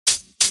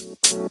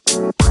Did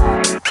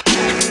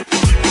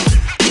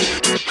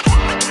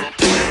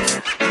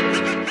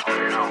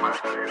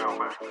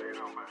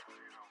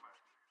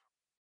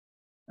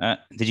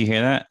you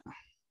hear that?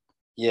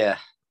 Yeah.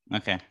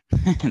 Okay.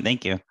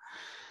 Thank you.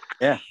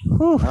 Yeah.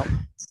 Well,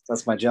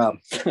 that's my job.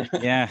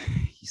 Yeah,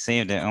 you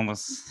saved it.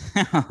 Almost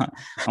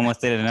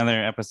did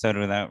another episode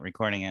without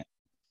recording it.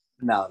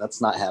 No,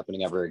 that's not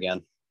happening ever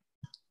again.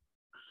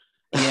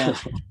 Yeah.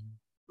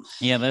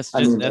 Yeah, that's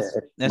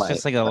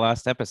just like a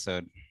lost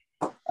episode.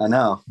 I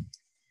know.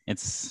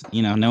 It's,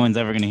 no one's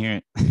ever gonna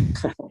hear it.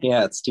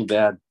 Yeah, it's too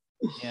bad.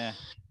 Yeah.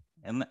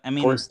 And I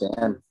mean, poor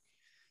Stan.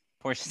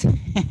 Poor Stan.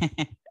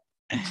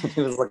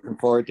 He was looking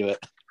forward to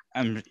it.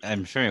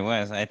 I'm sure it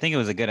was. I think it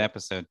was a good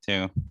episode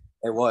too.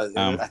 It was.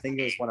 I think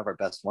it was one of our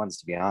best ones,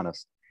 to be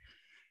honest.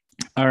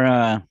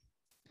 I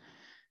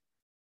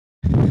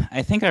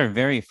think our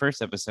very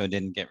first episode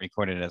didn't get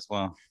recorded as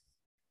well.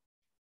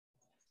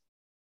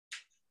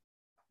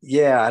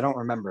 Yeah, I don't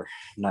remember.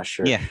 I'm not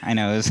sure. Yeah, I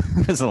know. It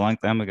was a long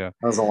time ago.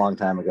 That was a long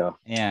time ago.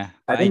 Yeah.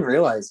 I didn't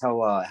realize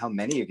how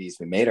many of these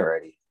we made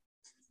already.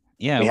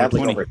 Yeah, we have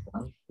 20. Like over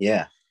 20.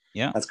 Yeah.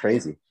 Yeah. That's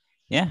crazy.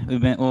 Yeah, we've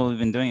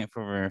been doing it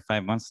for over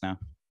 5 months now.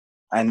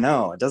 I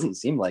know. It doesn't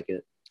seem like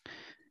it.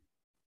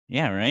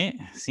 Yeah, right?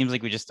 Seems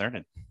like we just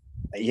started.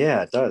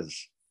 Yeah, it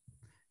does.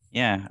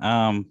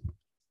 Yeah.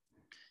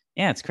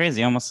 Yeah, it's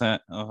crazy. Almost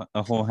a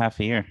whole half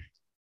a year.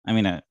 I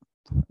mean,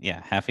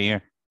 half a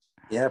year.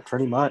 Yeah,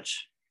 pretty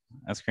much.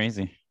 That's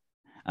crazy.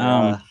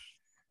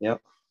 Yep.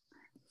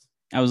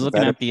 I was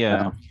looking at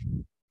the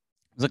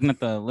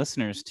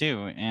listeners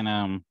too, and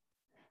I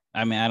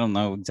mean, I don't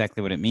know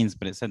exactly what it means,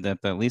 but it said that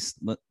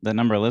the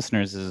number of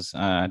listeners is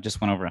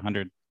just went over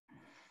 100.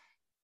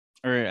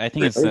 Or I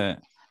think really?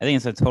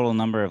 it's a total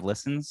number of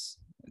listens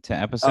to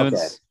episodes.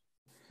 Okay.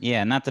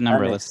 Yeah, not the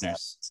number of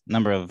listeners,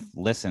 number of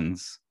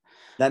listens.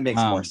 That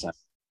makes more sense.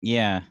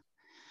 Yeah.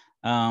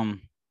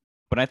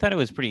 But I thought it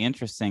was pretty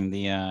interesting,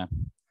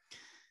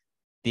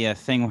 the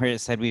thing where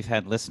it said we've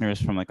had listeners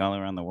from like all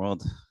around the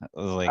world. It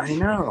was like, I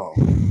know.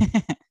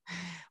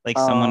 Like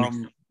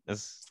someone,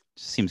 this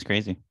just seems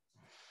crazy.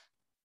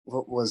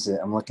 What was it?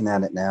 I'm looking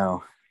at it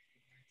now.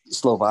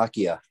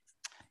 Slovakia.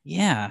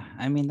 Yeah,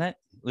 I mean, that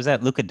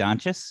Luka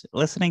Doncic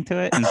listening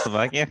to it in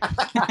Slovakia.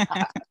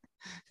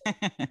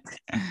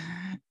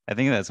 I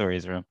think that's where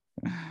he's from.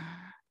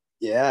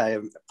 Yeah,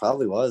 it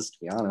probably was, to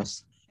be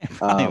honest. It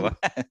probably was.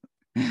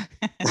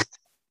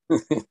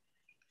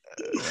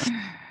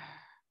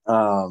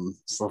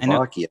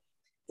 Slovakia,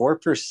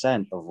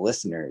 4% of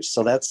listeners.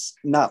 So that's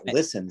not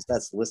listens,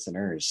 that's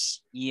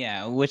listeners.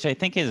 Yeah, which I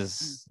think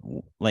is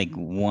like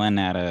 1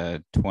 out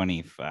of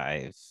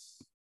 25.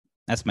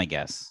 That's my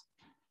guess.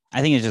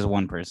 I think it's just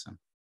one person.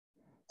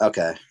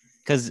 Okay.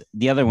 Because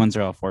the other ones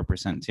are all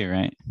 4% too,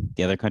 right?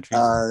 The other countries?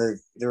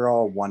 They're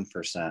all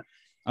 1%.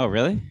 Oh,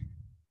 really?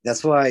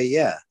 That's why,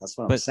 yeah, that's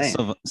what I'm saying.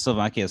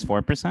 Slovakia is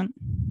 4%?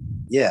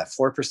 Yeah,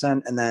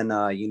 4%. And then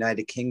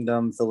United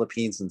Kingdom,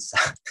 Philippines, and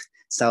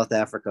South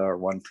Africa are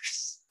 1%.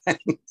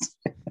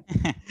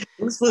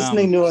 Who's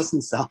listening to us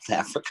in South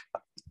Africa?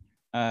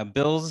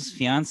 Bill's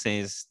fiance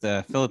is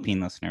the Philippine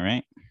listener,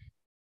 right?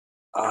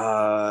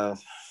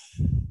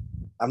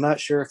 I'm not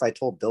sure if I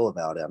told Bill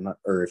about it.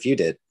 Or if you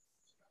did.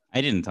 I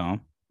didn't tell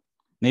him.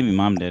 Maybe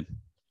Mom did.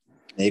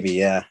 Maybe,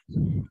 yeah.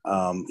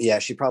 Yeah,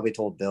 she probably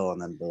told Bill,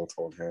 and then Bill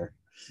told her.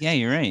 Yeah,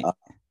 you're right.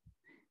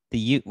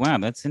 Wow,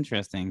 that's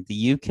interesting.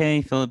 The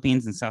UK,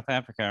 Philippines, and South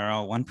Africa are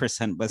all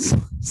 1%, but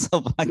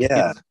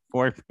Slovakia is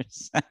 4%.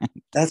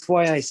 That's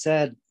why I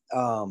said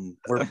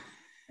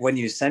when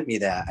you sent me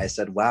that, I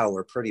said, "Wow,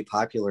 we're pretty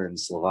popular in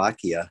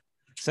Slovakia."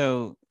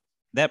 So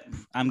that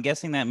I'm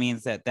guessing that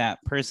means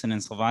that person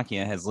in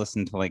Slovakia has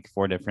listened to like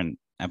 4 different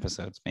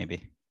episodes,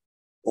 maybe.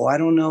 Well, I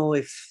don't know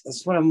if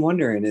that's what I'm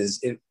wondering.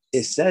 Is it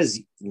says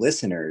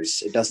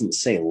listeners? It doesn't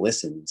say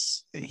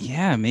listens.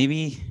 Yeah,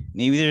 maybe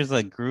there's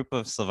a group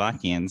of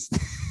Slovakians.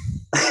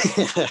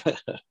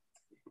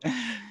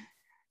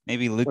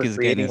 Maybe Luke is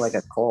creating like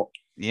a cult.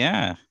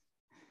 Yeah.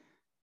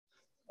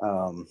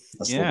 A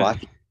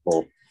Slovakian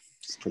cult.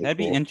 That'd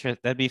be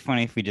interesting. That'd be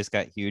funny if we just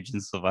got huge in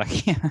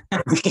Slovakia.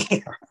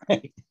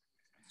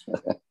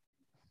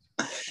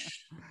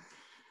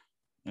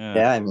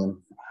 Yeah, I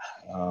mean,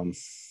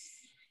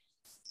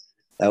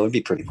 that would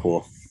be pretty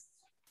cool.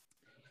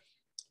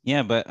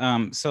 Yeah, but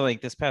so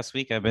like this past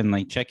week, I've been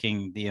like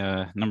checking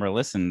the number of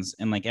listens,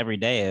 and like every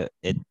day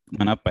it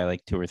went up by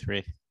like 2 or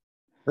 3.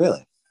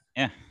 Really?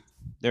 Yeah,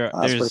 there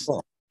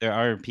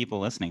are people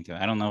listening to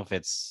it. I don't know if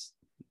it's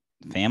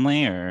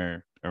family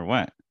or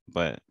what,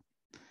 but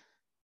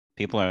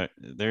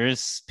there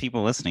is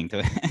people listening to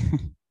it.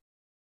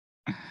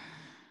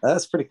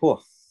 That's pretty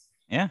cool.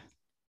 Yeah,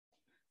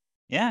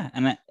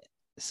 and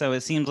so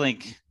it seems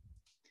like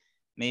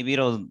maybe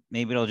it'll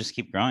just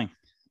keep growing.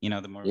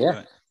 The more we do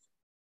it.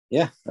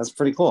 Yeah, that's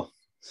pretty cool.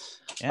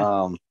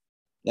 Yeah.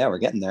 Yeah, we're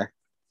getting there.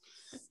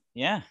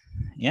 Yeah.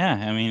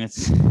 I mean,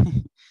 it's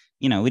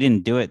we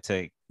didn't do it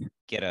to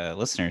get a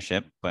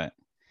listenership, but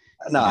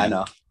no, I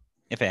know.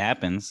 If it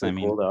happens, pretty I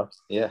mean, cool though.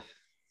 Yeah.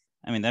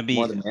 I mean, that'd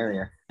More be, the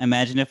merrier.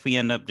 imagine if we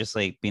end up just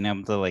like being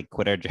able to like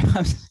quit our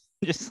jobs,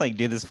 just like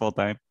do this full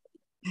time.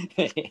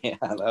 Yeah,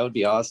 that would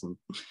be awesome.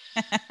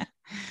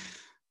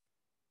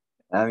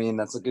 I mean,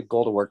 that's a good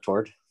goal to work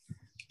toward.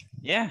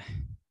 Yeah.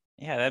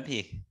 Yeah, that'd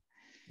be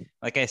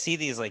like, I see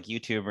these like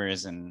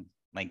YouTubers and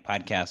like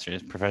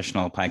podcasters,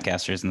 professional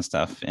podcasters and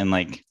stuff. And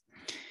like,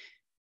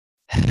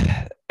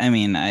 I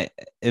mean,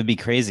 it'd be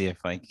crazy if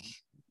like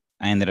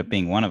I ended up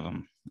being one of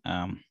them.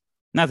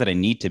 Not that I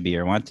need to be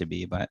or want to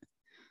be, but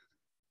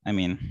I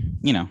mean,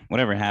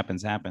 whatever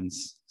happens,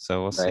 happens.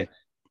 So we'll see. Right.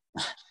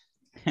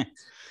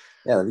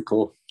 Yeah, that'd be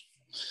cool.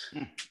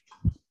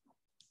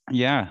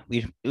 Yeah,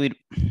 we'd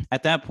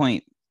at that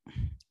point.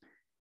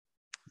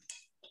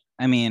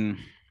 I mean,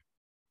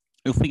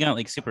 if we got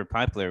like super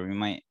popular, we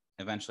might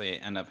eventually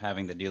end up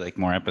having to do like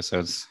more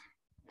episodes.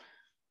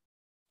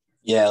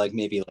 Yeah, like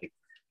maybe like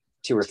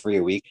 2 or 3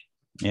 a week.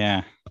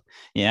 Yeah.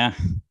 Yeah.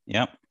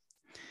 Yep.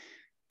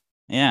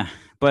 Yeah.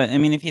 But I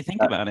mean, if you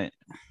think about it,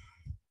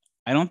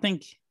 I don't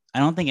think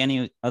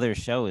any other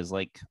show is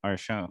like our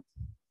show.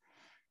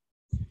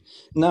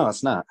 No,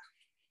 it's not.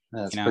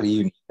 That's pretty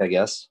unique, I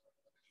guess.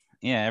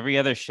 Yeah, every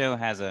other show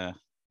has a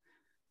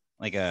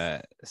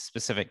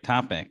specific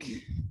topic.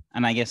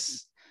 And I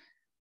guess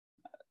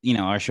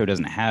our show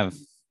doesn't have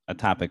a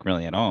topic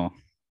really at all.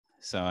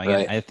 So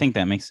I think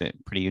that makes it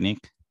pretty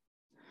unique.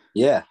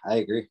 Yeah, I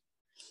agree.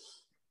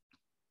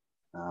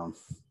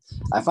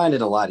 I find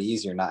it a lot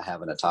easier not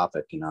having a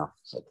topic,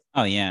 So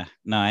oh yeah,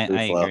 no, I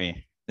agree. I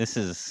agree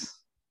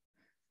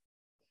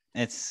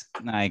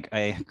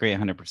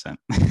 100%.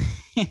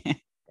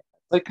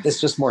 Like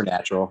it's just more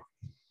natural.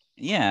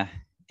 Yeah,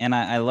 and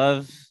I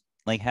love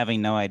like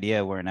having no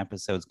idea where an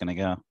episode's gonna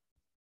go.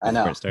 I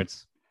know it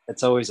starts.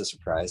 It's always a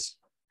surprise.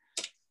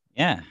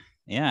 Yeah,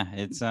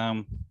 it's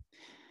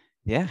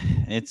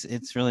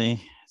it's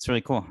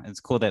really cool. It's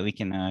cool that we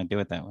can do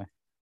it that way.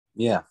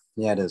 Yeah,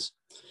 it is.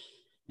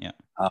 Yeah.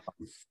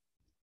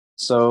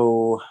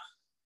 So,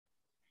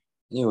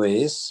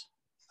 anyways,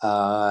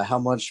 how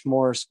much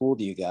more school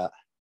do you got?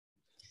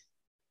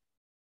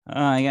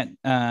 I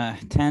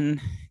got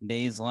 10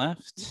 days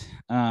left.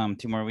 2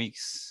 more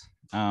weeks.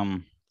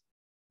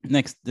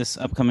 This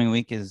upcoming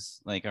week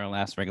is like our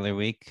last regular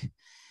week,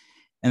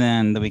 and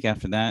then the week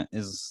after that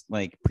is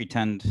like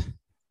pretend.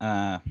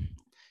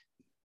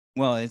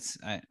 Well, it's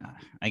I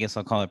guess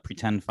I'll call it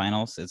pretend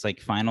finals. It's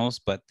like finals,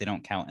 but they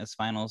don't count as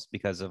finals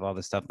because of all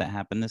the stuff that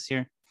happened this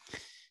year.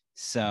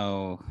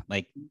 So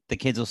like the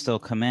kids will still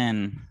come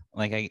in.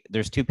 Like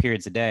there's 2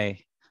 periods a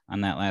day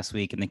on that last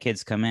week, and the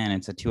kids come in.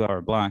 It's a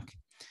 2-hour block,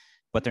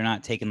 but they're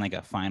not taking like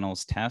a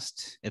finals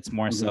test. It's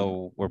more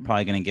so we're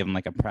probably going to give them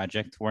like a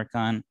project to work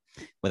on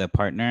with a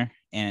partner,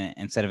 and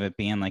instead of it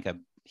being like a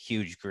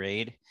huge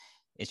grade,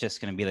 it's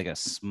just going to be like a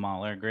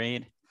smaller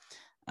grade.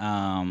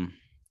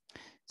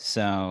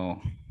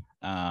 So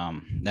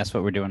that's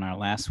what we're doing our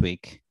last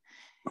week,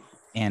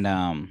 and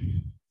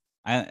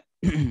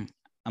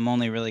I'm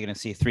only really going to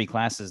see 3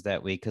 classes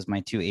that week because my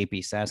 2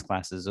 AP SAS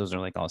classes, those are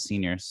like all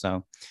seniors,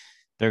 so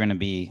they're going to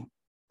be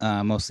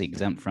mostly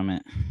exempt from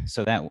it.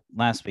 So that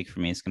last week for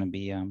me is going to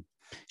be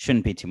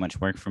shouldn't be too much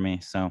work for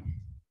me. So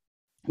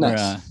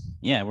nice.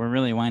 we're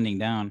really winding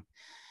down.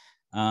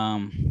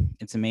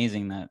 It's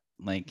amazing that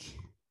like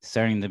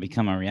starting to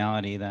become a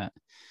reality that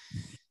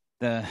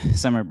the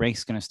summer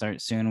break's going to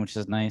start soon, which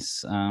is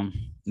nice.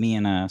 Me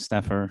and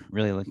Steph are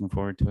really looking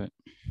forward to it.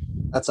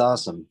 That's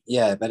awesome.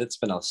 Yeah, I bet it's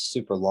been a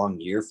super long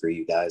year for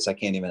you guys. I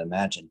can't even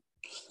imagine.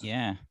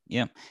 Yeah,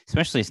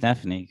 especially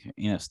Stephanie,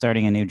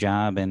 starting a new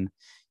job, and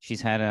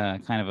she's had a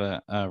kind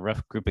of a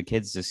rough group of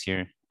kids this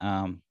year,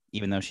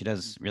 even though she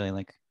does really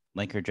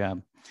like her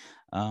job.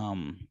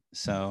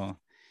 So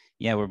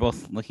yeah, we're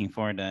both looking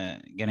forward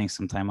to getting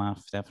some time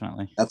off,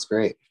 definitely. That's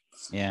great.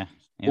 Yeah.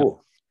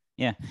 Cool.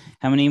 Yeah.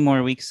 How many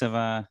more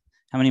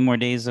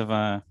days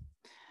of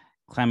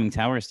climbing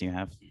towers do you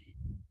have?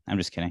 I'm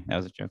just kidding. That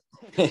was a joke.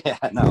 Yeah,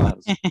 no.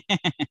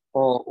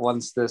 Well,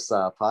 once this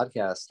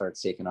podcast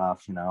starts taking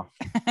off, kind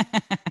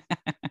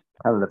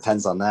of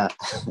depends on that.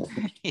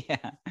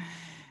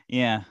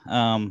 Yeah.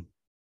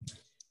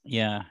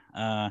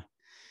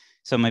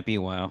 So it might be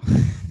a while.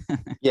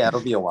 Yeah,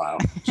 it'll be a while.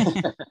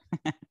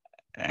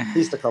 At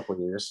least a couple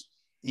of years.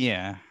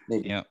 Yeah.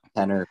 Maybe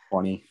 10 or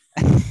 20.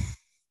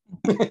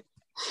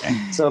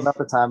 So about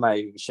the time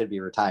I should be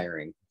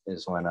retiring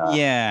is when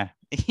yeah.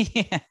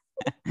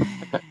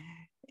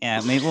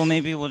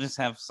 Maybe we'll just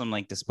have some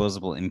like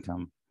disposable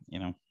income,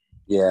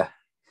 Yeah,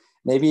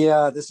 maybe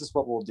this is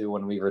what we'll do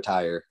when we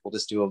retire. We'll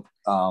just do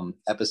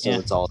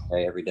episodes all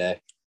day, every day.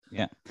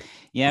 Yeah.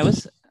 I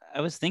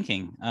was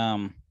thinking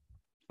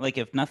like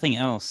if nothing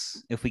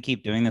else, if we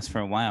keep doing this for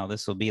a while,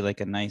 this will be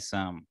like a nice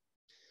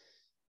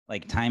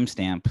like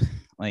timestamp,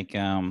 like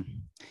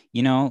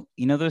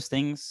those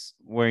things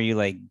where you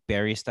like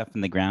bury stuff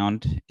in the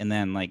ground and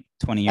then like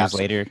 20 years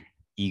later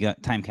you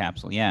got time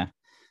capsule. Yeah,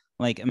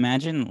 like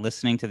imagine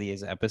listening to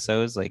these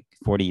episodes like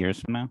 40 years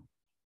from now.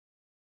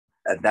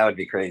 That would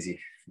be crazy,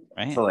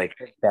 right? So like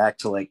back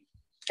to like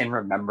and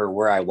remember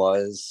where I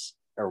was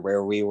or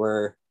where we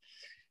were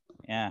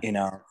Yeah.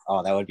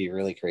 Oh, that would be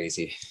really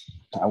crazy.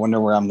 I wonder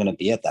where I'm gonna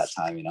be at that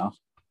time.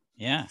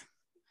 Yeah.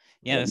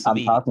 Yeah. This will I'm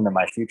be. talking to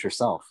my future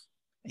self.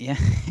 Yeah.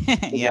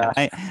 Hey, Yeah.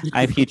 Josh.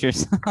 I future.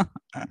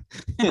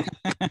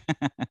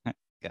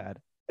 God.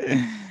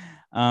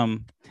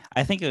 Um,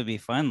 I think it would be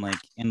fun, like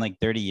in like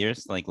 30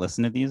 years, to like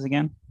listen to these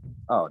again.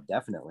 Oh,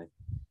 definitely.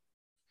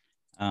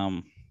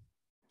 Um,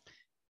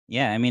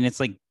 yeah, I mean, it's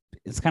kind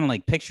of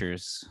like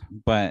pictures,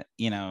 but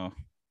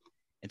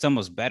it's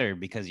almost better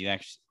because you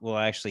actually will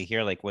actually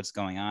hear like what's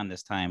going on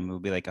this time. We'll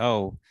be like,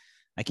 oh,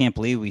 I can't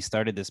believe we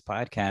started this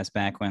podcast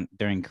back when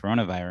during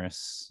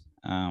coronavirus,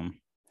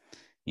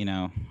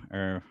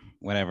 or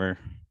whatever,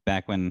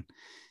 back when,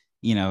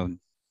 you know,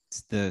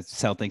 the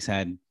Celtics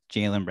had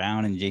Jaylen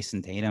Brown and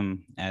Jason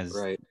Tatum as,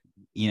 Right.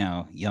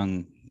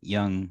 young,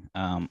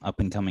 up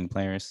and coming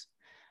players.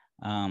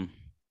 Um,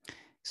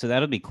 so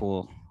that'll be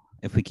cool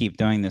if we keep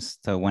doing this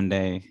to one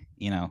day,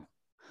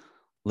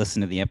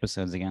 listen to the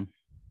episodes again.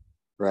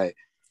 Right.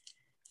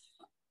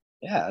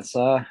 Yeah, it's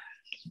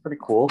pretty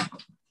cool.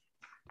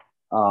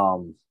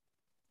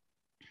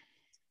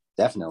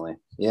 Definitely.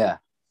 Yeah.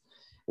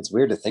 It's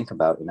weird to think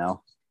about.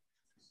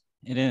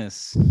 It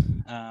is.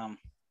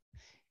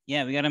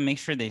 Yeah, we got to make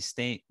sure they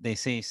stay. They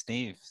say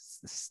stave.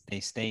 They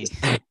stay.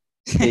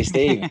 They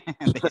stay.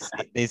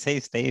 They say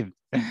stave.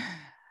 We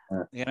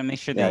got to make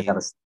sure Yeah, I they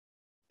gotta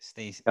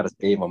stay.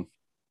 save them.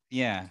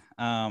 Yeah.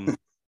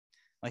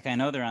 Like I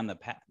know they're on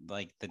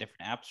like the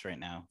different apps right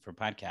now for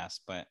podcasts,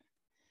 but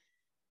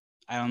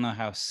I don't know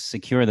how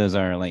secure those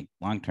are like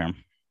long term.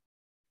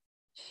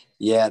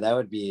 Yeah, that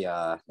would be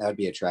a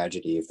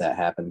tragedy if that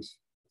happened.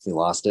 If we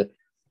lost it.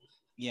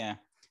 Yeah,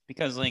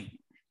 because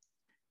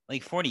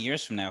like 40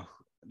 years from now,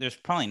 there's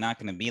probably not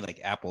going to be like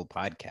Apple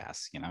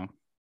Podcasts. There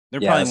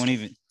Yeah,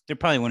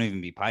 probably won't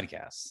even be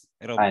podcasts.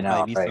 It'll I probably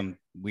know, be right? some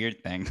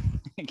weird thing.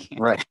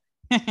 Right.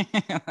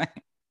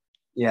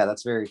 Yeah,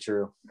 that's very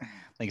true.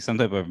 Like some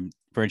type of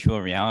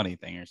virtual reality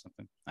thing or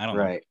something. I don't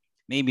know. Right.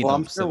 Maybe Well,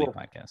 they'll still be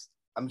podcasts.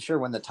 I'm sure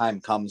when the time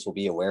comes, we'll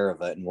be aware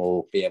of it and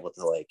we'll be able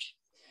to like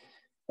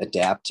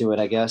adapt to it,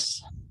 I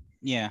guess.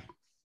 Yeah.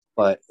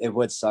 But it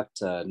would suck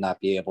to not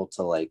be able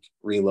to like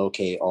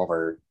relocate all of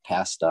our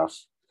past stuff.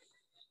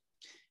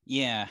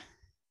 Yeah.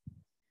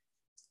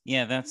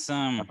 Yeah, that's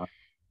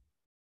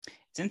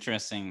it's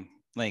interesting,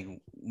 like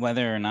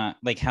whether or not,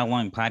 like how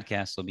long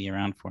podcasts will be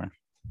around for.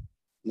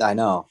 I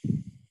know.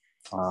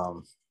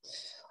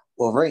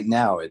 Well, right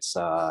now it's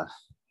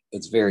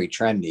very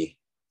trendy,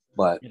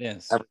 but It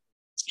is.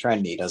 it's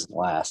trendy doesn't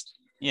last.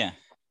 Yeah.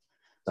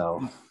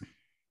 So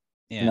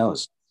Yeah. who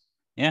knows?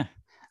 Yeah.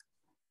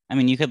 I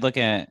mean, you could look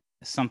at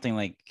something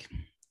like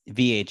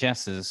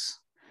VHSs,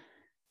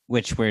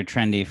 which were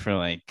trendy for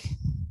like,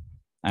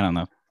 I don't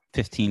know,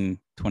 15,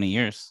 20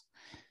 years.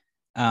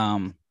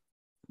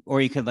 Or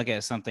you could look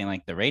at something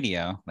like the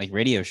radio, like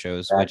radio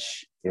shows,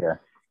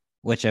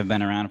 which have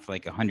been around for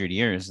like 100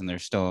 years and there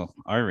still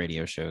are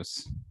radio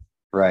shows.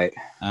 Right.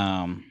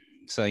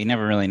 So you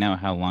never really know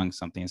how long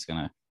something's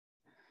going to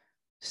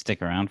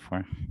stick around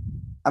for.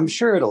 I'm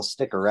sure it'll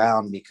stick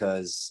around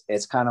because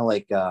it's kind of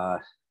like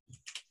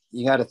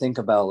you got to think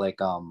about like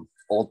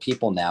old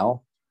people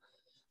now.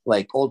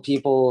 Like old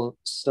people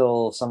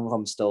still, some of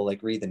them still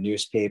like read the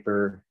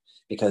newspaper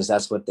because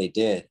that's what they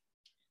did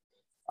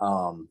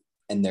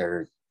in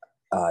their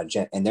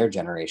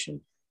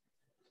generation.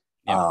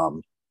 Yeah.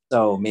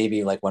 So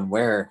maybe like when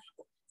we're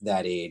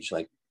that age,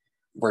 like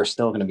we're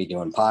still going to be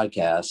doing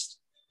podcasts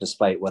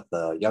despite what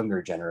the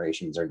younger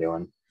generations are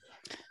doing.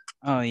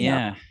 Oh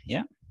yeah.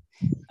 Yeah.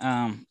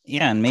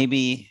 Yeah, and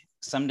maybe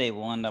someday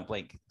we'll end up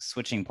like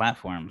switching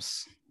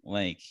platforms,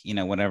 like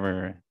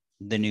whatever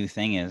the new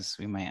thing is,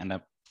 we might end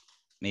up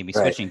maybe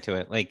switching to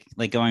it, like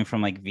going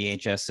from like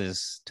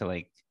VHSs to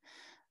like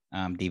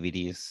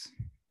DVDs.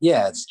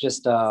 Yeah, it's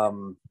just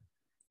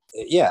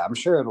yeah, I'm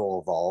sure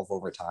it'll evolve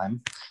over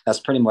time. That's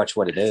pretty much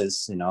what it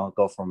is,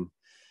 go from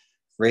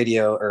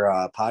radio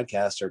or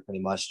podcast or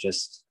pretty much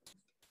just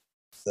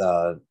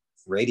the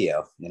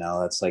radio,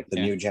 that's like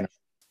the new generation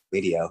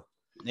radio.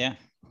 Yeah.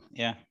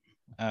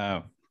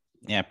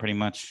 Yeah, pretty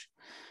much.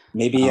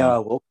 Maybe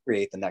we'll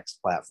create the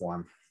next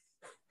platform.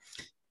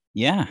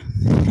 Yeah.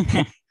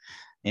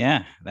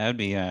 Yeah, that'd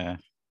be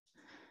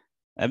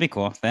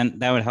cool. Then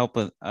that would help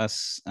with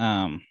us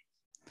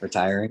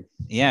retiring.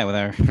 Yeah, with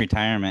our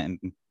retirement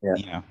and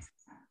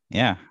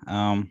yeah.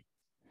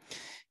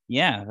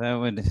 Yeah, that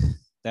would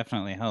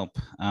definitely help.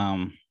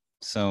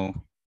 So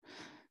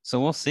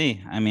we'll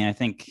see. I mean, I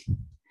think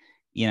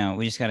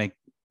we just got to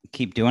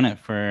keep doing it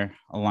for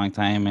a long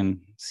time and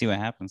see what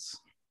happens.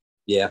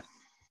 Yeah.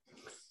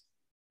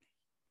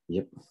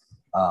 Yep.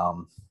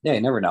 Yeah,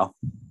 you never know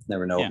what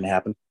can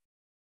happen.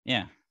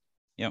 Yeah.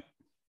 Yep.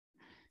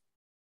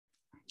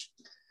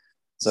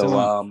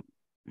 So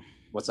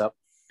what's up?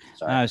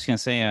 Sorry. I was gonna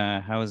say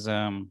how was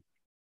oh,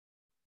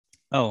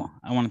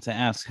 I wanted to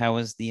ask how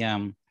was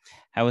the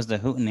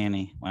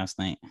hootenanny last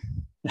night?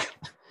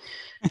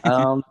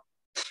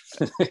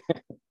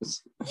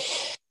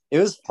 It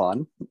was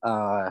fun.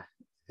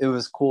 It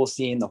was cool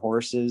seeing the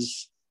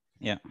horses.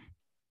 Yeah.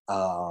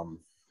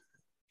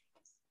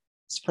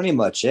 It's pretty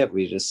much it.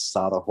 We just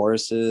saw the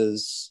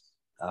horses.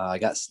 I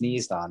got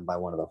sneezed on by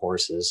one of the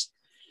horses.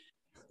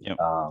 Yep.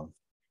 And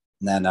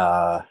then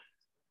let's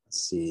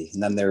see.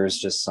 And then there was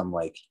just some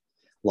like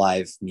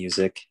live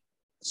music,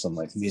 some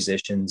like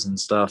musicians and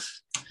stuff.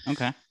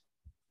 Okay.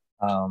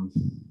 Um,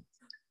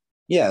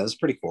 yeah, it was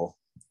pretty cool.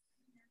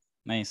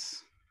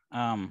 Nice.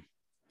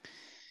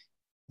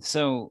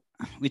 So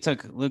we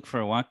took Luke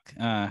for a walk.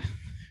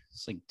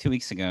 It's like 2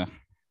 weeks ago.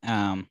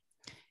 And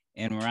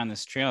we're on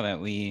this trail that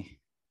we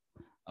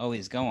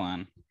always go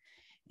on.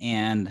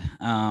 And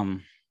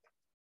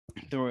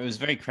it was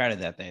very crowded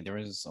that day. There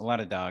was a lot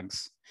of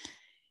dogs.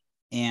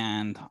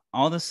 And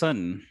all of a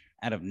sudden,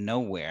 out of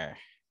nowhere,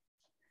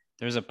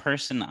 there was a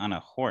person on a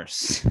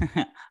horse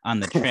on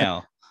the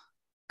trail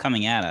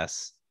coming at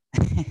us.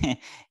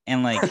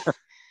 and like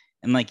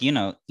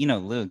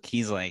Luke,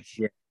 he's like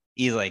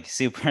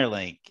super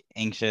like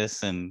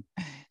anxious and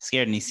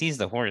scared, and he sees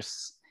the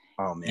horse.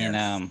 Oh man.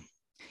 And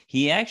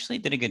he actually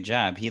did a good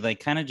job. He like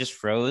kind of just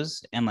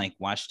froze and like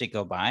watched it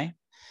go by.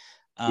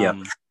 Yep.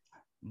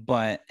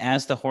 But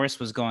as the horse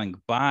was going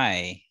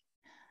by,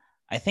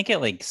 I think it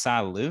like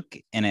saw Luke,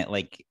 and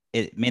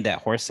it made that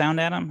horse sound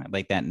at him,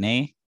 like that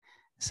neigh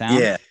sound.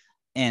 Yeah.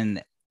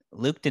 And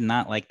Luke did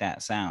not like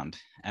that sound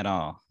at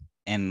all.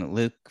 And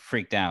Luke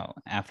freaked out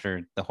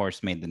after the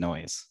horse made the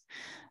noise.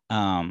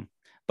 But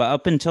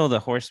up until the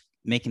horse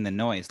making the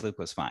noise, Luke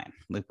was fine.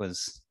 Luke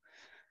was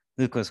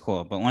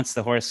cool. But once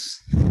the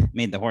horse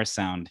made the horse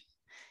sound,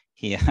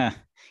 he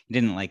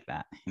didn't like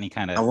that, and he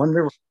kind of. I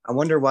wonder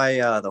why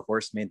the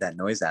horse made that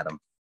noise at him.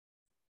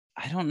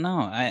 I don't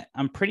know.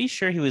 I'm pretty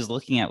sure he was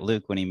looking at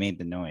Luke when he made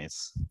the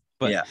noise.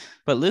 But Yeah.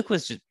 but Luke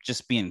was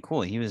just being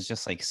cool. He was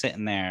just like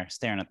sitting there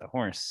staring at the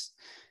horse.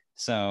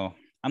 So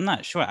I'm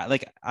not sure.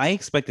 Like I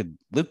expected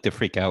Luke to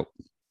freak out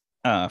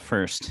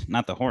first,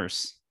 not the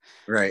horse.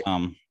 Right.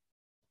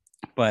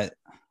 But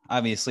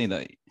obviously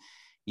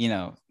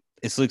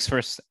it's Luke's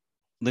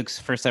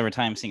first ever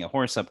time seeing a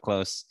horse up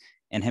close,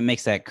 and him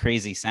makes that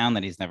crazy sound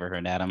that he's never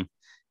heard at him.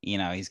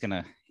 He's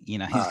gonna, he's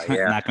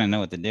not gonna know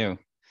what to do.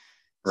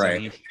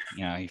 Right.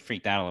 So he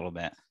freaked out a little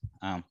bit.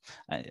 I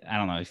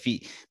don't know if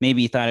he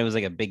thought it was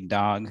like a big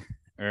dog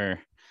or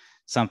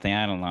something.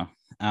 I don't know.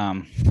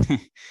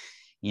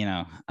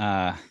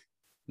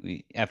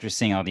 After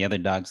seeing all the other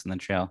dogs on the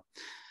trail.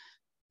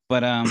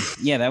 But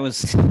yeah, that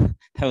was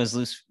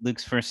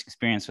Luke's first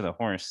experience with a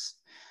horse.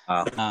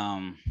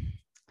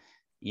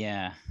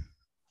 Yeah.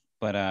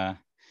 But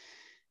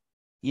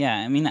yeah,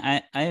 I mean,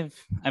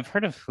 I've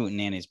heard of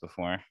hootenannies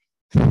before.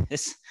 I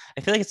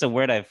feel like it's a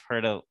word I've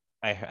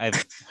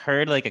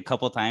heard like a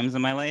couple times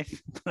in my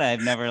life, but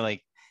I've never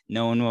like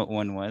known what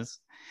one was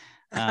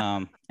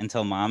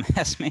until Mom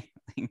asked me.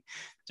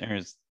 Her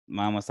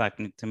mom was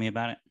talking to me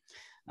about it.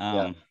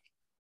 Yeah.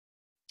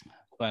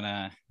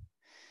 But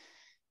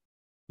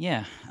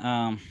yeah.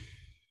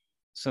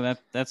 So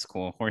that's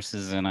cool.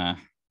 Horses and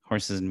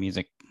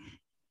music.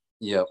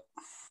 Yep.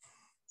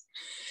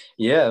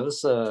 Yeah, it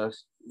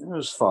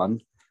was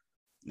fun.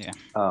 Yeah.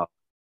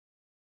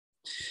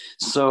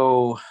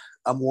 So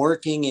I'm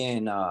working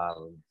in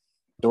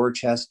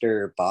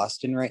Dorchester,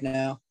 Boston right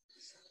now.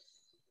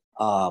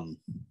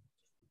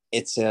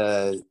 It's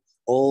a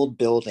old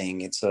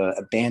building. It's a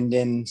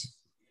abandoned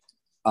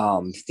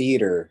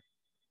theater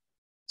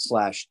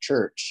 /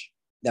 church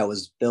that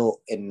was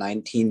built in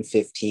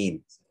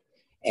 1915,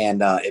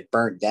 and it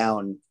burnt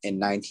down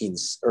in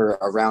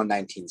around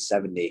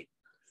 1970.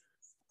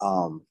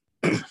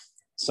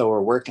 So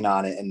we're working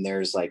on it, and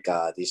there's like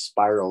these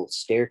spiral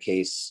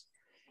staircase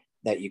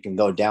that you can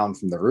go down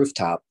from the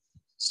rooftop.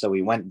 So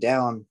we went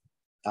down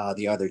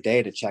the other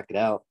day to check it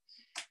out,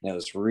 and it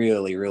was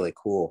really, really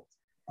cool.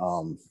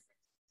 It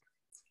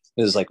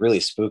was like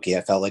really spooky.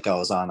 I felt like I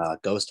was on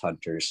Ghost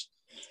Hunters.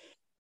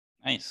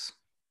 Nice.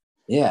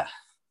 Yeah.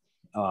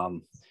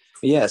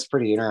 Yeah, it's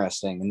pretty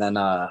interesting. And then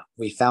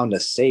we found a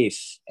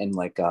safe in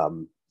like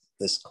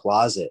this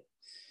closet,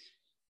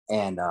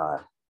 and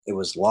it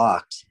was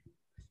locked,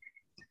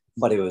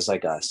 but it was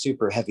like a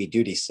super heavy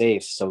duty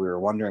safe. So we were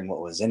wondering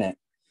what was in it.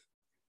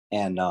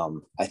 And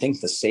I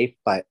think the safe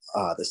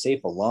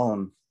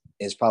alone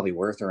is probably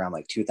worth around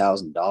like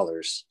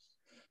 $2,000.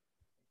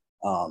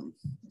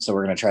 So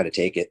we're gonna try to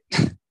take it.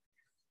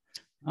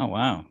 Oh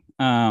wow.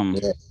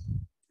 Yeah.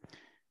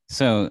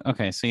 So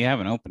you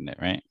haven't opened it,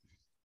 right?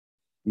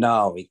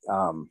 No,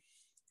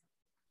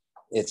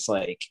 it's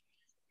like,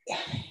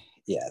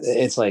 yeah,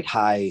 it's like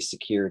high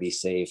security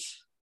safe.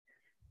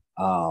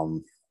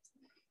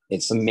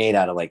 It's made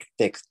out of like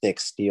thick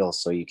steel,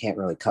 so you can't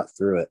really cut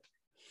through it.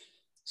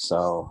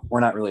 So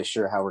we're not really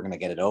sure how we're gonna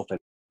get it open,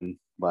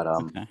 but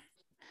Okay.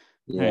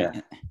 yeah.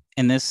 Right.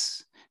 And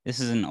this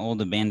is an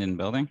old abandoned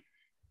building?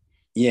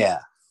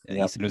 Yeah. You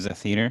Yep. said it was a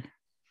theater?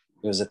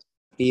 It was a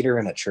theater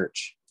and a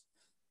church.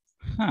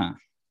 Huh.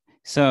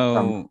 So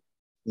from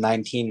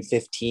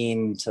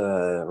 1915 to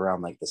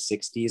around like the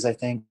 60s, I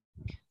think.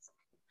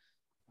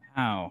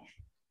 Wow.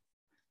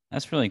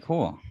 That's really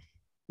cool.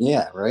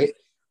 Yeah, right.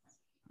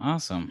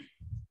 Awesome.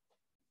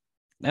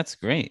 That's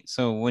great.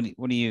 So what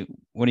are you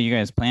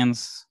guys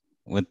plans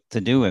with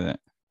to do with it?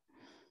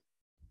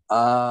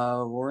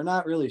 We're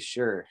not really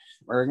sure.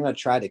 We're gonna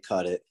try to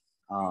cut it.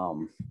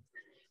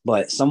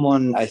 But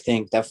someone I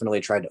think definitely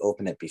tried to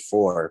open it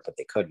before, but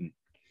they couldn't.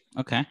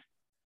 Okay.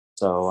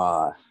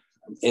 So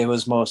it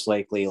was most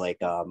likely like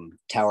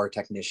tower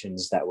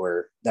technicians that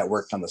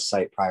worked on the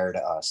site prior to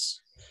us.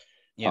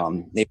 Yeah.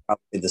 They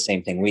probably did the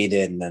same thing we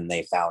did, and then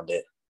they found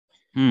it.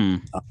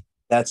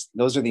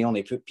 Those are the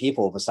only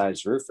people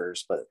besides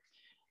roofers, but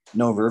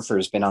no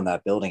roofer's been on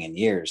that building in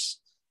years.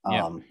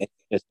 It's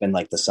just been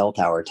like the cell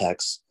tower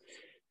techs.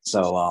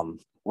 So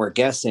we're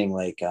guessing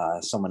like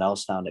someone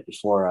else found it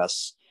before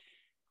us,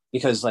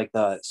 because like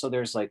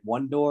there's like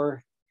one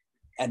door,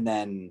 and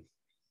then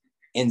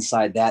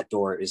inside that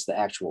door is the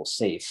actual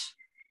safe.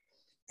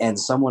 And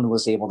someone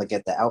was able to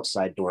get the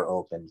outside door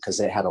open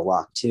because it had a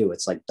lock too.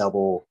 It's like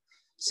double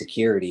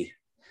security.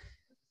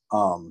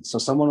 So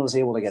someone was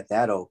able to get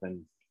that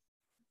open,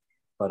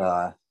 but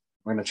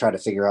we're gonna try to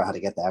figure out how to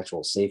get the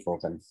actual safe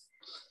open.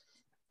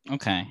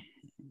 Okay.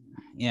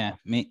 Yeah.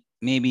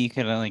 Maybe you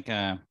could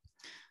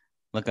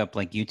look up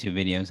like YouTube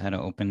videos how to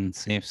open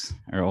safes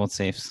or old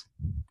safes.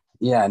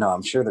 Yeah, I know.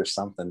 I'm sure there's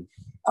something.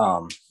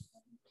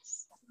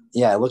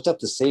 Yeah, I looked up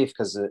the safe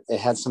because it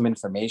had some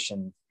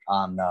information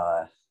on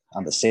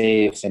the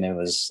safe, and it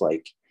was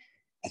like,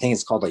 I think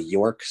it's called a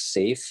York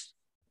safe,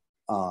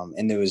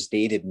 and it was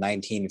dated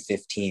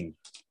 1915.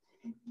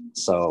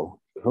 So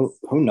who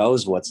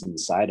knows what's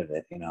inside of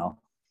it, you know?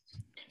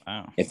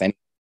 Wow. If any.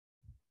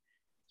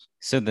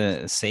 So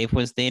the safe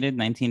was dated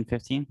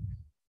 1915?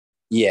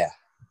 Yeah.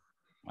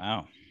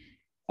 Wow.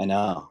 I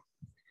know.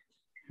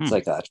 It's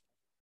like a.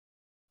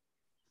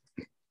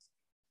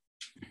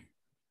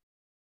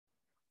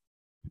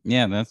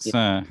 Yeah, that's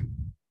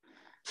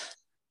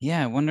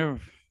yeah, I wonder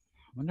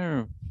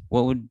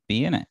what would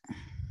be in it.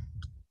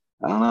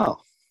 I don't know.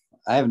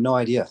 I have no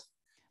idea.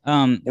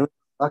 It would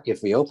suck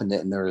if we opened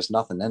it and there was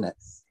nothing in it.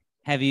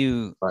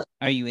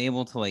 Are you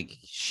able to like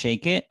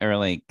shake it or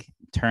like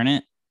turn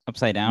it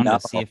upside down to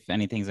see if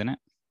anything's in it?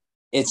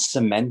 It's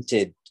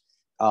cemented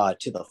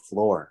to the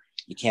floor.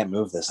 You can't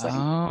move this thing.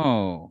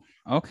 Oh,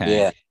 okay.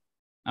 Yeah.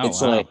 Oh,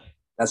 it's wow. like,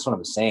 that's what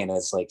I'm saying.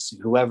 It's like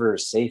whoever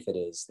safe it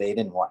is, they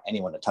didn't want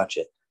anyone to touch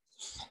it.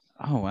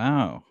 Oh,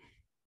 wow.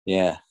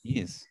 Yeah.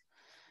 Jeez.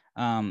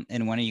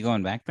 And when are you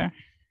going back there?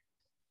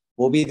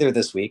 We'll be there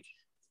this week.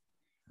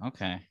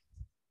 Okay.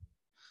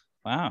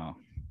 Wow.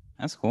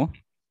 That's cool.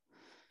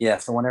 Yeah.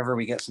 So whenever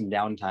we get some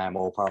downtime,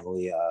 we'll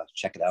probably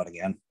check it out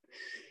again.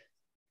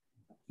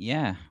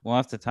 Yeah. We'll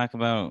have to talk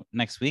about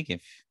next week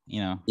if,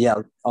 you know.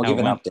 Yeah. I'll give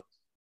an update.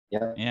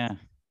 Yeah. Yeah.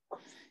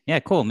 Yeah.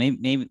 Cool.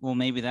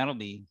 Maybe that'll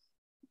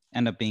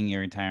end up being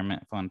your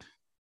retirement fund.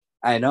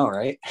 I know,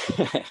 right?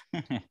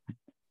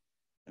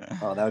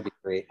 Oh, that would be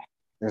great.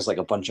 There's like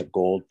a bunch of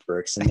gold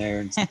bricks in there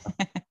and stuff.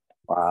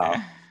 Wow.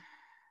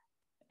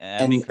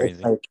 That'd be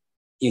crazy. Like,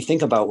 you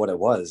think about what it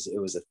was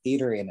a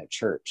theater and a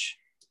church,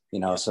 you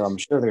know, so I'm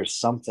sure there's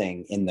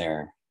something in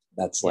there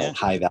that's like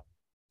high value.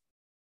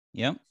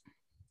 Yep.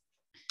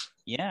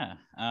 Yeah.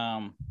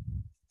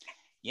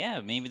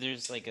 Yeah, maybe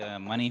there's like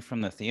money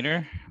from the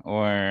theater,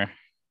 or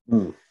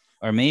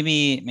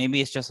maybe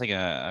it's just like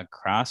a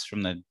cross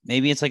from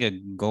maybe it's like a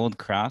gold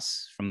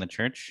cross from the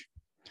church,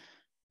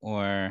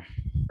 or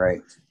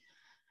right.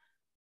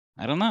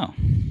 I don't know.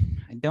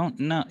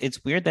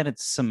 It's weird that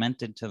it's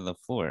cemented to the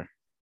floor.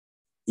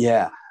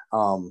 Yeah.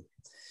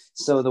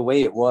 So the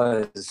way it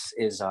was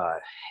is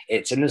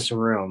it's in this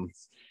room,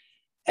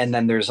 and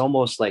then there's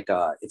almost like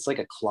it's like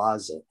a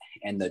closet,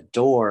 and the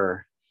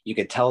door, you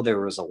could tell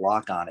there was a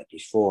lock on it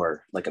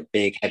before, like a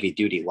big heavy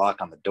duty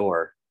lock on the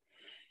door.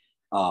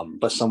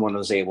 But someone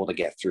was able to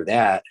get through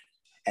that,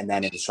 and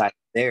then inside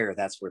there,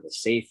 that's where the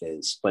safe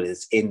is, but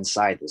it's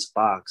inside this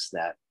box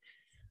that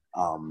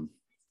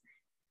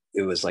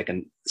it was like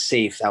a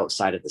safe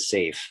outside of the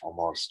safe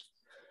almost.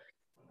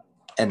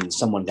 And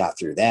someone got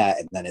through that,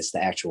 and then it's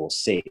the actual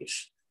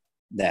safe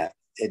that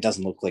it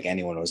doesn't look like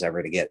anyone was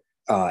ever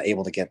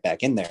able to get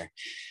back in there.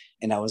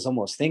 And I was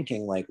almost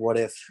thinking, like, what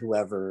if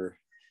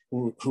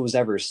whose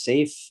ever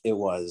safe it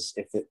was,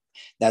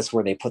 that's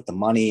where they put the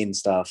money and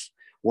stuff,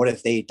 what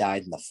if they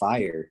died in the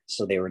fire,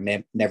 so they were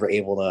never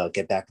able to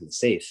get back in the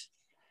safe?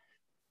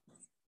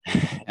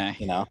 Okay.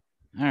 You know.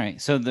 All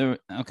right. So there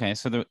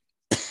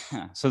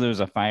was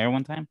a fire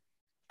one time.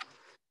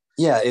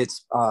 Yeah,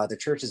 it's the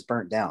church is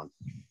burnt down.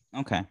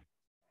 Okay.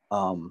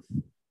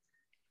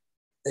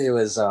 It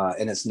was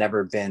and it's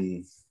never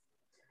been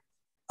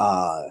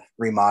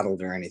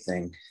remodeled or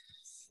anything,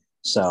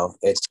 so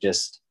it's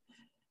just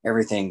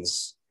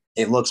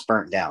it looks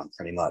burnt down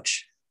pretty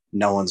much.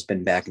 No one's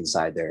been back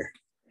inside there.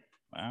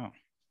 Wow.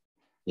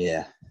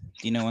 Yeah.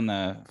 Do you know when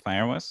the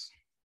fire was?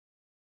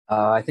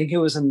 I think it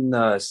was in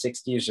the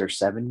 60s or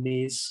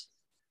 70s.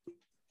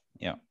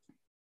 Yeah.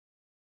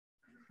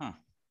 Huh.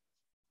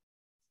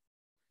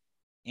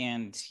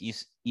 And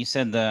you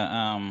said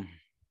that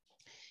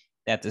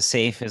the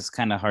safe is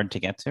kind of hard to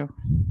get to?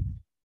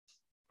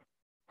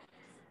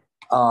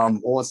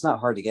 Well, it's not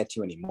hard to get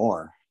to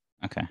anymore.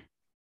 Okay.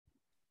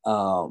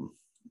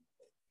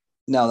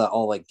 now that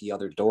all like the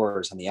other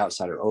doors on the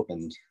outside are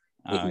opened,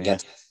 we can get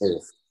to the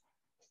safe.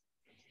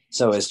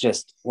 So it's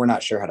just we're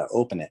not sure how to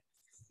open it.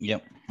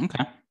 Yep.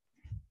 Okay.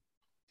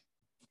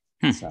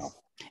 So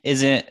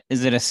is it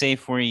a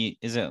safe where you,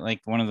 is it like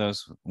one of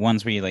those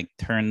ones where you like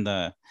turn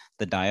the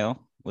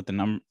dial with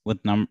the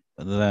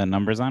the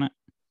numbers on it?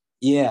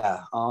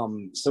 Yeah.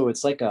 So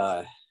it's like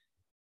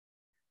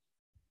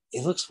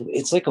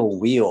it's like a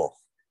wheel,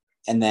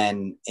 and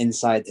then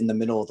inside in the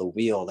middle of the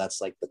wheel, that's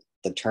like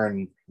the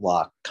turn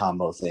lock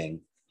combo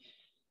thing,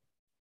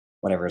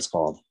 whatever it's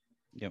called.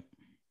 Yep.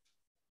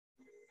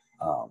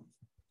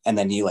 And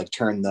then you like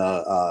turn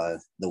the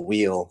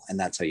wheel, and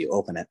that's how you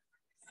open it.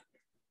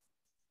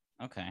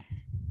 Okay.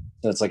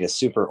 So it's like a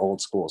super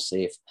old school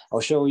safe.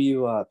 I'll show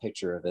you a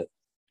picture of it.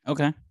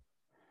 Okay.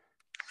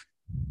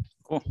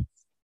 Cool.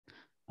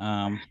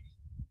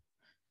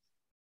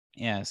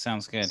 Yeah,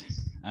 sounds good.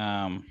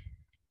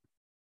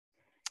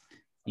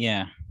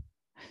 Yeah.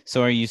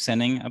 So are you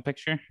sending a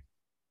picture?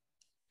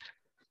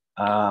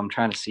 I'm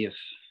trying to see if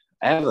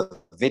I have a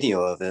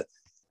video of it.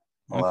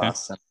 Okay.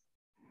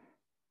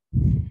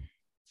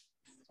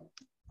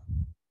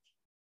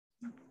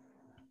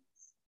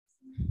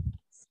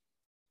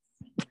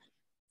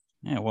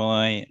 Yeah, well,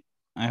 I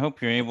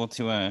hope you're able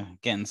to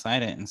get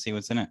inside it and see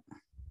what's in it.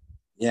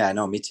 Yeah, I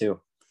know, me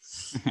too.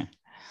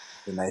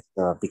 Be nice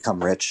to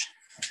become rich.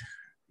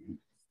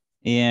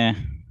 Yeah.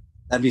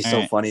 That'd be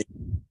so funny.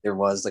 There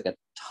was like a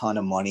ton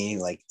of money,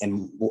 like,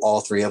 and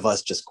all three of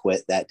us just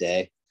quit that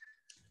day.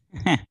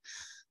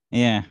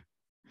 Yeah.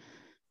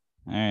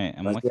 All right.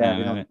 I'm looking at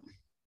it.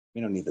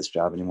 We don't need this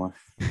job anymore.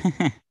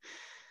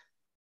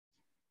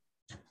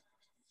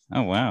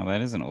 Oh, wow.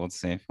 That is an old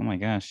safe. Oh, my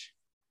gosh.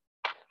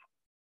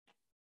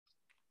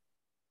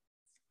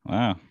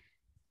 Wow.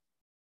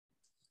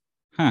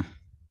 Huh.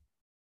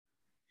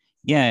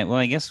 Yeah. Well,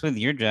 I guess with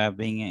your job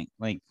being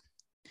like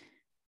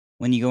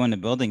when you go into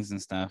buildings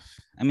and stuff,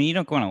 I mean, you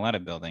don't go in a lot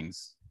of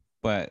buildings,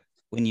 but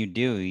when you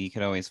do, you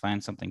could always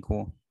find something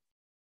cool.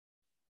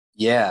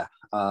 Yeah.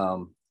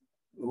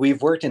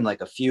 We've worked in like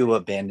a few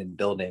abandoned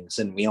buildings,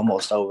 and we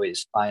almost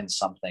always find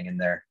something in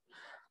there.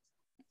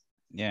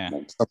 Yeah.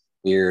 Like something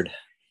weird.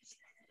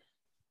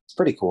 It's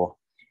pretty cool.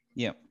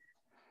 Yep.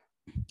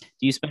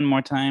 Do you spend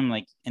more time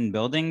like in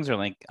buildings or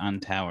like on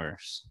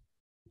towers?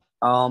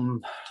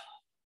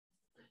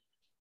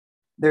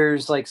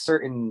 There's like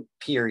certain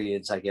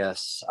periods, I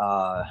guess.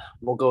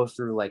 We'll go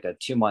through like a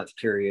 2-month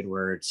period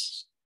where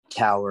it's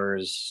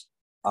towers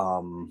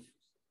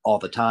all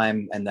the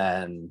time, and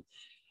then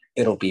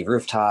it'll be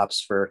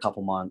rooftops for a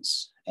couple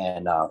months.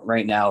 And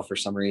right now, for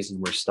some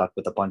reason, we're stuck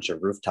with a bunch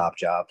of rooftop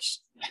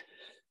jobs.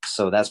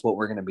 So that's what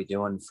we're going to be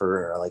doing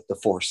for like the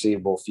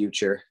foreseeable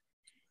future.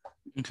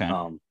 Okay.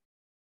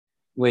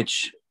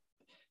 Which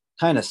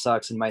kind of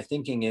sucks. And my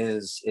thinking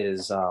is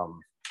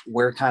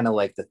we're kind of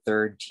like the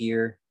third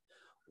tier,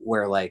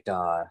 where like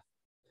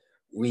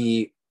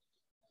we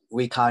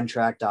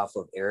contract off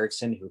of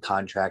Ericsson, who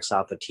contracts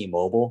off of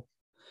T-Mobile.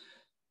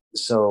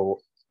 So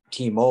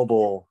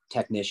T-Mobile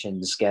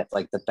technicians get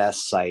like the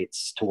best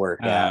sites to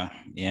work at.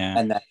 Yeah.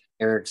 And then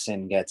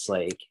Ericsson gets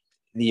like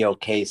the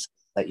okay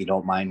that you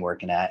don't mind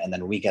working at, and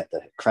then we get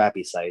the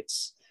crappy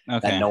sites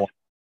that no one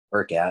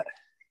work at.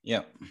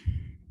 Yep.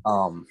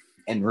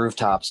 And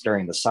rooftops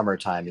during the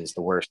summertime is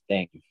the worst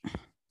thing.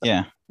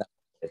 Yeah.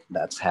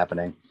 That's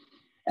happening.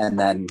 And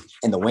then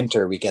in the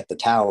winter we get the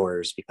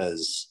towers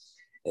because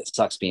it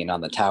sucks being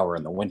on the tower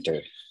in the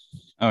winter.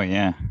 Oh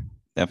yeah,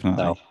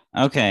 definitely. So,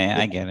 okay, yeah.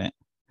 I get it.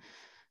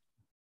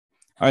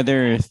 Are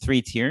there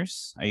 3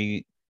 tiers? Are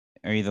you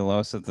the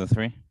lowest of the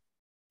 3?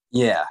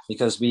 Yeah,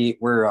 because we're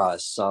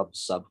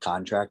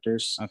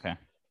subcontractors. Okay.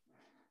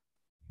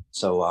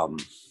 So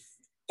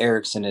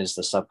Ericsson is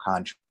the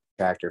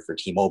subcontractor for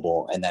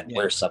T-Mobile, and then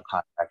we're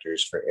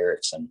subcontractors for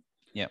Ericsson.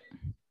 Yep.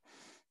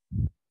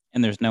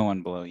 And there's no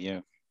one below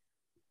you.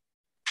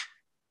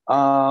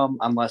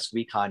 Unless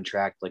we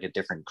contract like a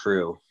different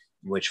crew,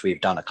 which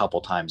we've done a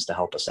couple times to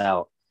help us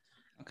out.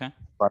 Okay.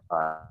 But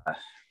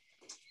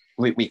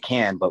we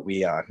can, but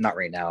we not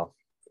right now.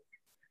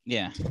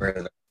 Yeah. We're at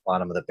the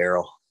bottom of the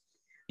barrel.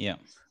 Yeah.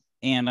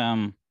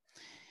 And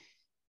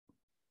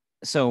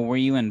so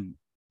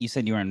you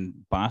said you were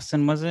in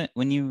Boston, was it,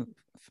 when you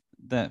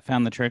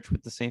found the church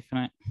with the safe in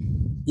it?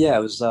 Yeah,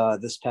 it was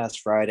this past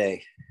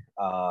Friday.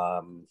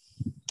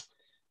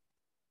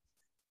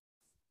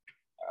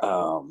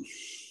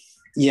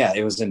 Yeah,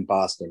 it was in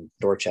Boston,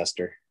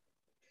 Dorchester.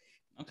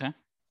 Okay.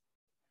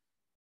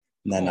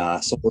 And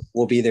then so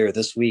we'll be there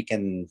this week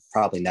and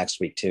probably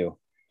next week too.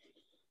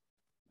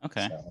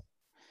 Okay. So,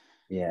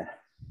 yeah.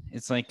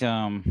 It's like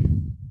kind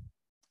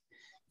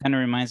of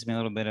reminds me a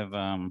little bit of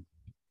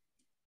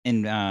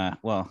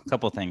well, a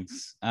couple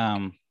things.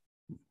 I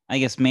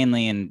guess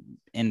mainly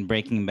in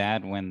Breaking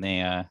Bad, when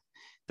they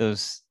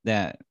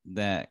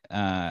the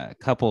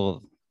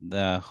couple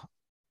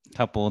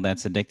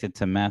that's addicted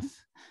to meth,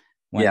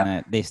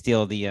 when they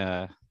steal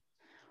the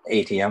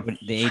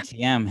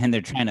ATM and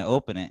they're trying to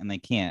open it and they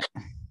can't,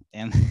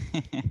 and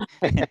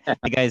the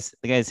guy's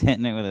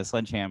hitting it with a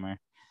sledgehammer,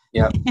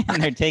 Yeah.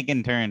 And they're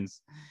taking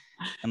turns.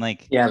 And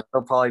like, Yeah,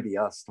 it'll probably be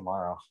us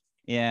tomorrow.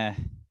 yeah.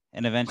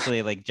 And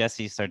eventually like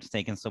Jesse starts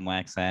taking some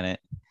wax at it.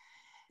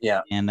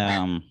 Yeah.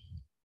 And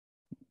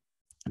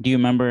do you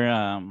remember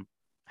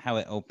how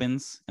it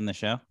opens in the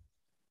show?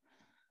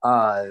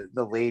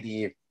 The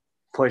lady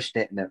pushed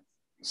it and it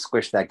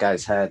squished that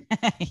guy's head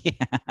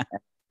Yeah.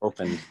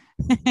 open.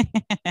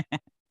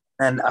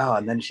 And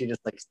then she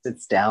just like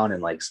sits down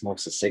and like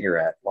smokes a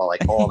cigarette while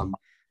like all the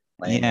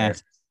laying Yeah.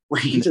 there.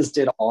 We just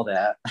did all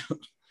that.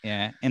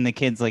 Yeah. And the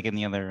kid's like in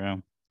the other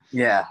room.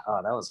 Yeah.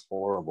 Oh, that was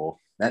horrible.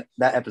 That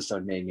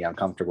episode made me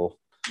uncomfortable.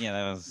 Yeah,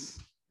 that was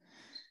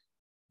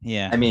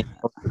yeah. I mean,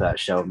 most of that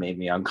show made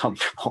me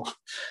uncomfortable.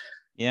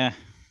 Yeah.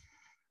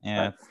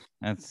 Yeah.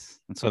 That's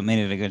what made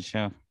it a good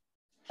show.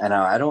 And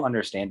I don't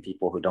understand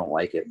people who don't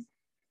like it.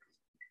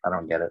 I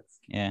don't get it.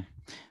 Yeah.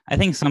 I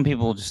think some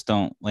people just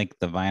don't like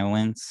the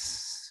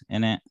violence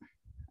in it.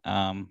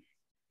 And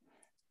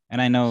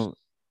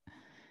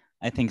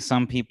I think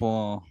some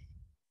people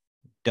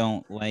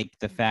don't like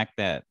the fact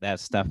that that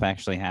stuff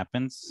actually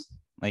happens.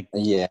 Like,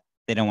 Yeah.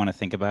 they don't want to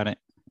think about it,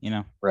 you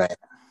know? Right.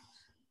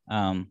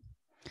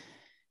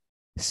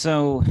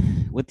 So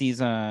with these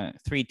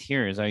 3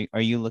 tiers,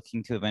 are you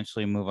looking to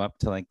eventually move up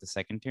to like the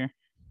second tier?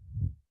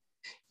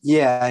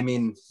 Yeah. I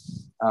mean,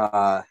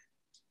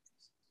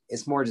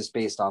 it's more just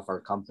based off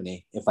our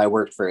company. If I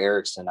worked for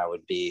Ericsson, I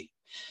would be,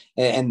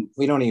 and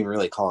we don't even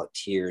really call it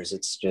tiers.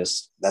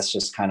 That's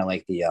just kind of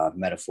like the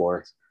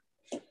metaphor.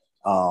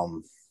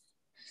 Um,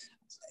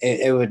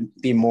 it would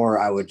be more,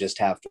 I would just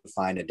have to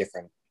find a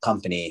different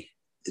company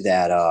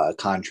that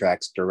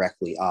contracts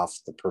directly off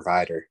the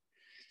provider.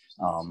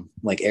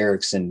 Like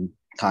Ericsson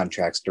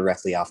contracts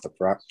directly off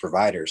the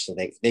provider, so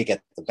they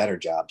get the better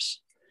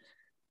jobs.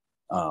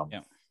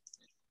 Yeah.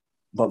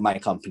 But my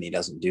company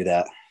doesn't do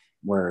that.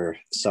 We're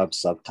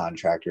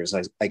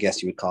subcontractors, I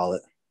guess you would call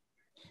it.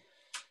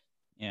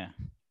 Yeah.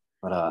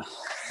 But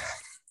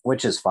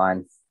which is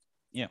fine.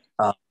 Yeah.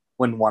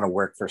 Wouldn't want to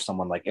work for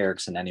someone like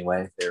Ericsson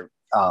anyway. They're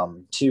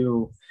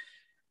too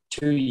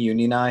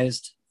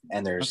unionized,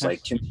 and there's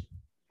like too many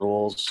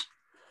rules.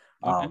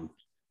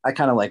 I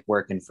kind of like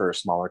working for a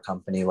smaller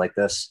company like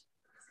this.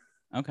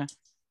 Okay.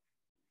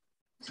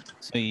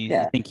 So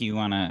you think you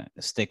want to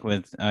stick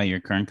with your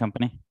current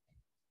company?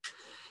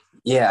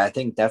 Yeah, I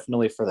think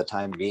definitely for the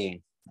time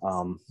being.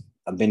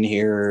 I've been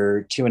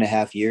here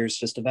 2.5 years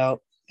just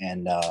about,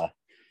 and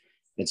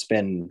it's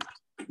been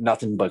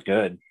nothing but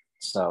good.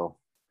 So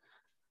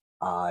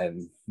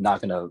I'm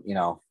not gonna,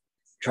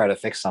 try to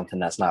fix something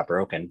that's not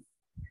broken.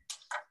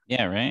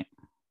 Yeah, right.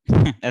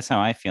 That's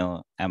how I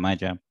feel at my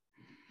job.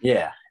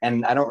 Yeah,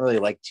 and I don't really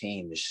like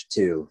change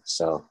too,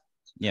 so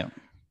yeah,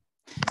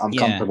 I'm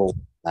comfortable with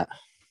that.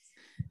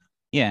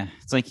 Yeah,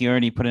 it's like you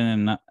already put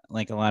in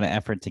like a lot of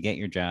effort to get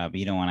your job.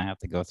 You don't want to have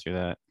to go through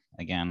that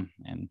again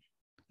and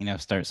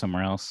start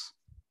somewhere else.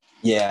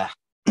 Yeah.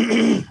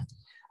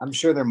 I'm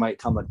sure there might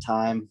come a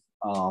time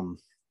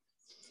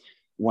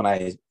when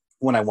I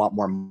want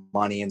more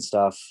money and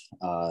stuff,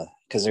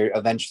 because they're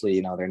eventually,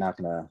 they're not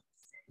gonna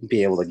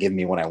be able to give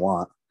me what I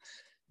want.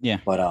 Yeah.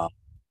 But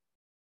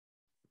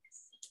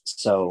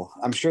so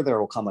I'm sure there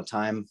will come a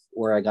time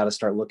where I got to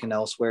start looking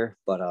elsewhere.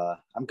 But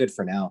I'm good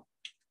for now.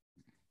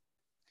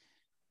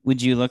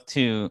 Would you look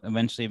to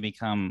eventually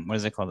become, what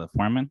is it called, a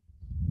foreman?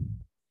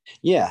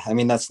 Yeah, I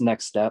mean, that's the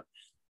next step.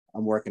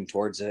 I'm working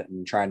towards it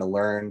and trying to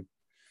learn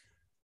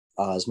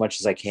as much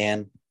as I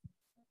can.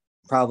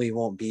 Probably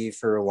won't be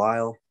for a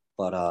while,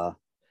 but I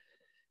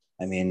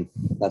mean,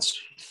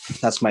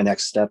 that's my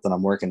next step that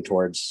I'm working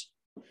towards.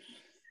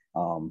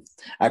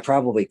 I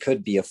probably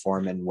could be a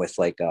foreman with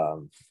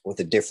with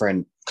a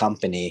different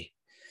company,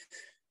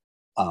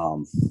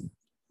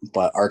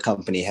 but our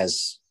company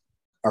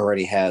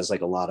already has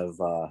like a lot of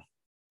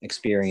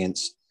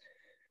experienced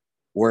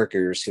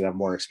workers who have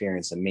more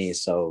experience than me,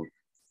 so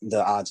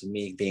the odds of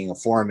me being a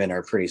foreman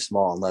are pretty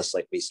small unless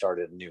like we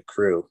started a new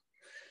crew.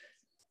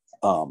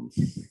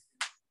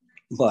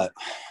 But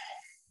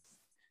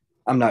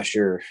I'm not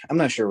sure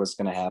what's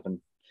going to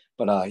happen,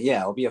 but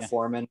yeah, I'll be a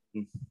foreman.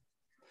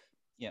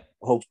 Yeah,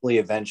 hopefully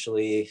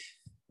eventually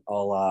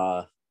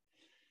I'll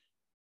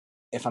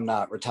if I'm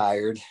not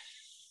retired,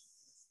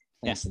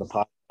 thanks to the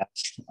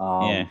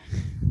podcast,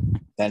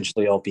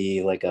 eventually I'll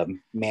be like a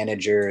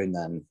manager, and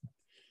then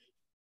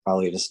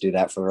probably just do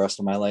that for the rest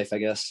of my life, I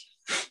guess.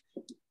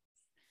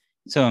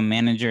 So a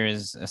manager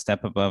is a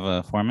step above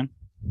a foreman?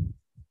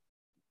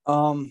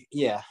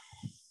 Yeah.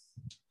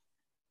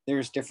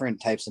 There's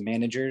different types of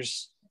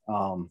managers.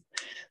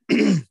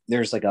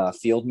 There's like a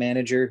field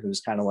manager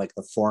who's kind of like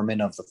the foreman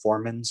of the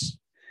foremans,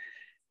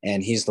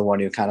 and he's the one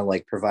who kind of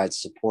like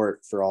provides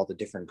support for all the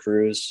different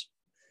crews.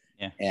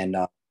 Yeah. And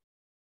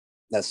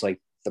that's like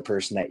the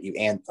person that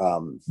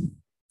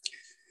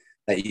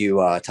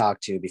you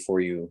talk to before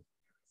you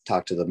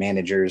talk to the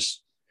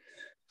managers.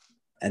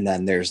 And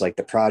then there's like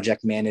the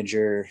project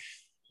manager,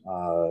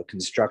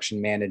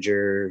 construction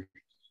manager,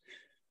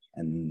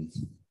 and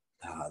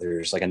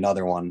there's like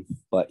another one.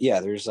 But yeah,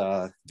 there's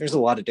a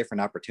lot of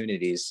different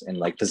opportunities and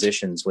like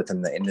positions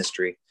within the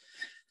industry.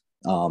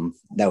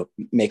 that would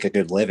make a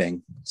good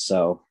living.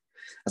 So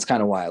that's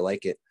kind of why I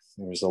like it.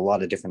 There's a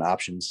lot of different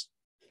options.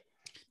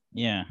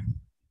 Yeah,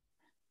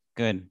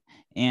 good.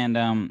 And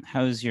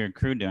how's your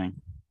crew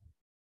doing?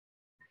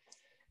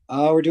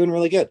 We're doing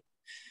really good.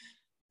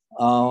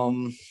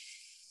 Let's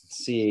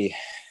see.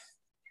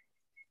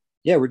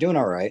 Yeah, we're doing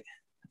all right.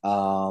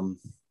 Um,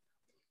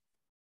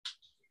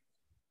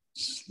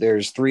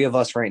 there's three of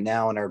us right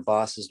now, and our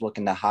boss is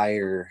looking to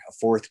hire a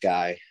fourth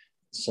guy.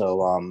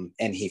 So,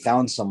 and he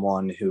found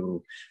someone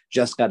who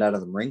just got out of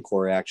the Marine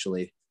Corps,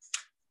 actually.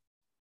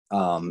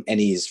 And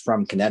he's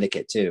from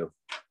Connecticut too.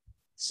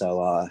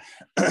 So,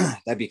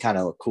 that'd be kind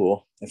of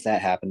cool if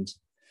that happened.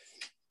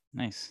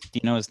 Nice. Do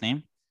you know his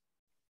name?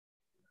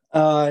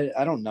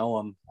 I don't know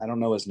him. I don't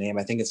know his name.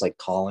 I think it's like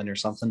Colin or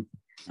something.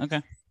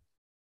 Okay.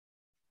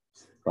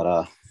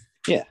 But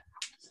yeah.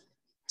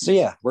 So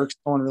yeah, work's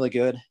going really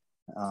good.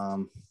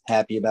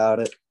 Happy about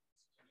it.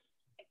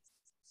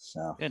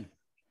 So Good.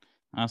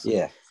 Awesome.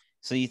 yeah.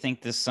 So you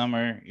think this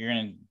summer you're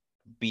gonna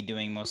be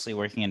doing mostly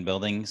working in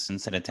buildings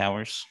instead of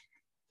towers?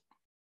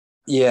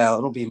 Yeah,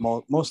 it'll be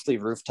mostly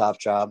rooftop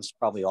jobs,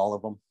 probably all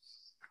of them.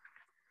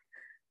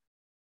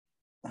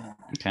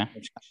 Okay.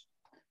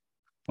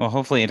 Well,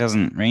 hopefully it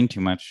doesn't rain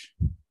too much.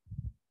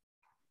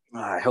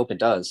 I hope it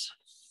does.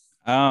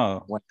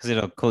 Oh, because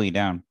it'll cool you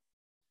down.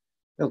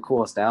 It'll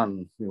cool us down.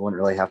 And we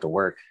wouldn't really have to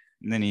work.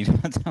 And then you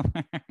don't have to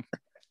work.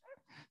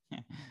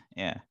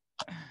 Yeah.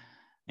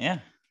 Yeah.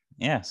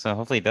 Yeah. So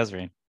hopefully it does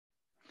rain.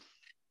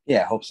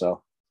 Yeah, I hope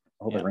so.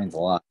 I hope Yeah. it rains a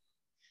lot.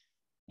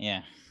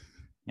 Yeah.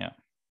 Yeah.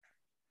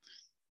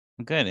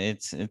 Good.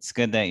 It's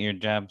good that your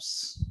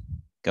job's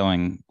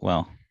going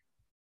well.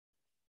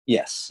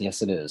 Yes,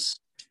 yes, it is.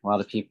 A lot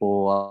of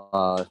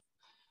people,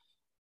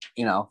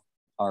 you know,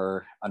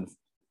 are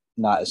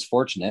not as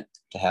fortunate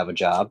to have a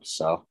job.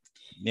 So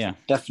Yeah.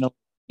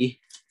 definitely,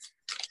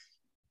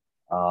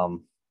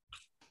 um,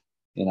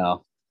 you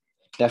know,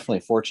 definitely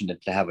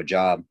fortunate to have a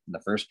job in the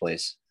first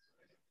place.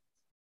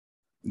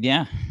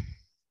 Yeah.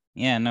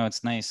 Yeah. No,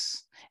 it's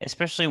nice.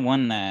 Especially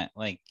one that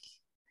like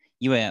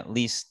you at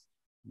least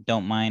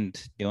don't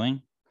mind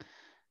doing.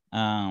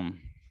 Um,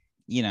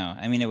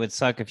 I mean, it would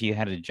suck if you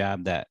had a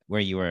job that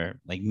where you were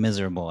like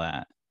miserable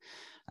at.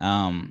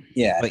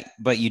 Yeah,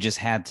 But you just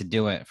had to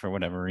do it for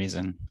whatever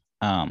reason.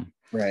 Um,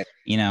 right.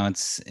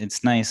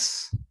 it's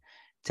nice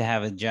to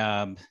have a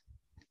job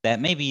that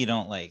maybe you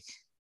don't like,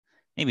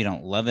 maybe you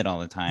don't love it all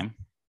the time,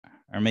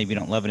 or maybe you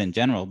don't love it in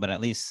general, but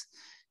at least,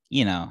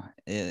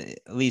 at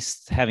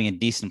least having a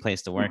decent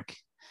place to work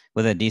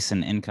with a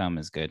decent income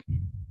is good.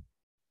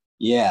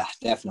 Yeah,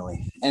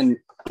 definitely. And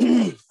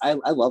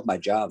I love my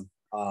job.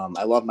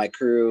 I love my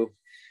crew.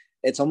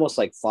 It's almost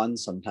like fun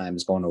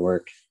sometimes going to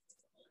work.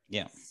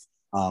 Yeah.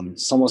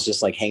 It's almost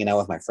just like hanging out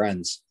with my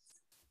friends.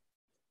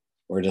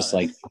 We're Oh, just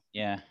like,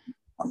 yeah.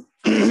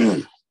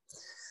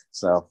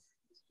 so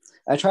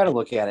I try to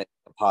look at it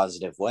a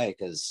positive way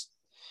because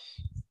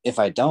if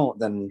I don't,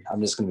 then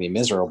I'm just going to be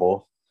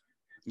miserable.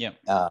 Yeah.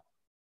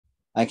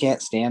 I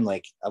can't stand,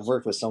 like, I've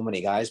worked with so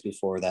many guys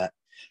before that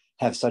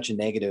have such a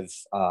negative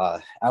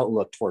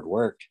outlook toward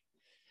work,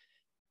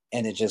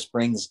 and it just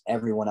brings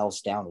everyone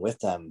else down with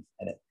them,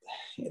 and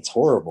it's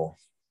horrible.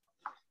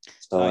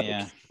 So Oh, like,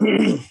 yeah.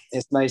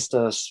 it's nice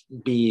to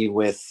be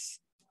with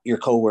your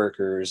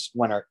coworkers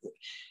when are,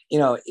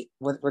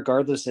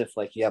 regardless if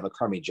like you have a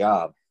crummy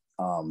job,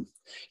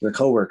 your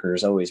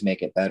coworkers always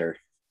make it better.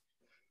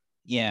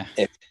 Yeah.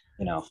 If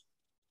you know,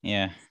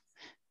 Yeah.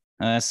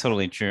 That's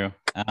totally true.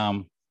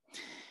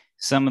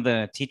 Some of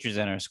the teachers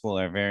at our school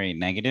are very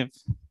negative.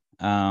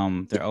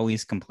 They're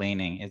always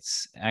complaining.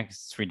 It's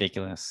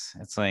ridiculous.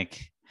 It's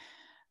like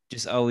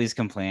just always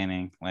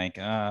complaining, like,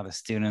 oh, the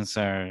students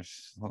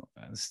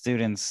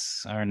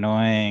are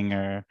annoying,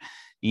 or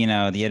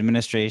the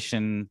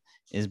administration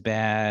is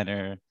bad,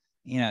 or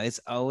it's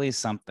always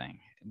something,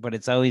 but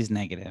it's always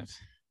negative.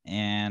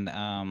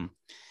 And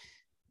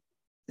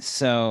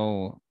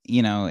so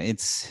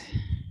it's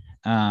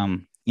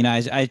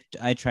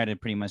I try to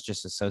pretty much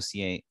just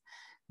associate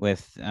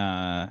with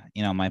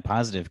my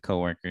positive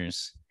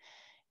coworkers.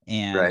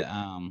 And right?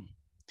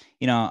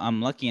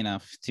 I'm lucky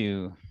enough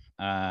to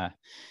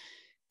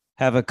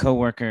have a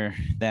coworker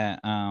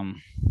that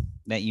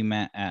you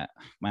met at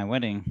my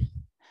wedding.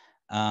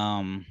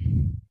 um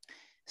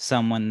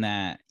Someone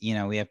that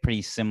we have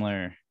pretty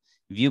similar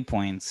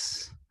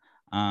viewpoints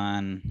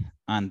on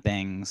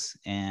things,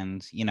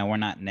 and we're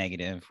not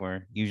negative,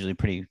 we're usually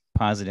pretty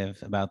positive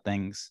about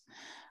things.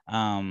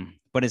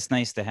 But it's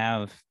nice to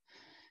have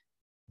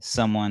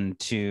someone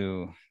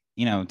to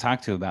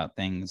talk to about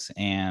things,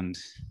 and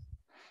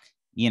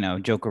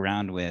joke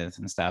around with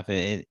and stuff.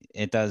 It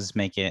does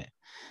make it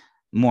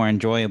more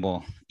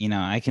enjoyable.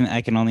 I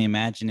can only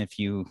imagine if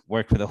you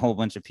worked with a whole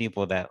bunch of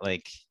people that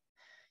like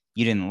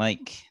you didn't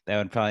like,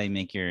 that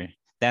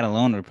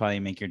alone would probably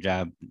make your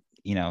job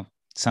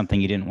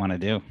something you didn't want to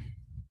do.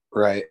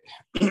 Right.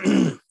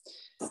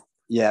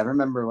 Yeah, I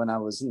remember when I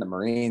was in the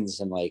Marines,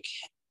 and like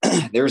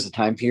there was a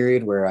time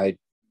period where I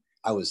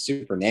was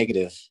super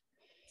negative,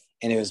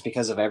 and it was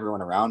because of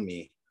everyone around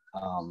me.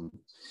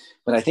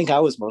 But I think I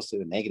was mostly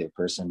the negative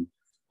person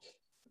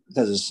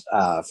because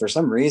for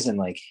some reason,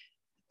 like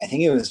I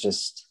think it was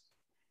just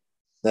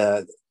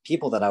the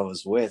people that I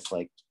was with,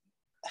 like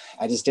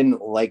I just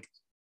didn't like,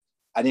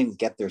 I didn't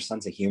get their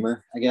sense of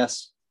humor, I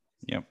guess.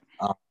 Yep.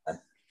 Uh,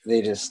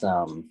 they just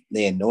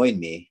they annoyed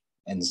me,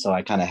 and so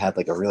I kind of had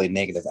like a really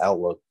negative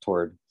outlook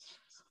toward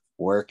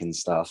work and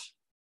stuff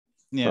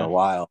for Yeah. a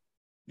while.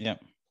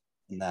 Yep.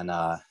 And then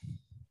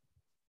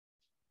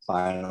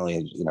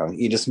finally,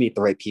 you just meet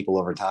the right people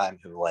over time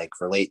who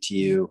like relate to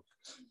you,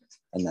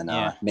 and then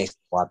Yeah. makes it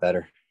a lot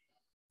better.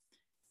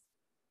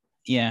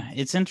 Yeah.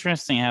 It's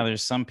interesting how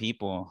there's some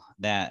people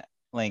that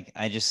like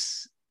I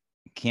just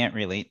can't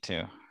relate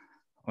to.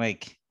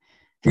 Like,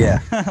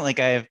 Yeah. like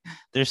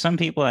there's some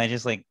people I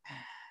just like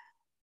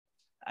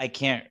I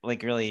can't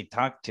like really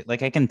talk to.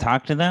 Like I can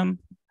talk to them,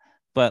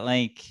 but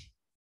like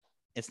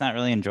it's not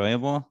really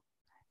enjoyable.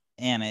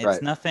 And Right.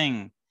 there's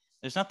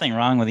nothing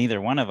wrong with either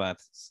one of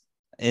us.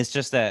 It's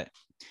just that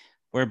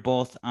we're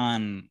both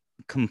on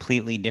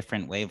completely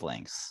different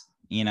wavelengths,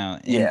 Yeah.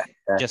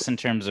 just Exactly. in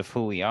terms of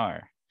who we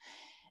are.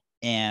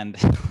 And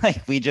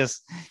like we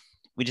just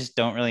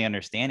don't really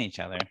understand each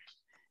other.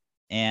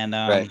 And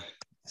Right.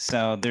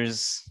 so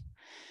there's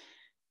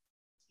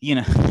you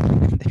know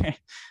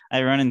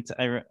I run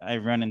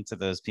into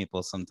those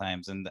people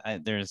sometimes, and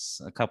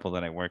there's a couple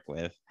that I work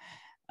with.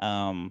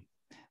 Um,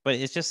 but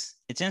it's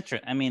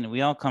interesting. I mean,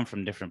 we all come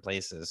from different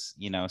places,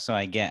 so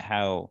I get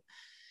how,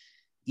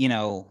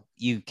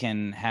 you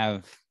can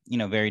have,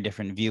 very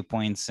different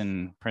viewpoints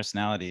and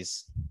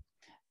personalities.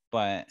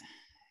 But,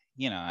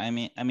 I'm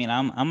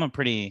a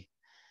pretty,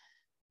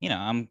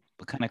 I'm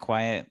kind of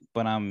quiet,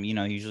 but I'm,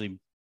 usually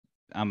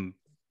I'm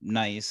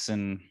nice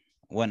and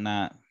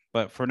whatnot.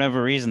 But for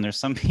whatever reason, there's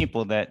some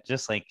people that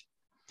just like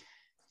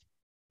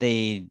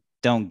they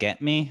don't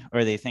get me,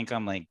 or they think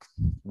I'm like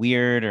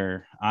weird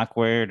or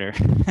awkward or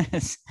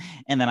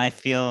and then I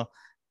feel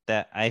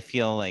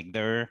like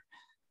they're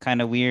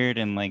kind of weird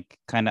and like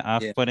kind of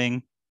Yeah.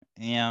 off-putting,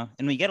 and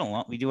we get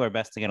along, we do our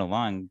best to get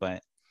along,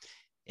 but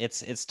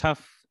it's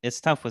tough. It's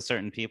tough with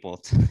certain people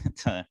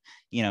to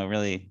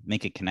really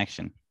make a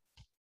connection.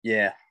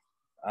 Yeah.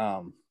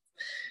 Um,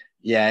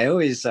 yeah. I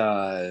always,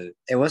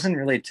 it wasn't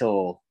really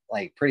till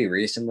like pretty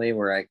recently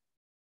where I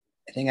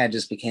think I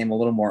just became a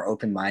little more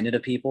open minded to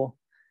people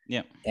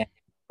Yeah. and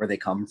where they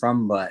come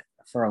from. But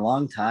for a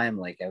long time,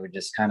 like I would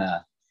just kind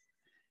of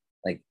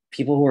like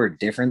people who were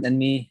different than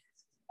me.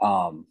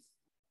 Um,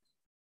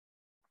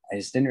 I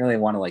just didn't really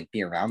want to like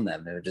be around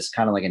them. It would just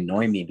kind of like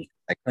annoy me because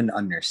I couldn't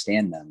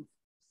understand them.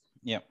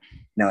 Yeah.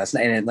 No, it's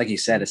not. And like you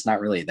said, it's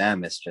not really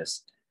them. It's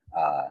just,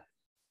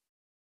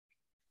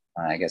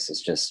 I guess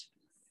it's just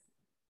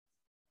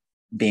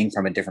being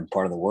from a different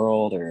part of the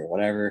world or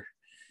whatever.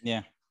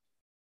 Yeah.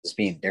 Just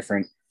being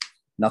different.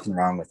 Nothing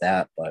wrong with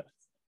that, but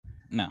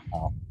No.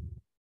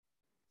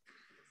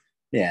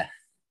 yeah,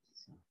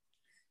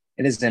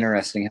 it is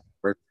interesting how it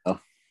works, though.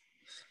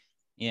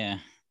 Yeah.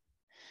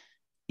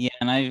 Yeah,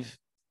 and I've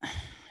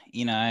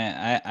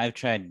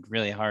tried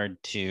really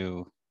hard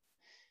to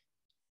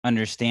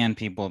understand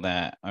people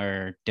that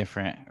are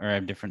different or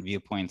have different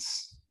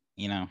viewpoints.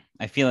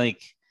 I feel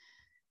like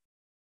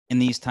in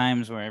these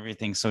times where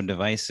everything's so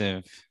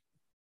divisive,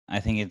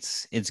 I think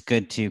it's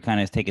good to kind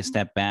of take a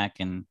step back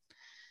and,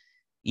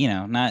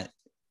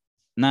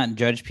 not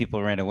judge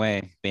people right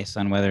away based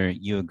on whether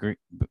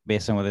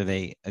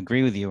they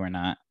agree with you or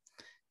not,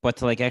 but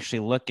to like actually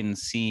look and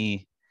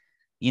see,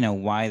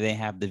 why they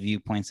have the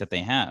viewpoints that they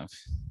have.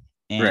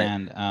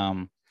 Right.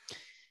 And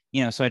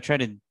so I try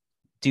to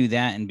do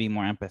that and be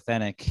more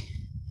empathetic,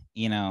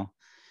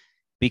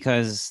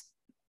 because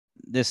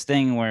this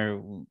thing where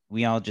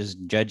we all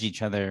just judge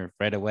each other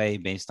right away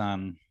based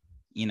on,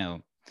 you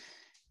know,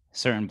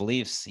 certain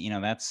beliefs,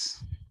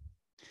 that's,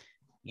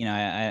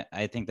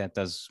 I think that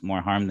does more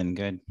harm than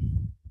good.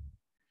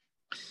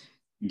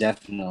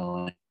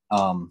 Definitely.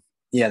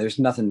 Yeah, there's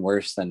nothing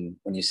worse than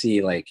when you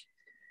see like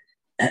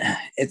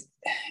it's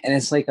and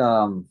it's like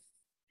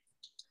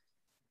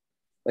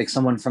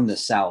someone from the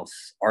South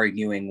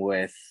arguing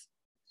with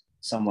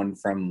someone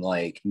from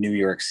like New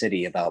York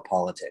City about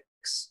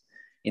politics.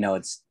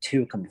 It's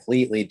two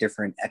completely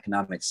different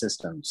economic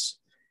systems.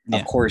 Of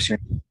Yeah. course, you're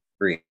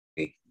free.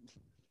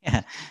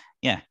 Yeah.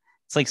 Yeah.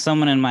 It's like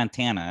someone in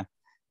Montana.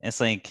 It's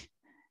like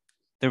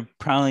they're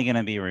probably going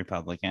to be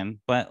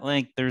Republican, but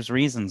like there's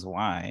reasons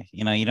why.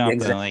 You don't have to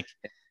Exactly.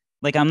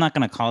 like I'm not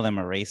going to call them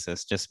a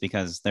racist just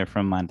because they're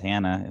from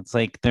Montana. It's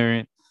like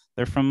they're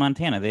from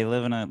Montana. They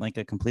live in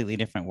a completely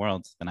different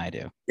world than I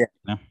do.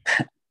 Yeah,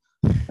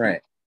 You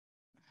right.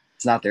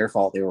 It's not their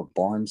fault they were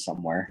born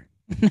somewhere.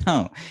 know?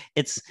 No,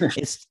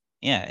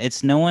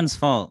 it's no one's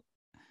fault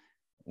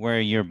where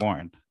you're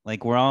born.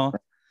 Like we're all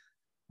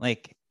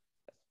like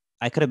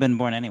I could have been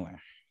born anywhere.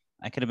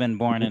 I could have been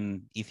born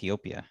in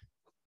Ethiopia.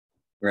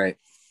 Right.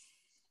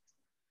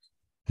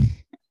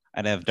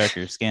 I'd have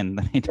darker skin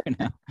than I do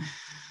now.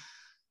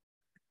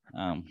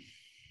 Um,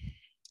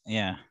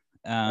 yeah.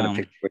 I'm trying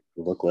to picture what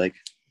you look like.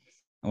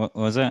 What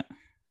was it?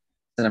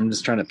 And I'm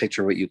just trying to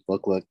picture what you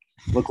look like.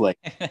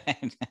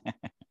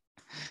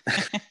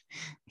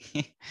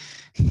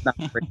 Not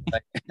very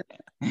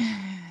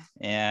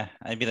Yeah,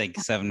 I'd be like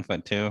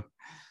 7'2".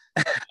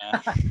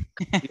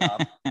 yeah.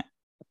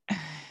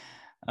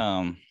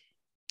 um,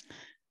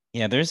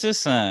 yeah, there's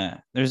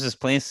this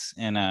place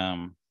in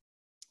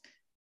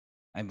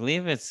I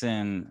believe it's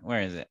in,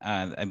 where is it?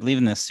 I believe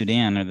in the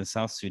Sudan or the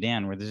South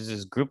Sudan, where there's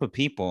this group of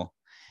people,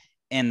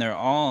 and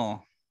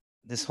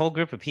this whole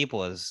group of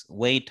people is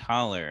way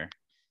taller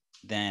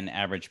than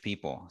average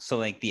people. So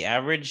like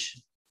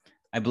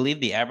I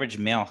believe the average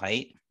male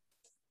height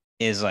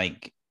is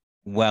like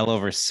well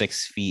over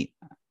 6 feet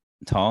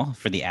tall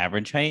for the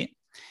average height.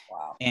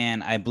 Wow.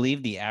 And I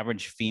believe the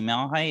average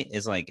female height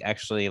is like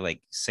actually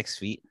like 6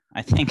 feet.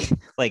 I think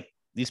like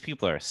these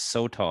people are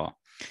so tall.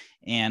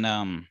 And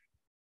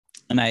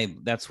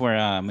that's where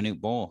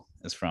Manute Bol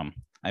is from,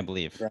 I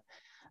believe.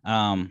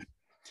 Right.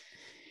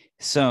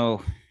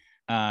 So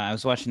I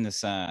was watching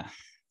this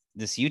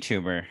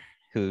YouTuber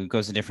who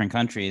goes to different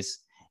countries,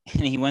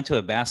 and he went to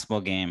a basketball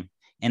game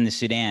in the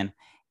Sudan,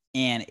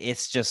 and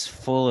it's just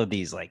full of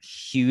these like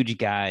huge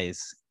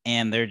guys,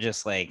 and they're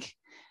just like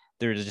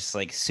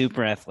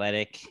super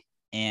athletic,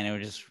 and it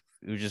was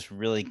just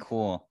really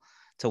cool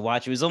to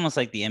watch. It was almost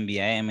like the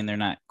NBA. I mean, they're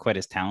not quite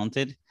as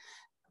talented,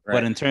 but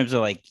Right. in terms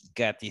of like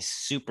got these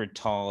super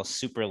tall,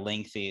 super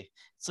lengthy.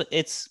 So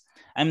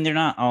I mean, they're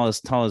not all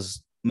as tall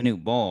as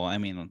Manute Bol. I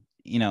mean,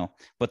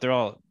 but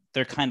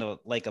they're kind of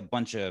like a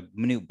bunch of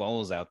Manute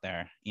Bols out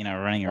there,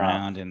 running Wow.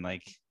 around and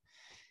like,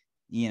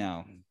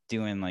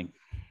 doing like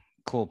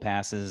cool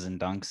passes and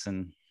dunks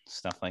and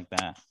stuff like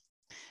that.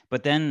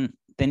 But then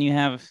you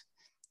have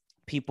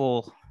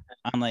people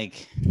on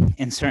like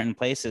in certain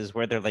places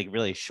where they're like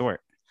really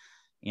short,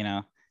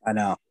 I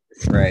know.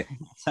 Right.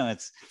 so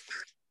it's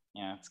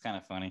kind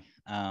of funny.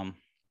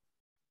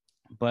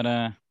 But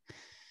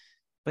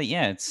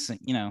yeah, it's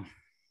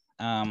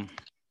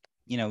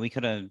we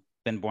could have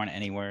been born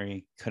anywhere.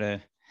 We could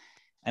have.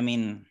 I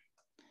mean,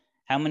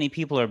 how many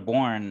people are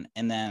born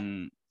and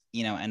then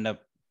end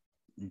up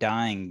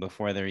dying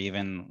before they're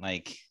even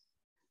like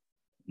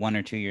 1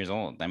 or 2 years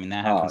old? I mean,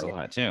 that happens a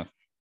lot too.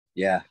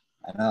 Yeah,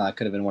 I know. That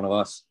could have been one of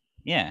us.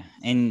 Yeah,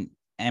 and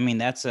I mean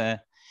that's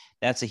a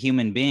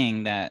human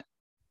being that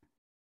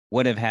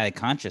would have had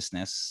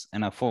consciousness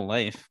and a full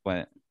life,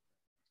 but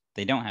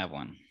they don't have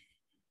one.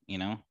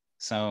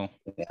 So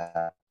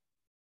Yeah.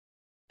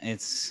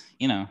 it's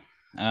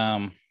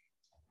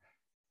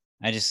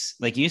I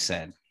just, like you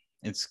said,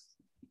 it's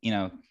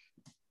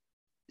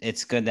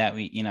it's good that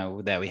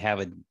we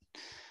have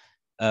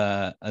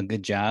a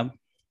good job,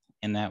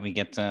 and that we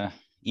get to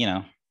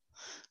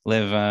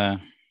live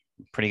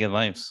pretty good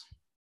lives.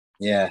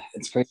 Yeah,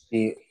 it's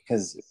crazy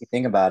because if you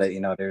think about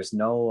it, there's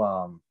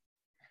no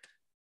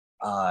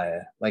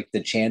like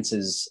the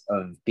chances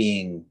of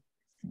being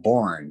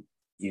born,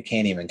 you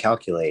can't even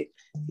calculate.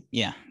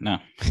 Yeah, no,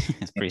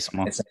 it's pretty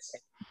small. It's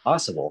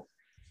impossible.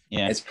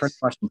 Yeah, It's pretty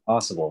much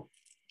impossible.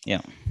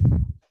 yeah,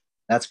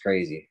 That's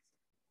crazy.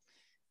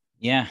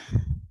 yeah,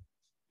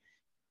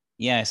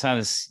 yeah. I saw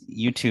this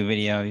YouTube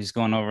video. He's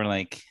going over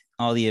like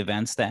all the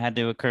events that had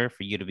to occur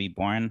for you to be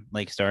born,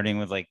 like starting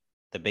with like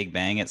the Big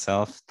Bang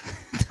itself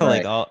to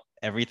like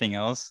everything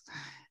else.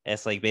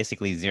 It's like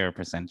basically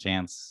 0%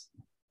 chance.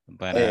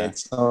 But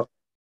it's so,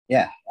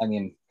 yeah, I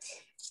mean,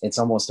 it's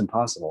almost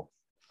impossible.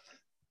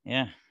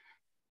 Yeah,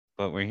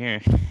 but we're here.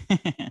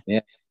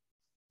 Yeah.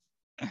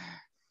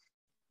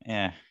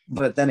 Yeah.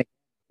 But then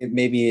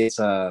maybe it's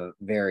a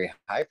very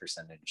high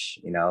percentage,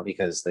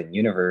 because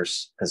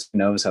because who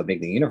knows how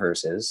big the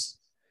universe is.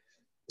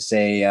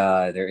 Say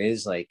there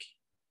is like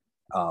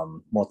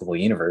multiple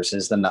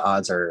universes, then the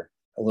odds are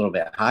a little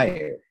bit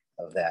higher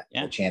of that.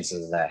 Yeah. The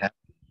chances of that happen,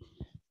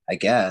 I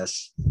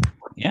guess.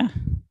 Yeah.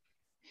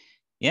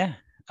 Yeah.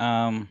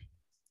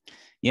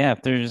 Yeah,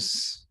 if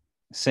there's,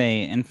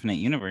 say, infinite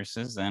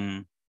universes,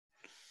 then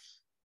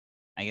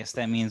I guess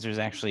that means there's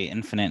actually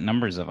infinite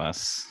numbers of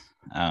us.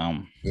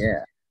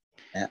 Yeah.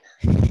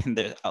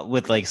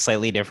 With like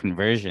slightly different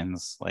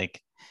versions.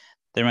 Like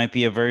there might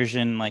be a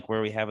version like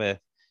where we have a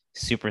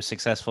super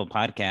successful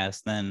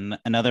podcast, then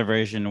another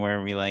version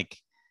where we like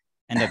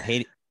end up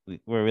hating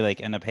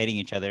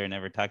each other and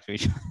never talk to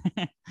each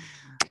other.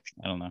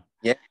 I don't know.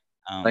 Yeah.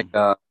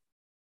 Oh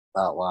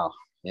wow.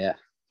 Yeah.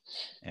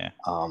 Yeah.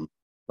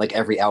 Like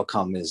every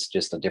outcome is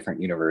just a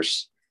different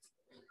universe.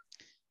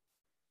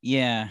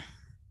 Yeah.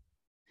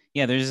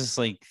 Yeah, there's this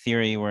like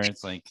theory where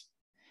it's like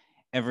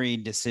every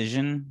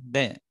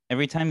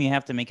time you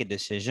have to make a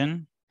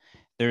decision,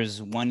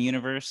 there's one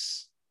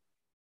universe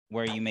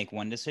where you make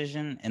one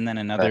decision and then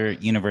another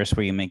universe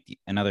where you make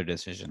another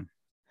decision.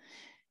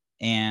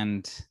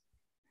 And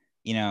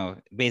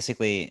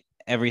basically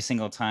every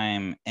single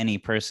time any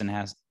person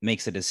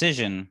makes a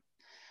decision,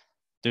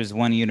 there's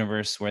one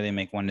universe where they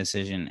make one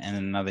decision and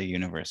another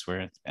universe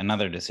where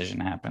another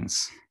decision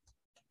happens.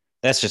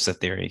 That's just a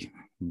theory,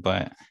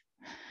 but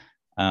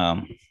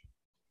yeah,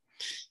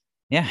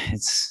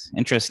 it's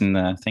interesting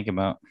to think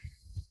about.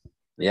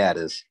 Yeah, it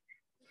is.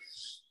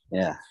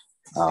 Yeah.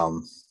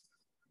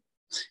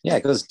 Yeah,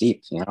 it goes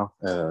deep,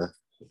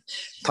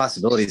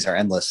 possibilities are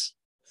endless.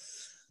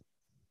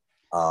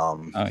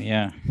 Oh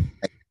yeah.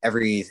 Like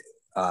every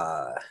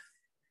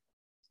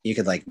you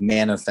could like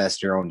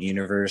manifest your own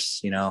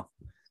universe,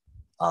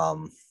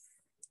 um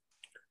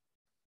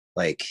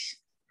like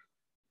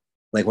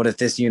what if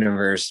this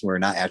universe we're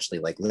not actually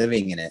like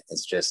living in it,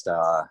 it's just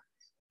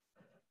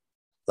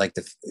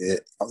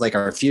like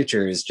our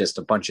future is just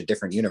a bunch of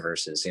different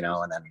universes,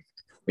 and then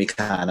we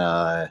kind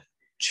of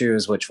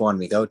choose which one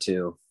we go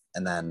to,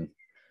 and then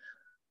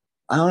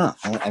I don't know.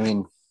 I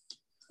mean,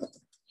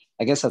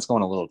 I guess that's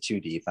going a little too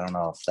deep. I don't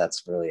know if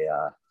that's really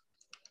a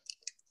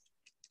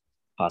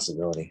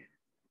possibility.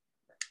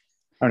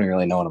 I don't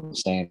really know what I'm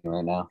saying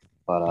right now,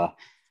 but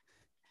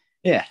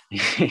yeah,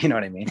 you know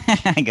what I mean.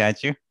 I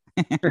got you.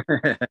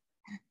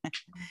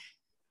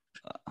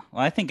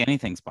 Well, I think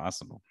anything's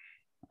possible.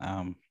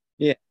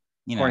 Yeah,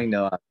 You know. according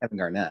to Kevin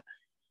Garnett.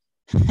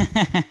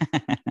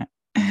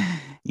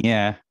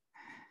 Yeah.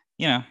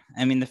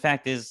 I mean, the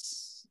fact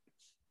is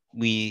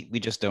we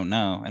just don't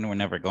know, and we're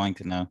never going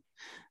to know,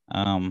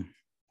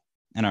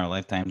 in our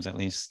lifetimes at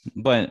least.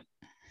 But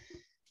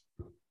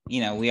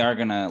we are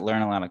gonna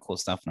learn a lot of cool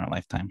stuff in our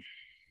lifetime.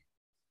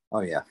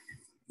 Oh yeah,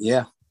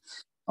 yeah.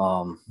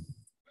 Um,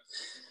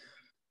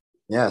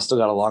 yeah, I still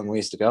got a long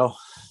ways to go.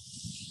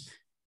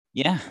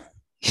 Yeah.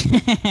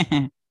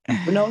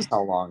 Who knows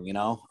how long,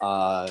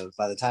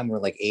 by the time we're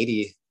like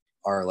 80,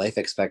 our life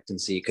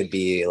expectancy could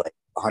be like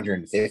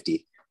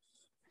 150.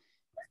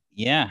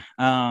 Yeah.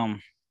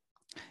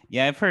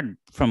 Yeah, I've heard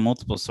from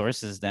multiple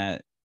sources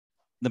that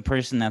the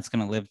person that's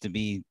going to live to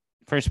be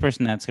first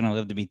person that's going to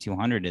live to be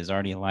 200 is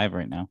already alive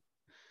right now.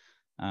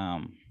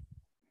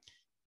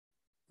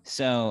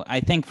 So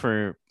I think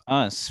for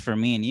us, for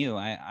me and you,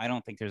 I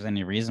don't think there's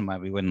any reason why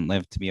we wouldn't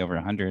live to be over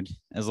 100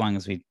 as long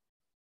as we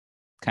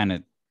kind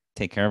of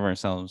take care of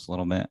ourselves a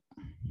little bit.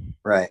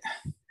 Right.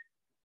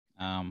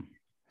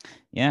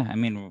 Yeah, I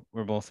mean,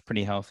 we're both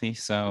pretty healthy.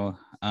 So,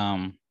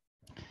 and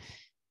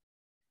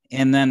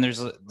then there's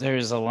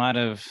a lot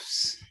of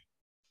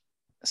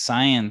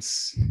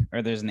science,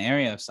 or there's an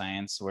area of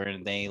science where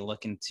they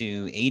look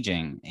into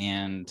aging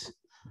and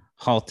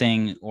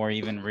halting or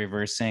even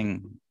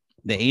reversing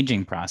the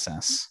aging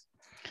process.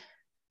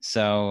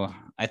 So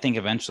I think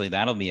eventually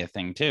that'll be a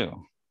thing too,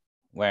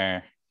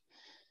 where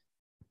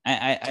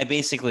I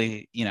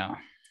basically,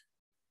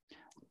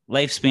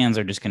 lifespans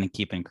are just going to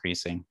keep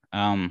increasing.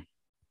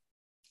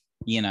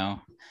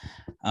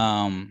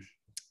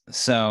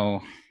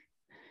 So,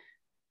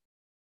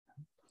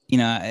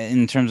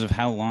 in terms of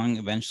how long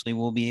eventually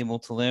we'll be able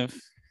to live,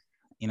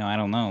 I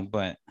don't know,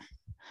 but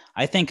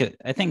I think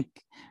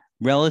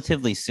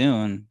relatively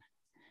soon,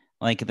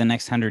 like the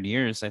next 100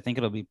 years, I think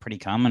it'll be pretty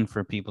common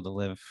for people to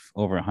live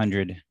over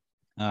 100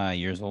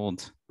 years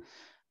old,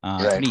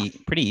 Right.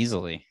 pretty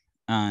easily.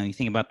 You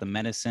think about the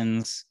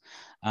medicines,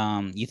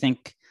 you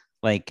think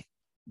like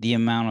the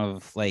amount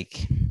of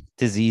like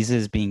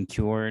diseases being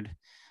cured.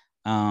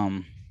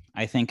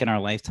 I think in our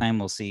lifetime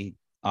we'll see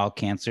all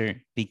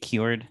cancer be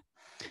cured,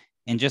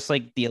 and just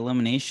like the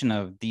elimination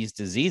of these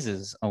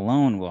diseases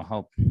alone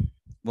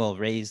will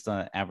raise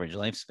the average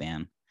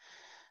lifespan.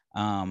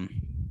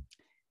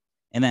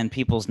 And then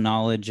people's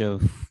knowledge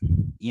of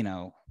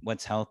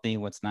what's healthy,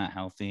 what's not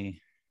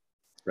healthy,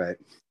 Right.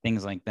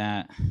 things like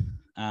that.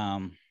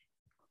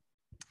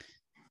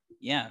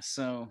 Yeah,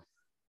 so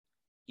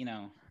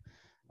yeah,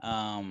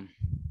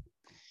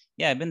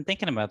 I've been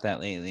thinking about that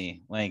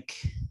lately, like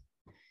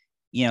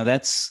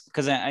that's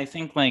because I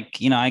think like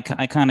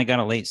I kind of got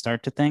a late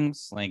start to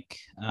things, like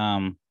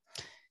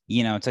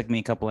it took me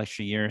a couple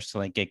extra years to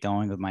like get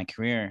going with my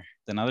career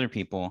than other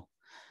people.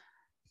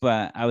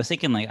 But I was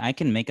thinking like I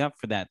can make up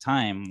for that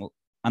time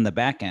on the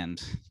back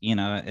end.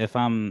 If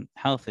I'm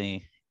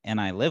healthy and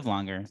I live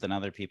longer than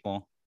other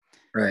people,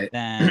 Right.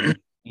 then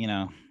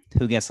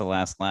who gets the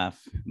last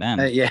laugh then?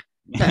 Yeah.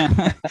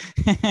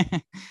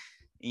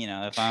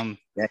 If I'm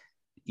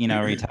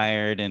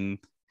retired and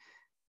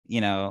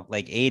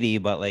like 80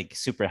 but like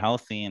super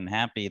healthy and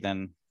happy,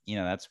 then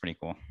that's pretty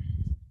cool.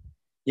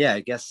 Yeah, I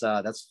guess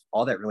that's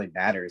all that really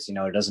matters.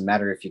 It doesn't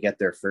matter if you get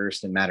there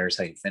first, it matters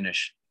how you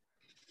finish.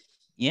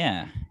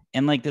 Yeah.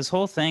 And like this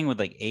whole thing with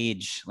like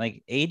age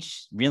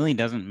really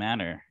doesn't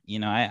matter.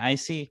 I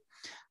see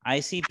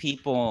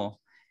people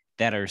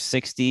that are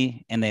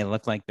 60 and they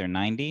look like they're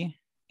 90,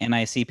 and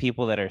I see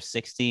people that are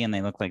 60 and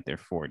they look like they're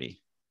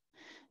 40.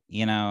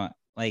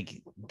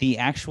 Like the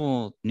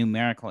actual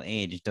numerical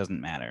age doesn't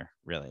matter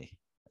really.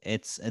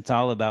 It's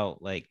all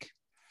about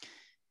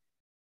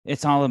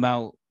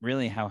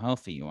really how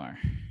healthy you are.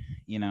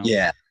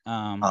 Yeah.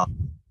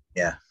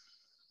 Yeah.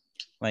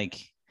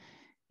 Like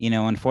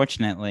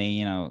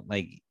unfortunately,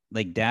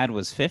 like dad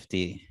was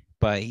 50,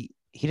 but he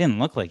didn't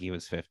look like he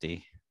was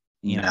 50.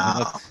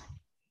 No.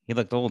 He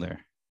looked older.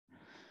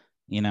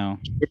 He didn't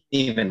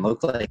even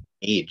look like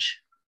age.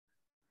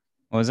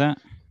 What was that?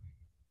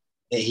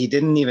 He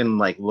didn't even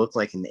like look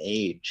like an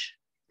age.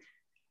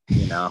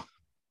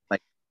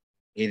 Like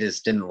he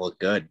just didn't look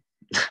good.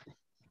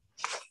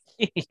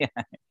 Yeah.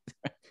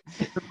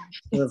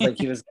 It was like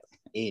he was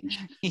age.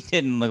 He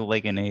didn't look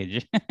like an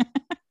age.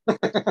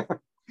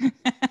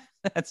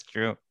 That's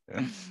true.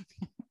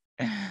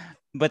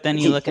 But then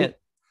you look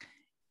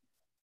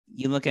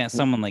at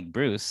someone like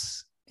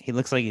Bruce. He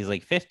looks like he's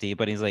like 50,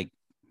 but he's like,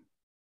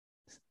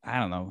 I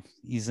don't know,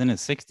 he's in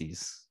his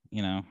 60s,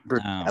 you know.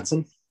 Bruce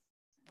Hudson?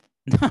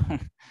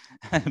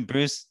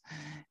 Bruce,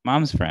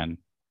 mom's friend.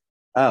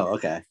 Oh,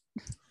 okay.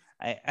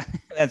 I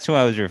that's who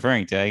I was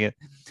referring to.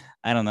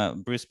 I don't know.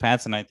 Bruce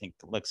Patson, I think,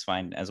 looks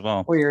fine as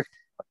well. Well, you're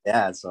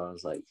dad, so I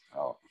was like,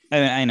 oh.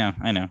 I know.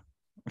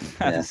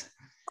 Yeah.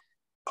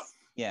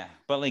 Yeah,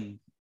 but like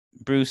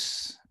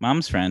Bruce,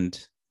 mom's friend,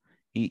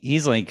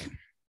 he's like,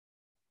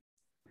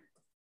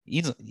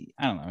 he's,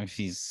 I don't know if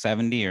he's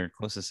 70 or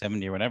close to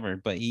 70 or whatever,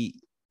 but he's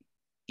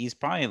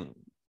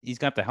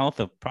got the health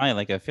of probably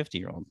like a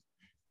 50-year-old.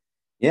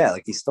 Yeah,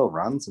 like he still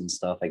runs and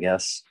stuff, I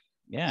guess.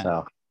 Yeah.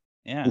 So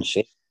yeah.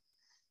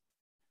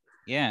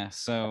 Yeah.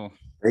 So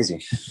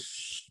crazy.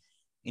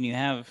 And you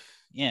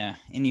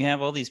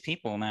have all these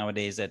people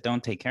nowadays that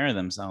don't take care of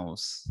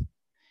themselves,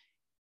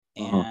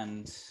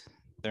 and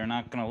they're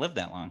not going to live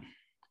that long,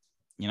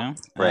 you know?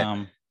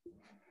 Right.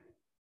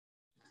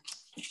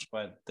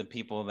 But the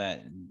people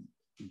that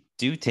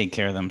do take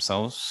care of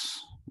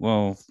themselves,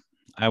 well,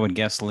 I would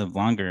guess live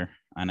longer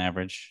on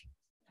average.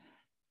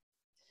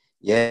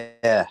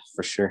 Yeah,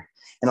 for sure.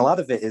 And a lot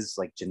of it is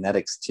like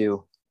genetics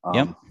too.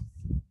 Yep.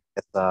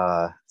 It's,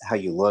 how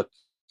you look.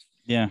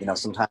 Yeah. You know,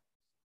 sometimes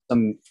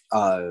some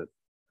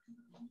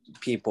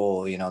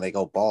people, you know, they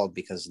go bald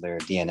because of their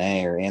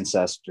DNA or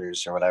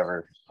ancestors or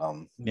whatever.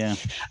 Yeah.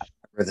 I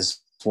remember this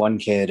one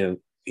kid,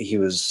 he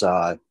was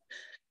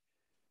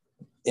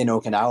in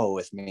Okinawa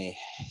with me.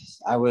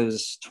 I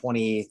was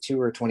 22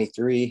 or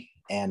 23,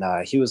 and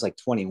he was like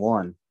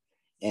 21,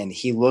 and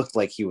he looked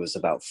like he was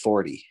about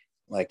 40.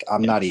 Like,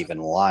 I'm not even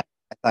lying.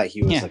 I thought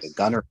he was like a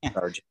gunner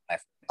sergeant. I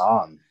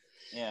saw him.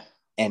 Yeah.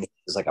 And he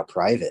was like a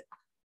private.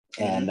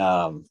 And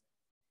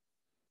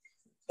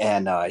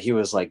he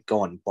was like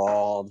going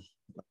bald.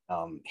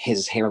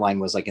 His hairline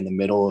was like in the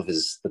middle of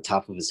the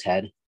top of his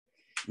head.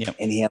 Yeah.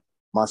 And he had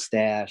a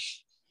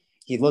mustache.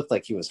 He looked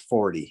like he was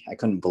 40. I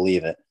couldn't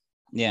believe it.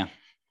 Yeah.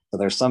 So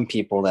there's some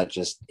people that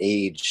just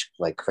age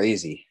like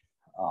crazy.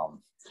 Oh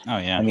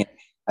yeah. I mean,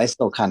 I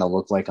still kind of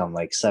look like I'm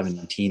like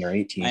 17 or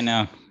 18. I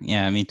know.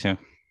 Yeah, me too.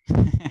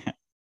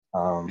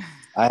 I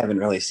haven't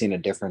really seen a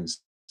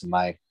difference in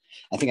I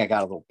think I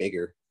got a little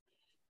bigger.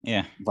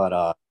 Yeah.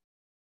 But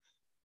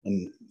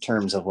in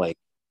terms of like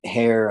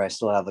hair, I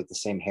still have like the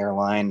same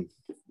hairline.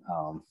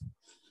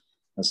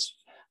 It's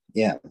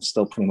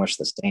still pretty much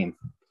the same.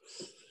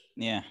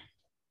 Yeah.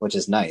 Which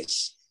is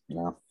nice, you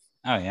know.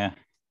 Oh yeah.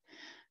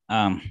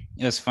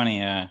 It was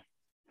funny.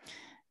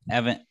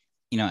 Evan,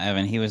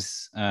 he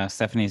was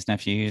Stephanie's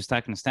nephew. He was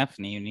talking to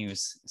Stephanie, and he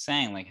was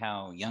saying like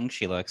how young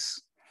she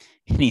looks,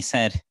 and he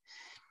said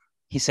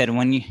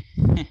when you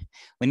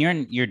when you're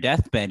in your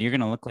deathbed, you're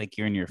gonna look like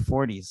you're in your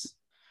 40s.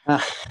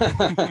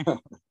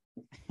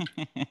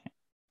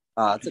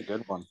 That's a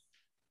good one.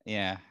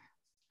 Yeah,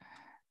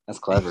 that's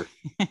clever.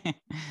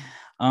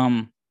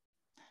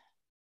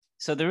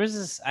 So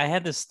I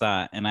had this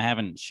thought, and I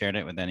haven't shared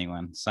it with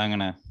anyone, so I'm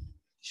gonna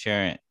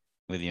share it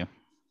with you.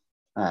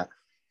 All right.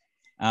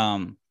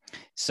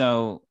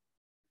 So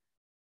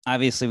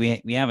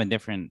obviously we have a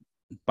different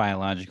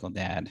biological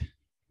dad.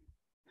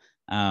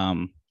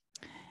 And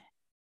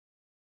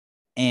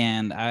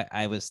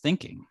I was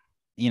thinking,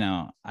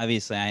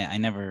 obviously I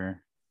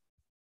never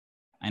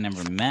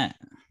met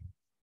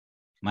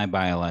my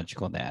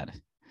biological dad.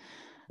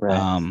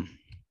 Right.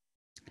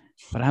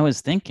 But I was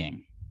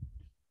thinking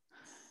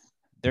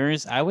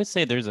I would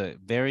say there's a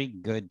very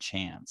good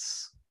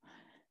chance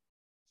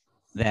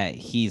that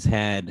he's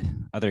had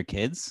other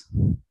kids.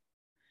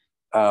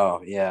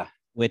 Oh yeah.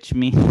 Which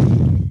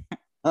means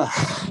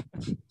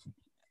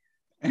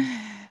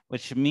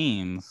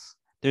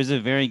there's a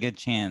very good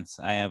chance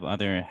I have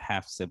other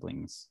half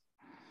siblings.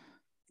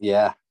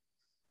 Yeah.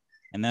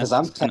 And that's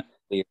because I'm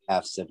technically your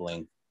half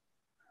sibling.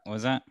 What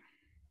was that?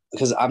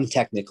 Because I'm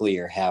technically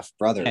your half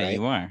brother, yeah, right?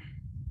 You are.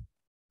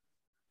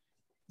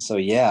 So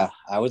yeah,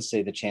 I would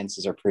say the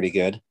chances are pretty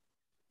good.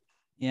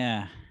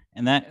 Yeah.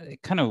 And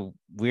that kind of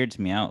weirds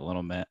me out a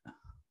little bit.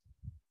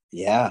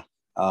 Yeah.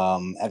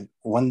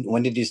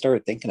 When did you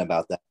start thinking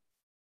about that?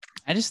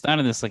 I just thought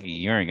of this like a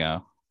year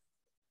ago.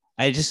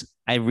 I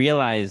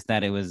realized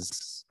that it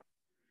was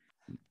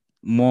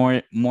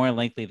more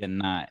likely than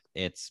not,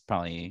 it's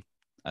probably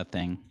a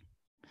thing.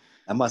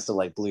 That must have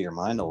like blew your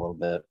mind a little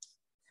bit.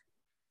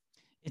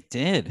 It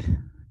did.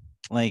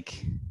 Like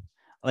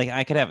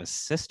I could have a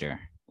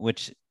sister,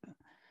 which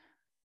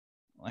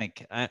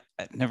like I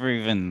never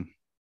even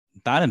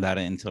thought about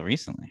it until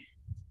recently.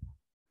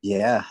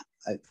 Yeah.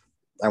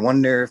 I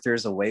wonder if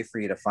there's a way for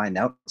you to find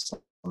out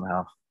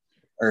somehow,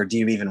 or do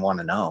you even want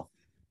to know?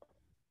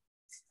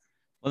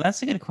 Well,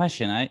 that's a good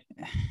question.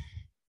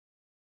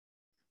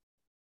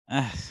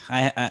 Well,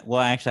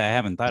 actually, I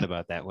haven't thought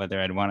about that, whether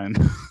I'd want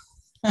to know.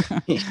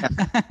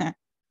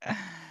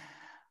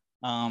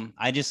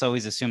 I just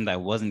always assumed I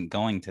wasn't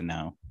going to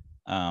know.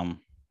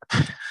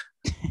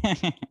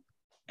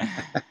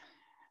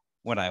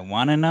 What I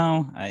want to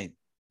know,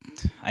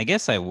 I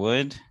guess I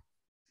would.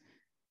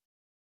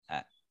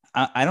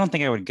 I don't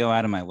think I would go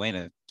out of my way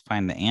to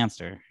find the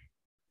answer.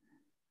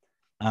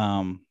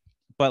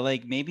 But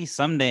like maybe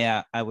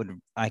someday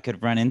I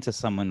could run into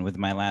someone with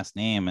my last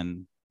name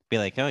and be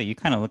like, oh, you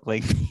kind of look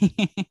like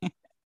me.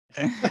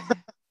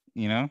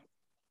 You know?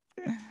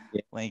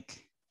 Yeah.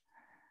 Like,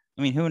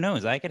 I mean, who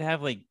knows? I could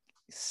have like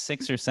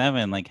 6 or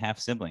 7 like half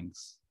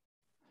siblings.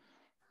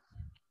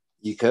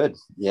 You could,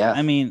 yeah.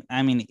 I mean,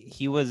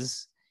 he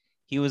was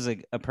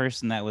a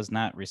person that was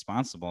not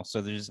responsible.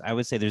 So I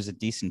would say there's a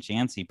decent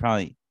chance he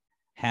probably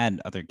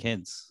had other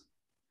kids.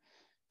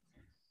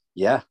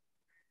 Yeah.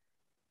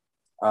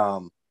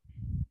 Um,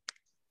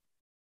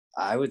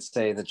 I would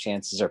say the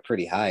chances are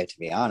pretty high, to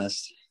be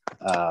honest.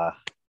 Do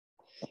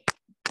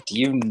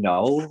you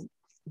know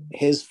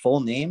his full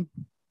name?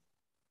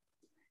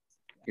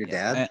 Your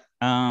dad?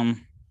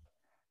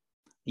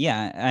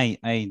 Yeah,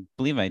 I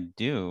believe I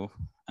do.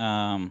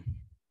 Um,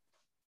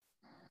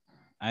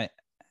 I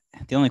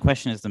the only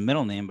question is the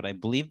middle name, but I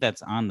believe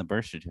that's on the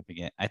birth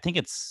certificate. I think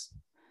Isn't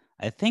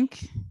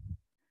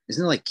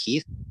it like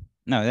Keith?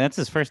 no, that's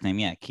his first name.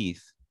 Yeah,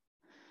 Keith.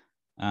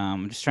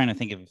 I'm just trying to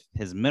think of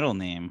his middle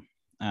name.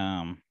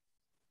 Um,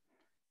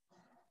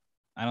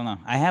 I don't know.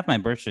 I have my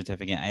birth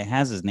certificate. It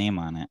has his name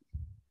on it,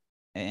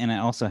 and it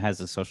also has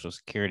his social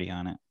security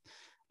on it.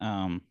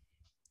 Um,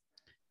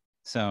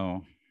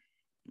 so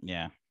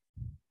yeah,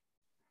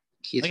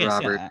 Keith like I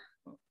said, Robert.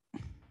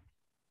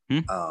 hmm?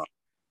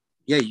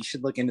 Yeah, you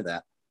should look into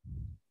that.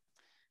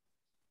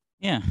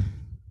 Yeah,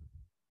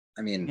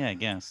 I mean, yeah, I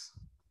guess.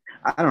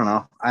 I don't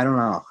know. I don't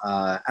know.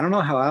 I don't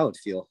know how I would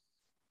feel.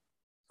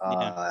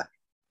 Yeah,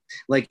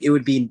 Like it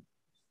would be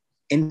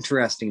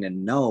interesting to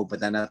know, but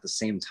then at the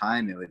same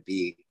time, it would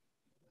be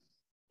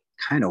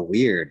kind of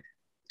weird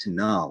to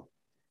know.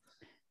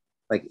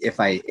 Like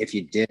if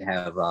you did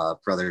have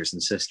brothers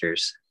and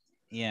sisters.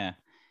 yeah.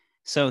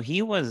 So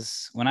he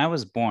was when I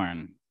was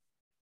born.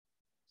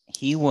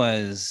 He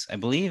was, I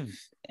believe,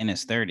 in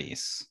his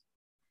 30s.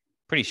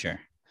 Pretty sure.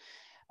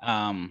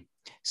 Um,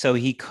 so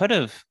he could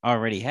have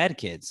already had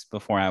kids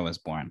before I was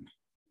born.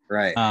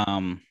 Right.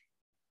 And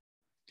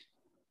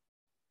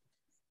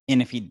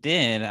if he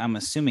did, I'm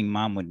assuming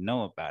mom would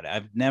know about it.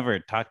 I've never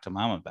talked to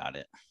mom about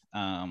it.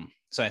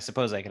 So I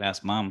suppose I could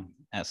ask mom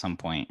at some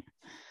point.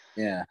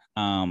 Yeah.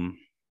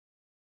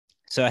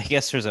 So I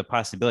guess there's a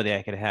possibility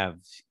I could have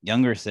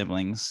younger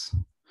siblings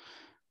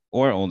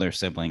or older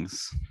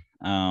siblings.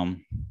 But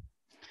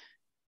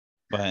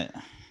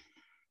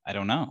I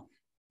don't know.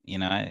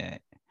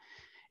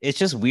 It's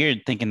just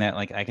weird thinking that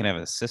like I could have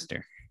a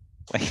sister.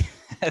 Like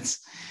that's,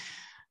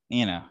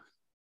 you know,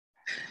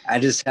 I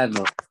just had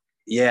no.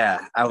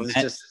 Yeah, I was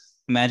just.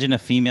 Imagine a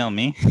female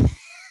me.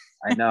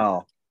 I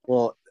know.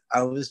 Well,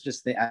 I was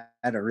just. I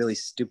had a really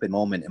stupid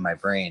moment in my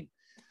brain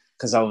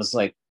because I was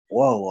like,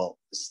 "Whoa, well,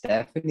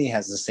 Stephanie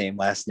has the same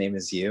last name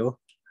as you,"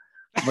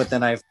 but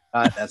then I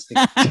thought that's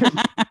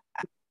the.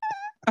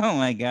 Oh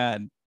my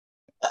god,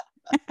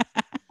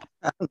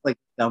 That was like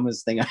the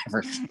dumbest thing I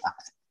ever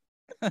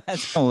thought.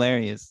 that's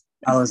hilarious.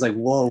 I was like,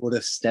 "Whoa, what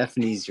if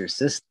Stephanie's your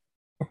sister?"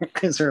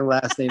 Because her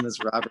last name is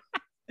Robert.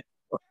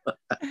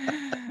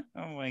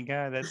 Oh my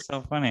god, that's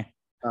so funny.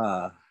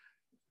 I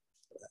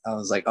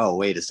was like, "Oh,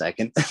 wait a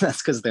second,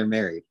 that's because they're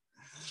married."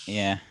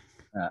 Yeah,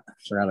 I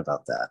forgot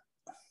about that.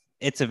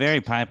 it's a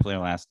very popular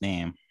last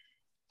name.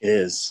 It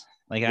is.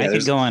 Like Yeah,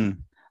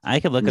 I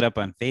could look it up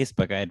on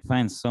Facebook. I'd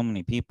find so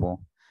many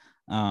people.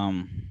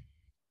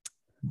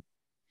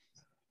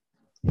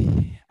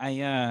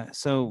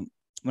 So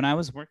when I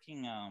was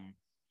working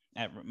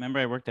remember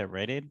I worked at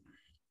Rite Aid?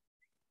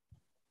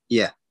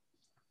 Yeah.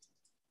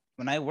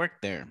 When I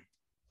worked there,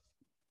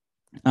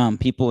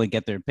 people would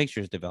get their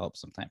pictures developed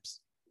sometimes.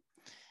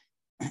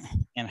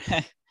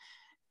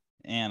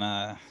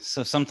 And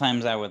so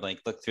sometimes I would like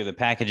look through the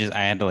packages. I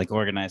had to like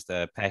organize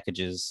the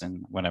packages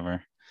and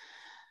whatever.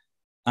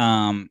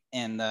 And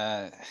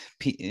the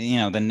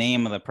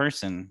name of the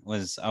person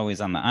was always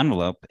on the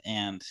envelope,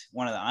 and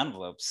one of the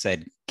envelopes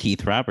said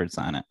Keith Roberts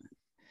on it.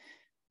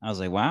 I was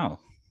like, wow.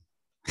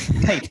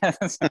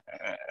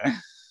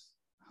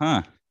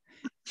 Huh.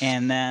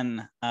 And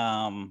then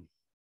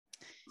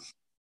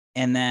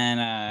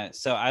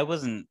so I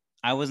wasn't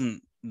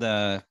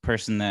the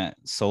person that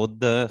sold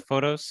the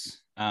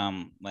photos.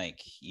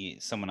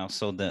 Someone else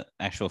sold the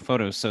actual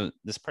photos. So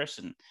this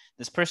person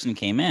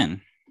came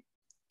in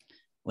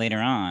later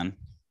on,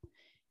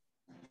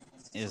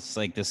 is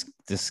like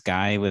this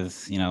guy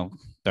with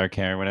dark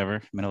hair or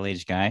whatever,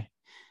 middle-aged guy.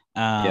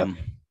 Yep.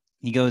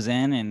 He goes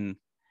in and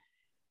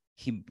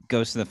he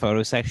goes to the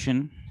photo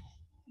section,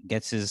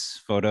 gets his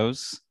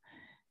photos,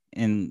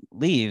 and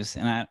leaves.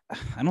 And I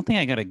don't think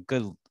I got a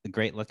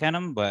great look at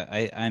him, but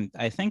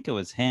I think it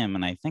was him,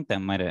 and I think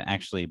that might have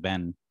actually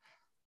been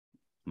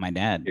my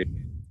dad.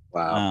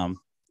 Wow.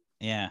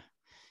 Yeah,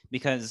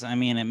 because I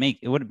mean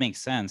it would make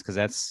sense because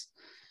that's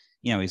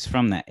he's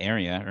from that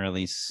area, or at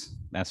least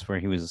that's where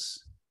he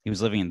was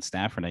living in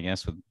Stafford, I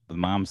guess, with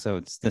mom. So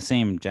it's the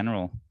same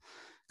general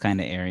kind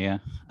of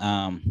area.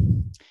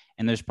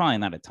 And there's probably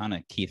not a ton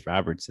of Keith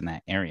Roberts in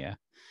that area.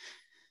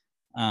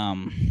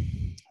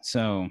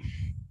 So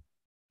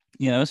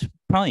yeah, it was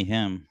probably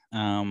him.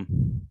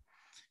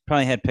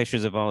 Probably had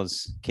pictures of all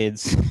his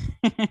kids.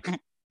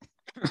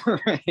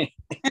 Right.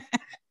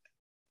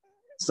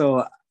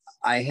 So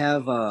I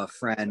have a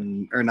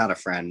friend, or not a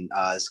friend,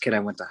 this kid I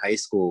went to high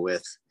school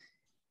with.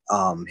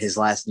 His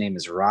last name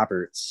is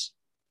Roberts,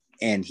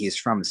 and he's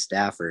from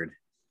Stafford,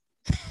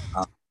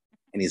 um,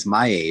 and he's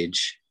my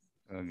age.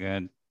 Oh,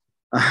 good.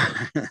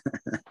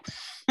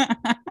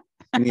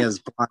 And he has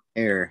blonde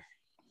hair.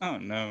 Oh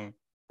no.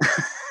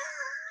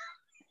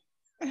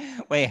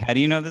 Wait, how do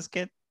you know this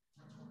kid?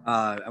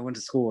 I went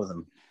to school with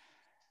him.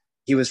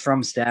 He was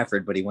from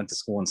Stafford, but he went to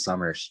school in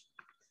Summers.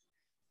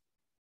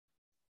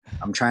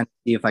 I'm trying to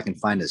see if I can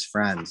find his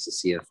friends to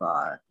see if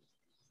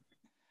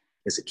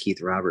is it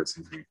Keith Roberts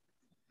in here?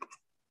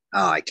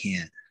 Oh, I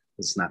can't.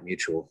 It's not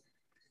mutual.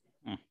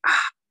 Hmm.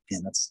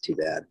 Man, that's too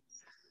bad.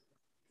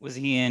 Was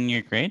he in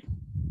your grade?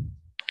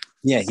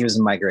 Yeah, he was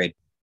in my grade.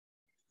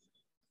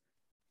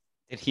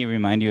 Did he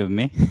remind you of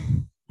me?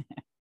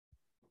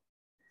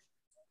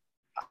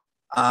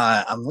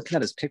 I'm looking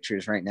at his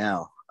pictures right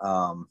now.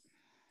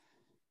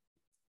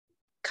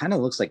 Kind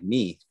of looks like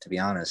me, to be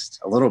honest,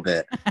 a little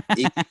bit.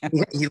 He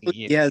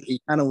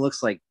kind of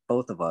looks like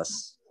both of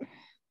us,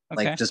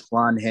 Okay. like just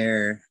blonde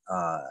hair.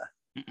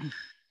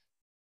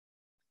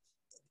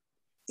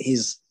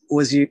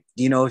 Do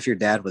you know if your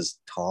dad was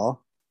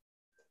tall?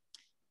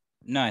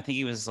 No, I think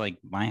he was like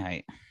my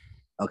height.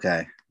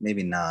 Okay,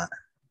 maybe not,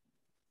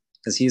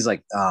 because he's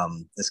like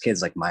this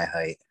kid's like my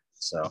height,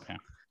 so Okay.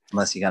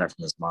 unless he got it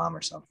from his mom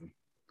or something.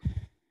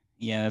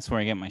 Yeah, that's where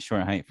I get my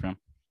short height from.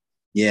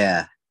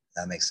 Yeah,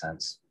 that makes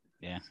sense.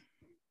 Yeah.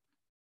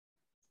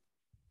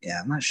 Yeah,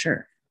 I'm not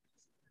sure.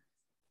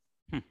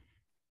 Hmm.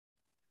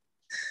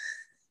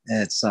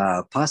 It's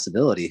a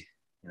possibility,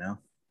 you know.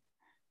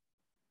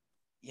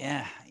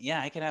 Yeah,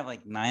 I could have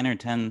like 9 or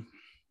 10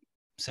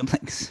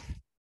 siblings.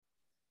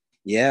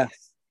 Yeah.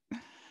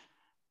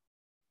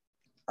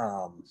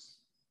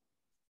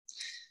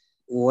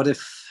 What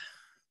if?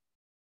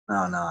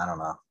 Oh no, I don't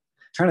know. I'm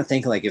trying to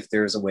think like if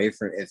there was a way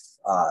for if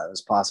it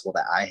was possible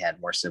that I had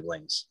more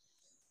siblings,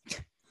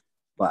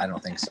 but I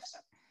don't think so.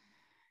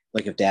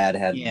 Like if dad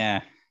had,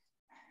 Yeah.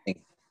 I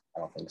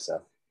don't think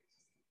so.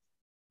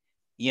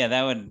 Yeah,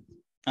 that would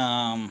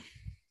no,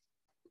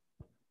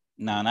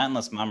 not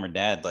unless mom or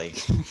dad like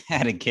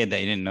had a kid that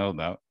you didn't know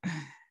about.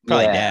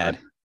 Probably Yeah, dad.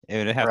 It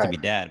would have to right. be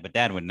dad, but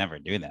dad would never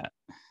do that.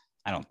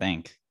 I don't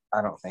think.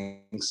 I don't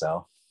think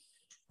so.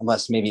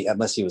 Unless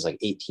he was like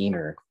 18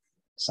 or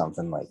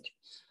something like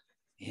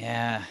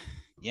Yeah.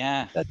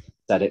 Yeah. that.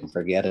 I didn't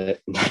forget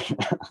it.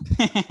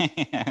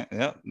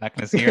 Yep, not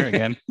gonna see her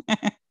again.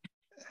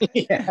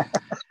 Yeah.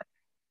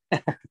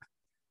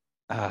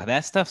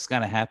 That stuff's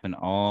gotta happen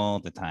all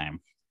the time.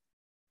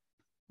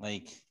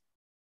 Like,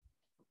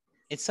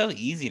 it's so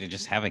easy to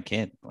just have a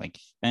kid. Like,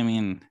 I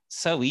mean,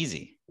 so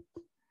easy.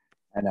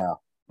 I know.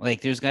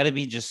 Like, there's got to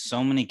be just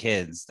so many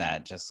kids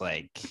that just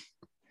like,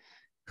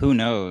 who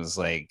knows,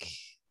 like,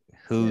 Yeah.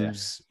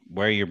 who's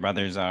where your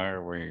brothers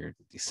are, where your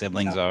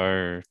siblings Yeah.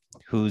 are,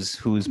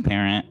 who's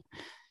parent.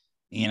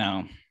 You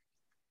know,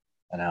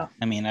 I know.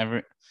 I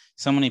mean,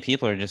 so many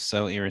people are just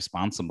so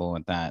irresponsible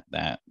with that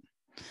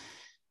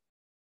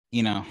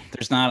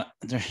there's not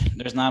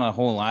a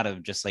whole lot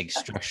of just like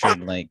structured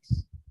like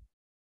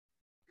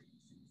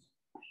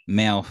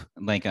male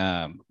like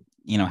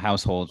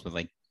households with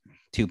like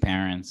two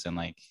parents and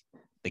like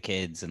the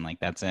kids and like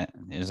that's it.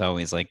 There's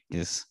always like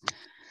this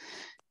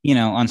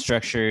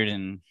unstructured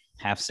and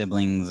half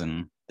siblings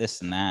and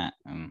this and that,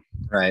 and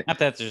Right. not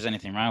that there's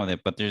anything wrong with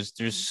it, but there's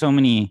so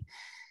many,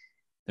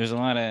 there's a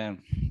lot of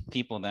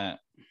people that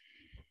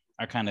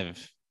are kind of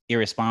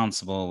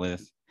irresponsible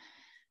with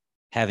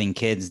having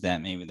kids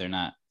that maybe they're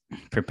not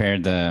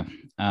prepared to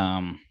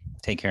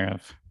take care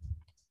of.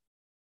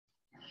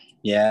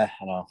 Yeah,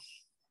 I know.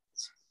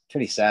 It's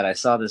pretty sad. I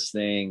saw this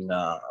thing.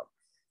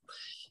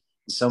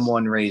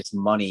 Someone raised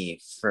money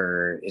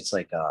for it's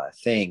like a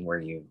thing where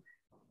you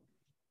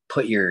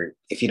put your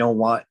if you don't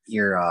want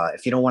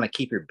to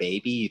keep your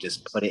baby, you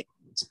just put it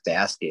in its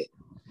basket,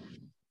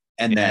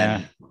 and Yeah.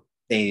 then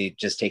they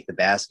just take the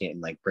basket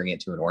and like bring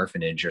it to an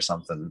orphanage or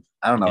something.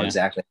 I don't know Yeah.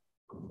 exactly.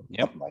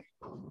 Yep. Like,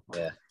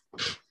 yeah.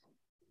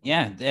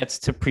 Yeah, that's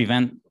to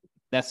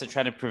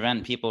try to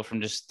prevent people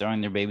from just throwing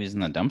their babies in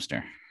the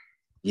dumpster.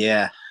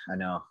 Yeah, I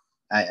know.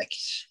 I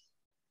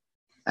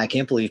I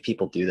can't believe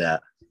people do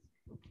that.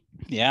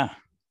 Yeah.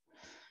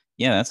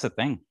 Yeah, that's the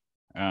thing.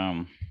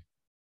 Um,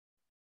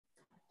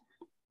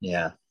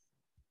 Yeah.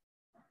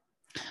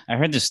 I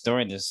heard this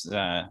story. This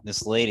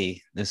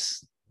lady,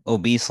 this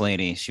obese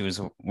lady, she was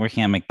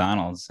working at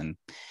McDonald's and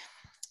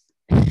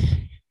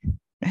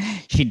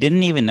she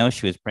didn't even know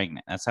she was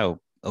pregnant. That's how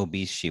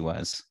obese she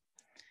was.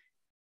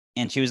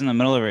 And she was in the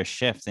middle of her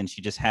shift and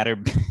she just had her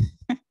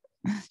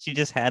she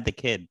just had the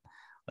kid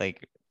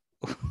like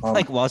Oh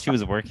like while she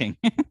was working.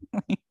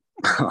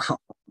 oh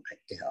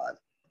my god.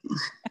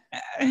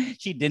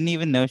 She didn't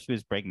even know she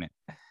was pregnant.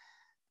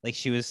 Like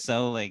she was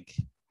so like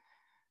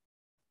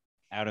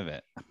out of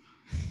it.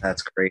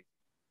 That's great.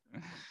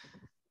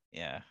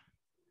 Yeah.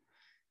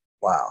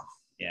 Wow.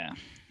 Yeah.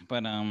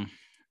 But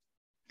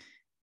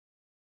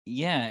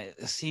yeah,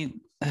 see,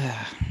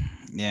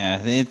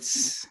 yeah,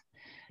 it's,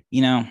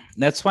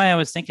 that's why I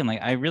was thinking,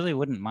 like, I really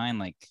wouldn't mind,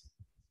 like,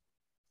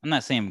 I'm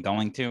not saying I'm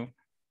going to,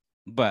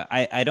 but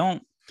I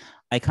don't,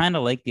 I kind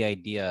of like the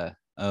idea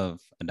of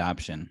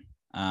adoption.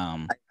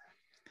 Um,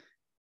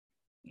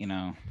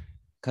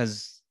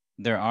 because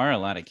there are a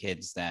lot of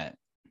kids that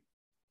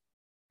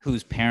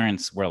whose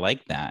parents were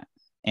like that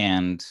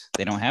and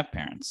they don't have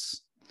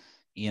parents,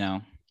 you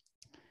know.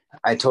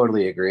 I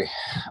totally agree.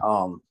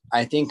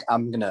 I think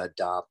I'm gonna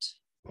adopt.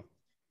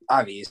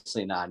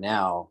 Obviously not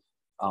now.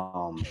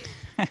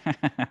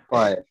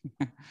 But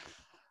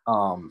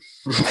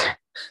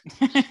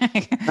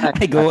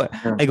I go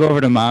I go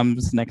over to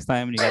mom's next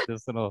time and you got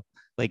this little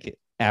like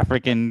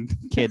African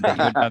kid that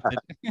you adopted.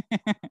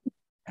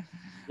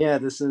 Yeah,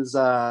 this is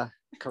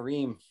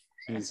Kareem.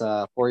 He's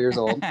 4 years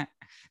old.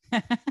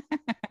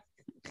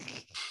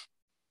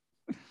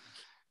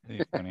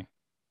 Very funny.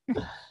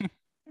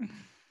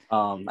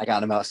 I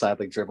got him outside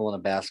like dribbling a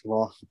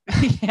basketball.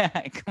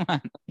 Yeah, come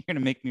on. You're gonna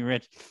make me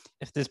rich.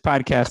 If this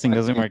podcasting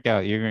doesn't work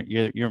out,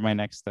 you're my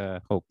next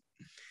hope.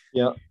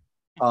 Yeah.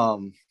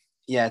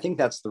 Yeah, I think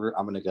that's the route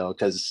I'm gonna go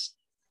because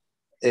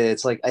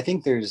it's like I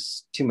think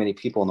there's too many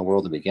people in the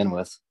world to begin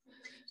with.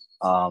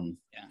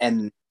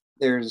 And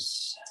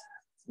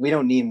we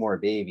don't need more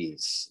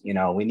babies. We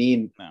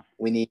need No.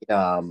 we need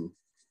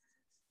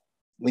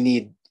we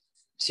need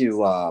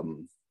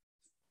to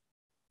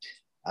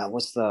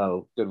what's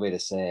the good way to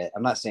say it?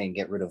 I'm not saying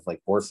get rid of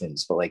like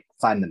orphans, but like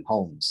find them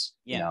homes.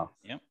 Yeah.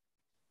 Yep.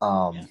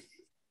 Yeah.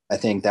 I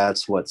think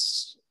that's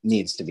what's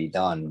needs to be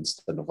done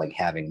instead of like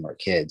having more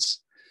kids.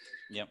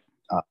 Yep.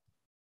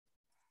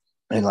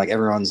 And like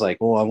everyone's like,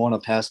 oh, I want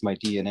to pass my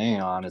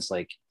DNA on. It's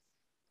like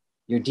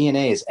your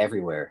DNA is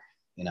everywhere,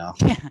 Yeah.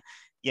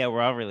 Yeah,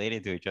 we're all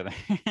related to each other.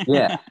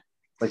 Yeah.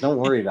 Like, don't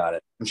worry about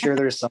it. I'm sure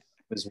there's someone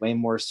who's way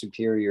more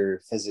superior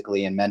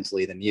physically and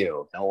mentally than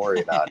you. Don't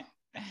worry about it.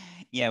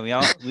 Yeah,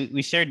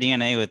 we share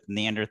DNA with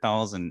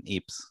Neanderthals and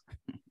apes.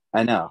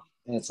 I know.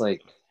 And it's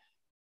like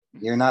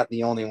you're not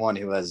the only one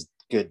who has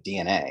good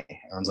DNA.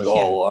 Everyone's like,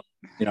 oh,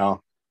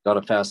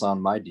 gotta pass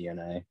on my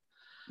DNA.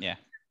 Yeah.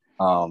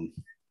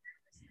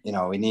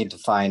 We need to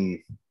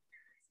find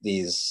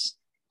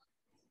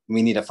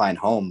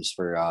homes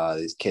for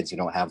these kids who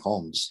don't have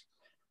homes.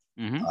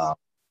 Mm-hmm.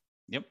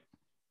 Yep.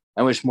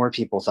 I wish more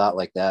people thought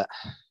like that,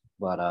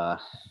 but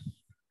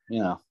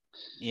Yeah.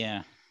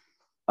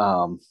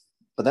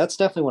 But that's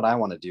definitely what I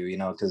want to do,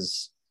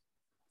 because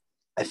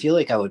I feel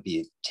like I would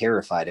be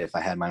terrified if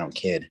I had my own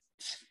kid.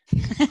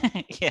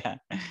 Yeah.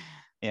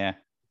 Yeah.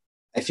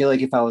 I feel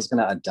like if I was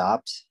going to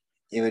adopt,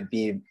 it would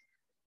be,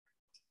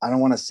 I don't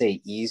want to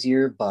say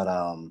easier, but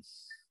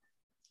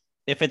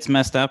if it's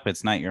messed up,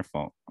 it's not your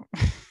fault.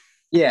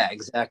 Yeah,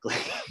 exactly.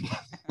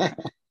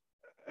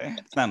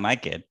 It's not my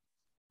kid.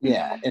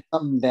 Yeah, if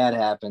something bad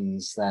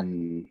happens,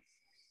 then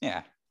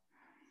yeah,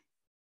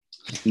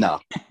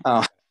 no,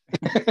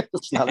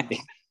 it's not a big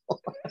deal.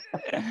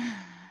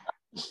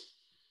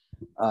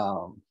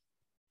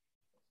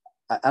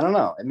 I don't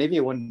know. Maybe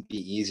it wouldn't be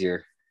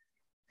easier.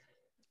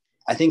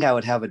 I think I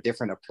would have a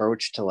different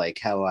approach to like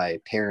how I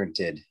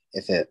parented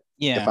if I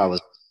was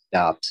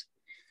adopt.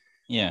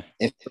 Yeah.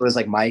 If it was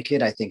like my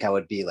kid, I think I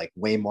would be like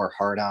way more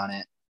hard on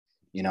it.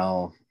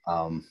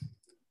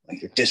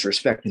 Like you're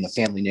disrespecting the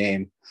family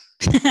name.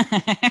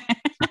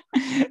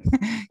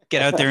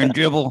 Get out there and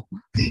dribble.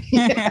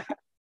 Yeah.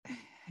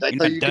 You're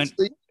not done.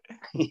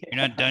 You're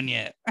not done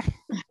yet.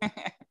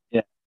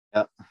 Yeah.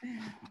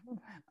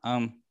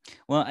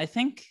 Well, I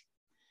think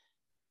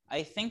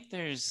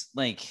there's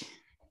like,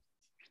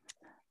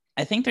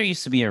 I think there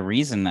used to be a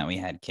reason that we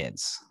had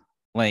kids.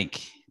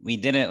 Like we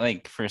did it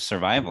like for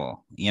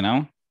survival,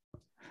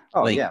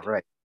 Oh, like, yeah,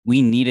 right.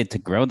 We needed to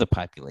grow the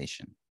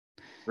population.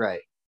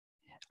 Right.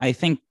 I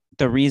think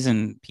the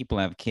reason people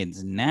have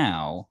kids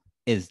now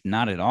is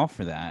not at all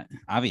for that.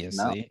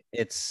 Obviously,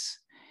 no.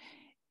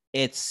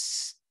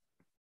 It's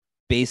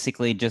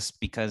basically just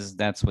because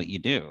that's what you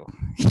do.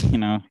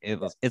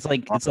 It's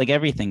like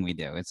everything we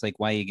do. It's like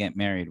why you get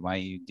married, why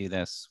you do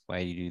this, why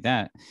you do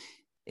that.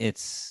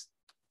 It's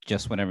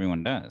just what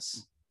everyone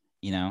does,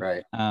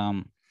 Right.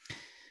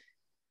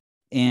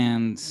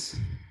 And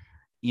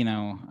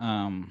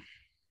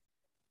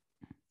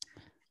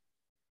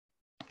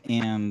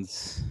and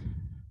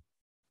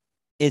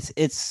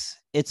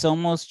it's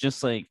almost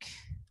just like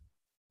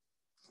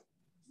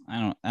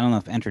I don't know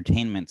if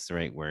entertainment's the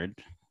right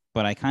word,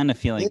 but I kind of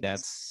feel like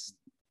that's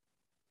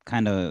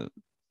kind of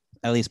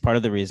at least part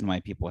of the reason why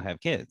people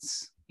have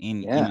kids.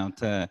 And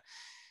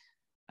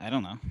I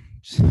don't know,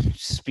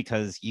 just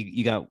because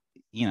you got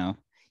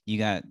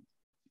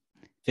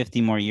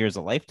 50 more years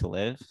of life to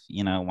live,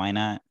 why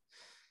not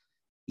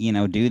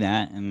do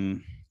that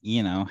and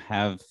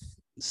have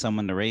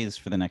someone to raise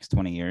for the next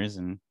 20 years,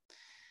 and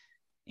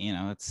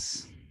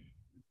it's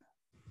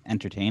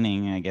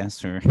entertaining, I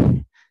guess, or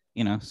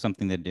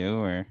something to do,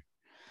 or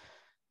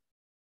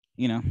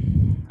I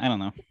don't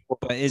know,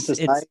 but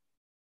it's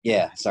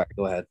yeah, sorry,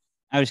 go ahead.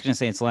 I was going to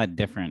say it's a lot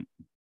different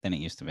than it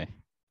used to be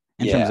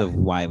in terms Yeah, of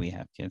why we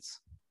have kids.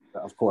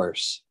 of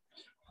course.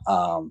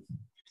 Um,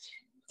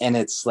 and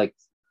it's like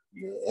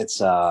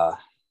it's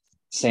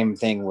same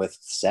thing with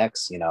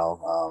sex, you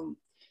know.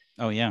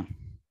 Oh yeah.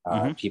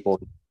 Mm-hmm. People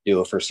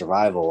do it for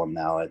survival, and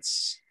now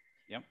it's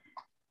Yep.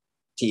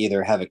 to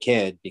either have a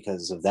kid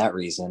because of that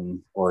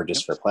reason or Yep.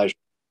 just for pleasure.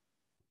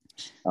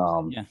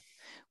 Yeah.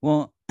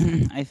 Well,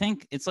 I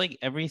think it's like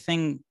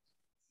everything.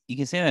 You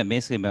can say that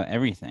basically about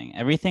everything.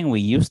 Everything we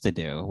used to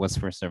do was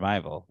for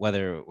survival,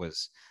 whether it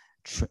was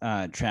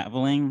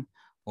traveling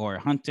or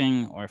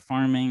hunting or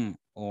farming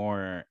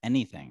or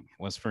anything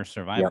was for Yeah,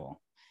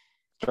 survival.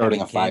 starting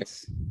Having a fire.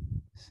 kids,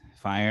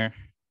 fire,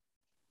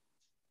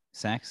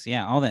 sex,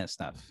 yeah, all that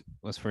stuff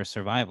was for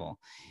survival.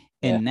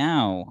 Yeah, And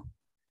now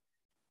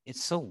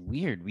it's so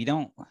weird. We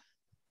know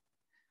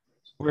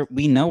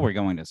we're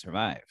going to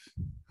survive.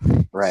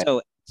 right.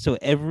 So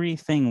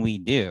everything we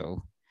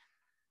do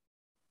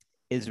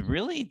is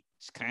really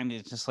kind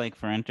of just like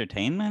for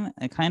entertainment,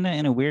 kind of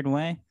in a weird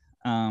way.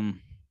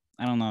 Um,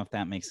 I don't know if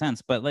that makes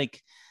sense, but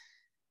like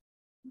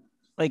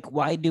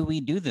why do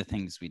we do the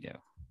things we do?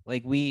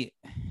 Like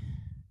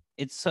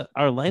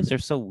our lives are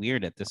so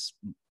weird at this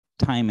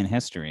time in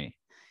history.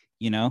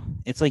 You know,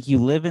 it's like you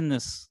live in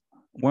this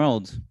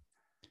world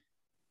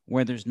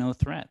where there's no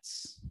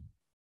threats.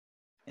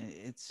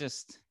 It's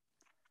just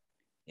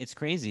it's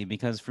crazy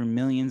because for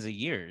millions of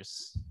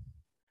years,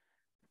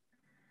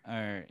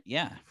 or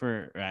yeah,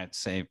 for I'd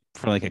say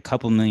for like a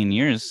couple million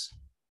years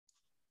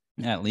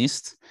at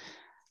least,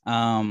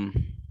 um,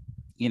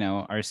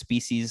 our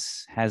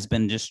species has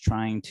been just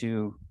trying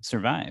to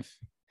survive.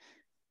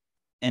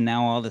 And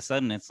now all of a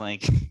sudden it's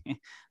like,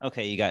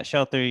 okay, you got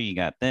shelter, you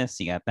got this,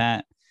 you got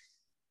that.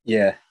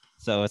 Yeah,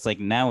 So it's like,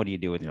 now what do you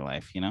do with your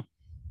life,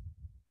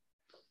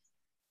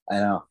 I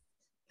know.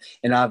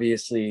 And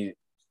obviously,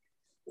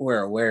 we're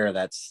aware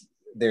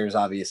there's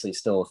obviously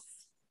still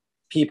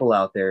people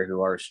out there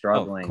who are Oh, of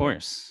struggling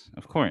course.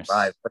 Of course.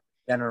 by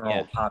general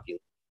Yeah. population.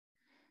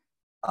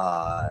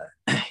 Uh,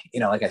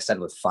 like I said,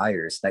 with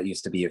fires, that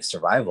used to be a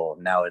survival.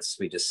 Now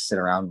we just sit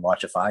around and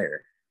watch a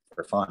fire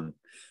for fun.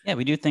 Yeah,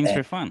 we do things And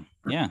for fun.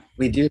 Yeah.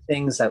 we do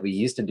things that we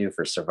used to do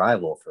for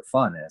survival for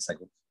fun. And it's like,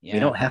 we Yeah.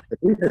 don't have to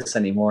do this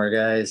anymore,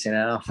 guys,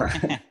 Yeah.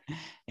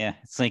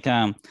 It's like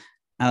I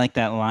like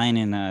that line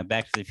in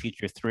Back to the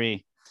Future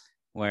 3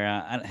 where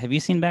have you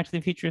seen Back to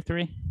the Future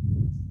 3?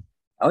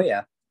 Oh,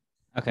 yeah.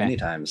 Okay. Many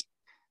times.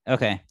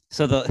 Okay.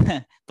 So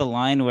the the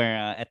line where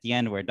at the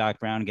end where Doc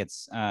Brown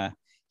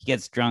he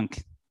gets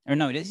drunk, or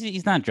no,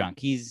 he's not drunk.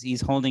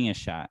 He's holding his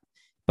shot,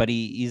 but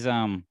he's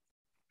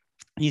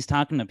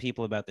talking to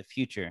people about the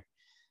future.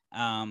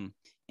 And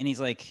he's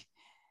like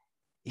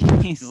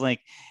he's like,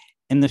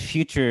 in the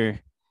future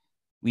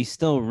we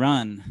still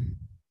run,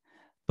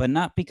 but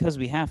not because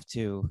we have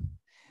to.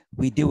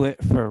 We do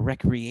it for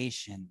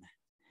recreation.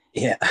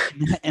 Yeah.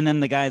 And then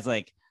the guy's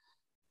like,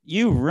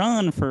 "You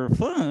run for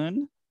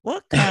fun?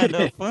 What kind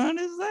of fun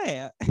is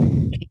that?"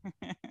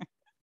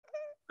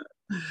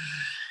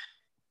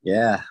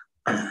 Yeah.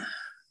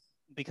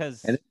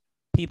 Because And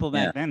people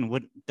yeah, back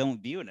then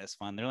don't view it as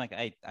fun. They're like,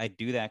 I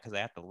do that because I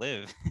have to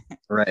live.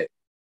 right.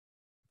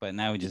 But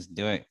now we just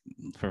do it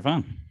for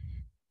fun.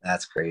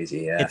 That's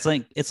crazy. Yeah.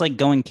 It's like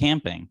going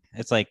camping.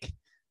 It's like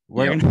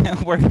we're Yep.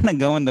 gonna we're gonna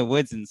go in the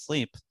woods and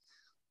sleep,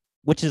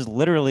 which is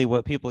literally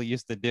what people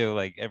used to do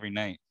like every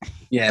night.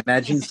 Yeah.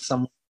 Imagine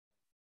someone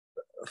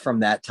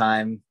from that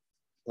time,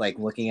 like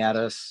looking at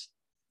us,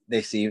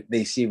 they see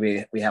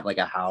we have like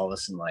a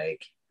house and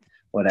like Yeah,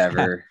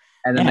 whatever,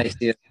 and then yeah. they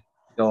see us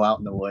go out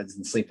in the woods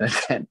and sleep in a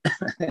tent.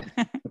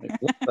 Like,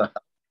 what the?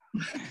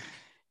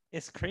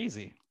 It's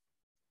crazy.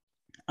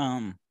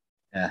 Um,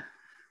 Yeah.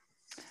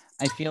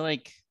 I feel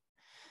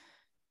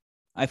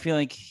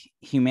like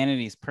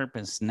humanity's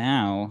purpose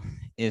now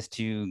is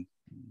to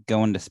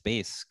go into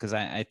space because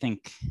I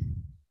think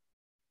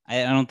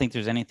I don't think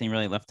there's anything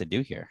really left to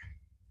do here.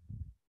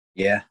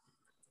 Yeah.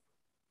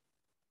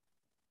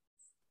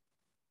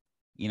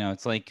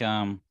 It's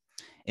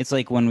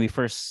like when we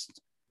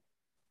first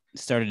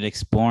started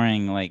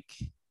exploring with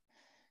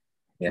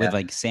Yeah.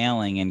 like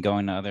sailing and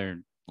going to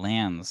other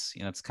lands.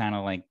 It's kind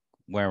of like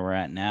where we're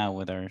at now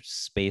with our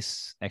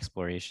space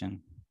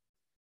exploration.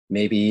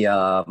 Maybe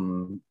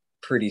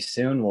pretty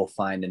soon we'll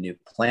find a new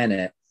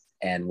planet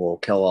and we'll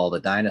kill all the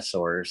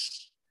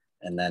dinosaurs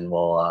and then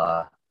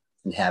we'll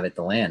inhabit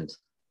the land.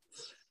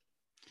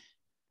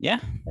 Yeah.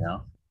 You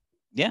know?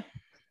 Yeah.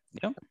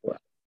 Yep.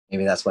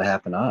 Maybe that's what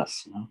happened to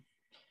us.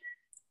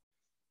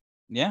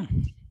 Yeah.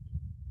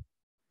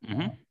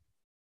 Mm-hmm.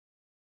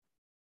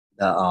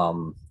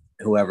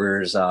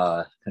 Whoever's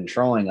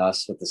controlling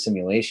us with the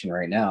simulation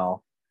right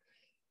now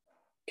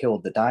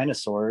killed the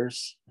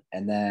dinosaurs,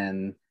 and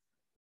then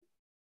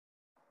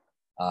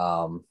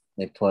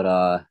they put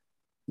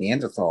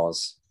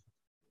Neanderthals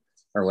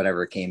or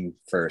whatever came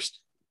first.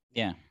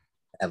 Yeah.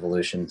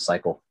 Evolution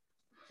cycle.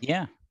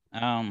 Yeah.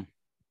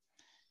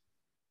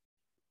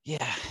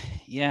 Yeah.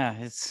 Yeah.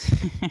 It's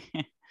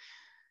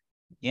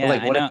yeah.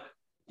 Like, I know.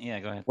 Yeah.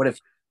 Go ahead. What if?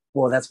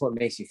 Well, that's what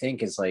makes you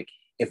think is like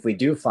if we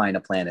do find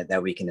a planet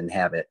that we can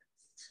inhabit,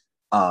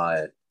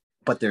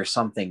 but there's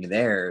something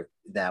there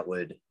that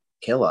would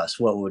kill us,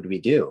 what would we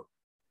do?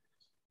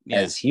 Yeah.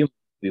 As humans,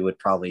 we would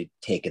probably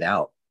take it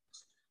out,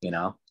 you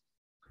know?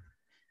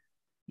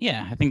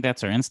 Yeah, I think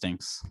that's our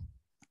instincts.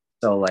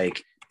 So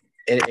like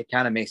it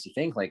kind of makes you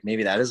think like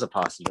maybe that is a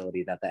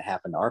possibility that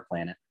happened to our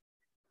planet.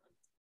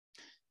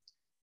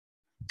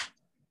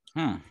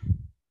 Huh.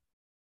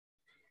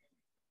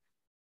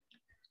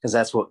 Because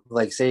that's what,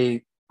 like,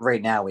 say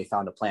right now we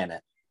found a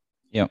planet.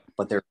 Yep.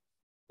 But there are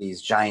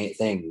these giant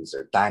things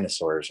or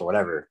dinosaurs or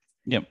whatever.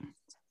 Yep.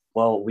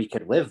 Well, we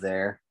could live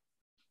there.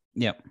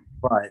 Yep.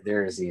 But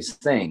there's these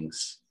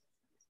things.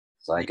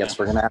 So I guess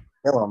we're going to have to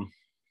kill them.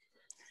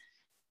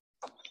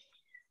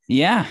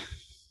 Yeah.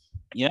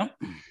 Yep.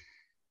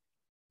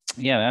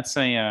 Yeah, that's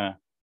a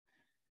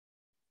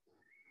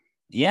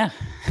yeah.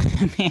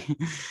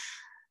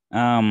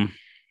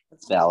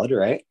 That's valid,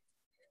 right?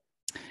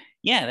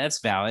 Yeah, that's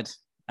valid.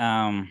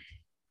 Yeah,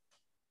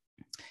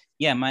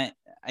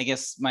 I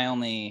guess my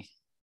only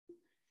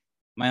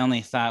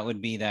thought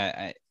would be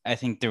that I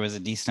think there was a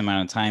decent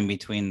amount of time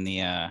between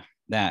the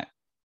that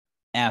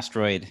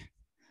asteroid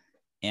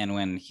and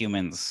when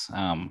humans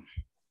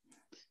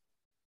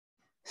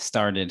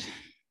started.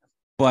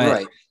 But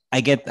right. I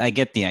get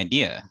the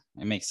idea.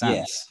 It makes sense.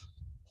 Yeah.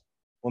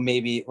 Well,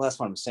 maybe that's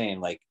what I'm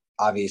saying. Like,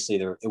 obviously,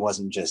 it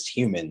wasn't just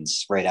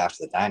humans right after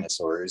the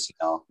dinosaurs. You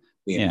know,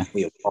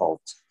 we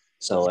evolved.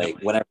 So, like,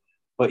 whatever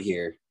we put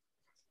here,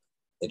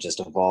 it just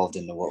evolved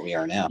into what we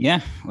are now.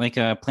 Yeah, like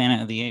a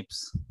Planet of the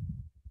Apes.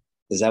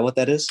 Is that what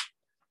that is?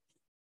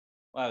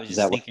 Well, I was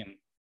just thinking.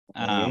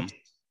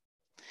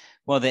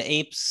 Well, the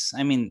apes.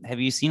 I mean, have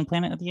you seen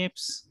Planet of the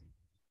Apes?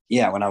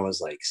 Yeah, when I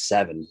was like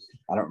 7.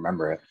 I don't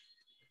remember it.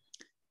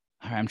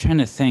 All right, I'm trying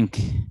to think.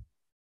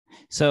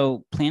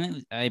 So,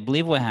 I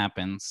believe what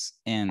happens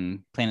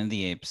in Planet of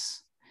the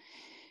Apes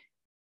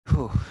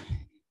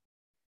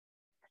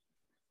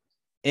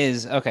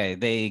is okay.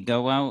 They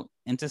go out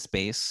into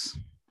space,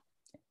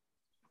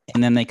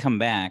 and then they come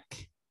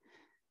back.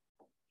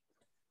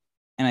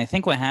 And I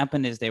think what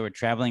happened is they were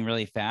traveling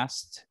really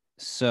fast,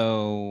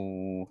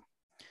 so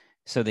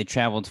they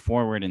traveled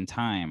forward in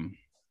time.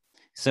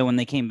 So when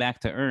they came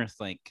back to Earth,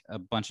 like a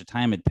bunch of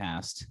time had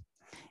passed,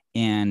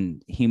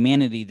 and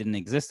humanity didn't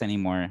exist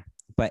anymore,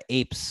 but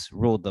apes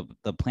ruled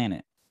the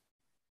planet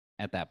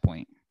at that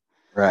point.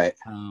 Right.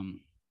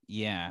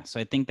 Yeah. So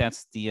I think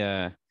that's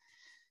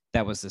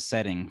that was the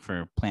setting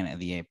for Planet of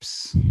the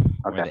Apes,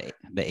 okay. where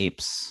the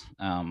apes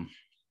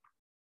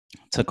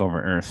took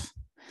over Earth.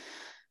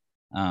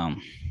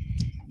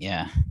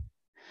 Yeah.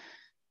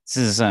 This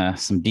is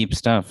some deep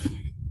stuff.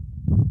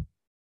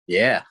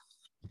 Yeah.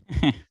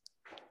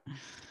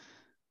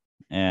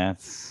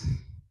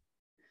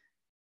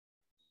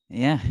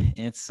 Yeah,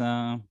 it's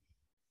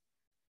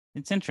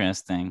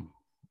interesting,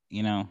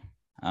 you know.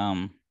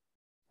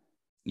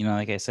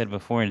 Like I said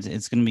before,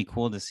 it's gonna be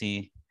cool to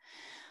see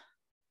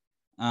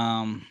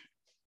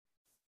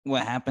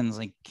what happens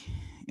like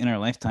in our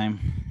lifetime.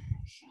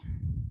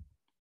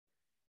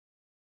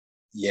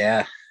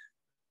 Yeah.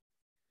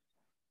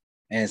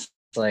 And it's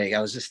like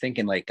I was just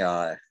thinking like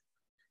I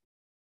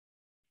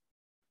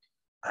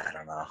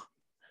don't know.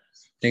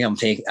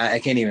 I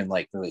can't even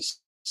like really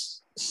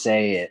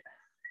say it.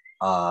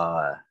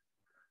 I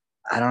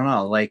don't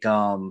know, like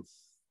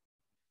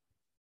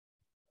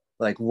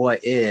what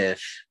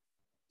if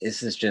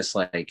this is just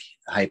like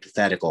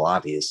hypothetical,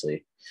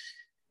 obviously.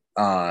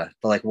 But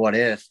like what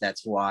if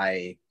that's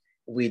why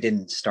we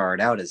didn't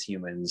start out as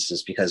humans,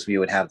 just because we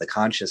would have the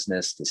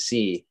consciousness to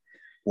see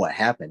what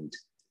happened,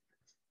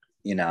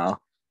 you know?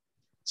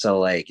 So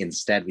like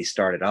instead we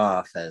started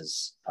off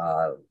as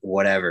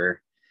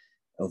whatever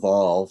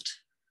evolved,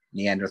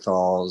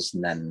 Neanderthals,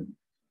 and then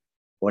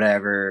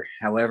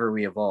however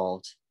we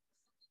evolved.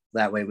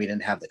 That way we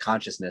didn't have the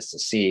consciousness to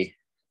see,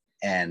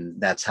 and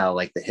that's how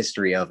like the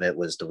history of it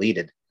was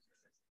deleted.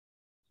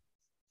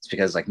 It's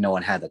because like no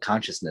one had the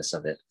consciousness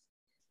of it.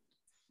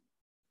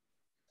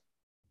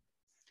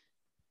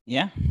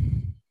 Yeah.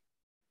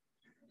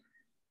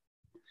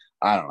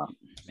 I don't know.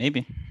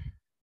 Maybe.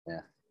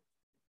 Yeah.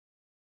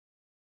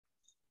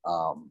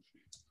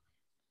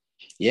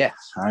 Yeah.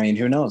 I mean,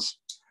 who knows?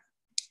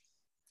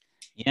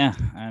 Yeah.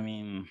 I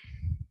mean,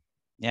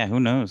 yeah.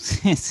 Who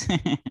knows?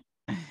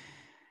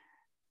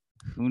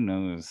 Who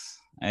knows?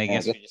 I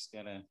guess we just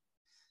gotta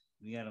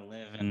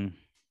live and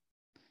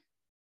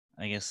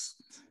I guess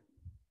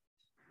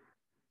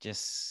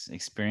just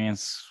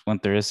experience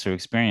what there is to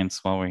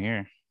experience while we're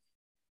here.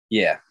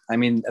 Yeah. I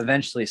mean,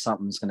 eventually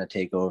something's gonna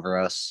take over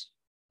us.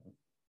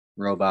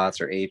 Robots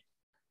or apes.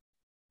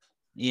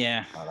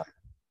 Yeah.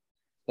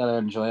 Gotta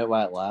enjoy it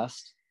while it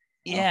lasts.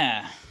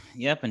 Yeah.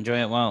 Yep.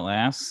 Enjoy it while it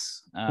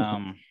lasts.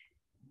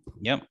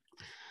 Yep.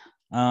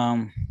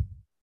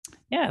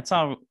 Yeah, it's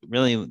all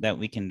really that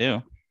we can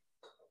do.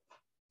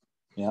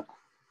 Yeah.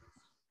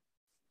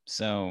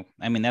 So,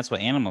 I mean, that's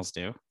what animals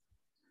do.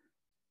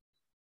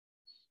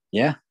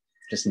 Yeah.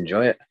 Just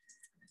enjoy it.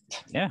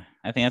 Yeah,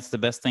 I think that's the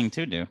best thing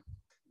to do.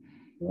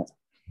 Yeah.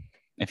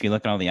 If you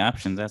look at all the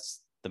options,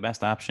 the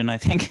best option, I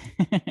think.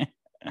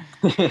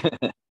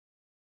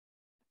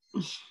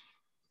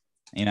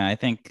 I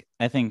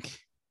think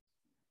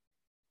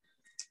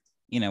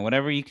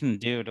whatever you can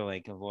do to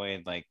like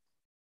avoid like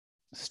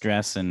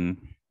stress and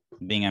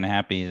being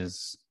unhappy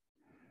is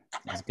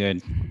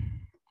good.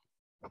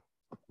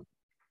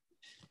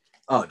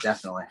 Oh,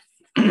 definitely.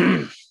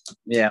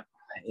 Yeah.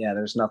 Yeah.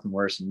 There's nothing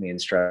worse than being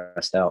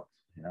stressed out,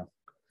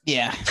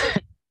 Yeah.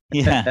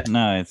 Yeah.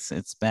 No,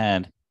 it's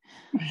bad.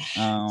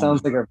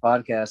 Sounds like our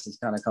podcast is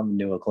kind of coming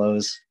to a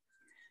close.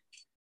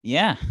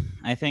 Yeah,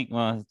 I think.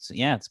 Well,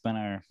 it's been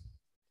our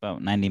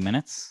about 90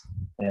 minutes.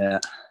 Yeah.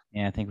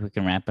 Yeah, I think we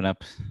can wrap it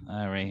up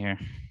right here.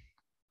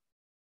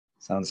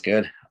 Sounds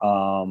good.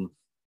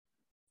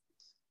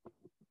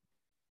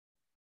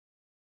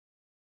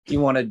 You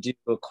want to do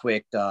a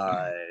quick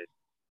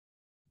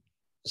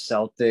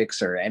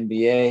Celtics or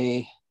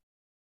NBA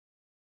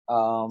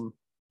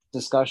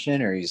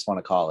discussion, or you just want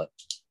to call it?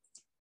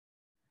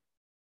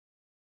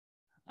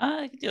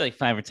 I could do like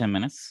 5 or 10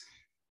 minutes.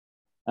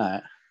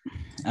 All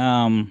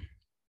right.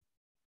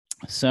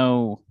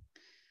 So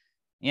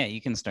yeah,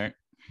 you can start.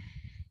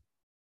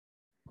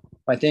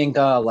 I think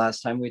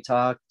last time we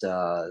talked,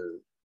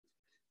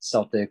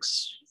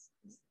 Celtics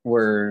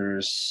were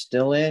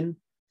still in.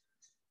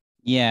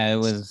 Yeah, it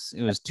was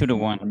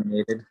 2-1.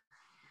 Eliminated.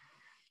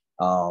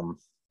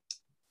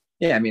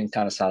 Yeah, I mean,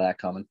 kind of saw that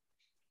coming.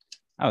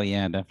 Oh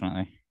yeah,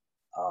 definitely.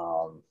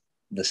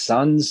 The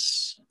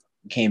Suns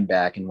came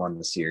back and won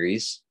the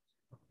series.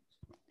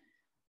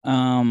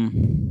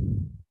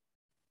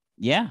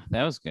 Yeah,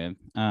 that was good.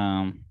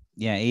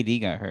 Yeah,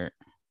 AD got hurt.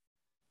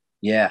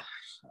 Yeah.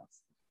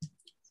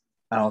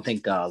 I don't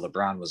think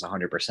LeBron was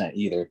 100%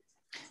 either.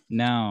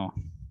 No.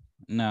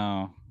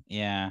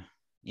 Yeah,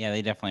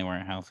 they definitely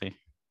weren't healthy.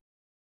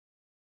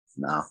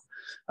 No.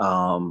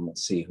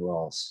 Let's see who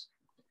else.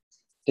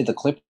 Did the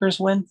Clippers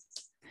win?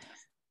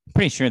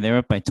 Pretty sure they were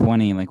up by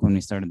 20, like when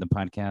we started the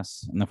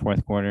podcast in the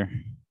fourth quarter.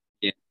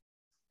 Yeah.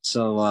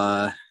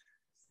 So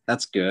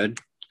that's good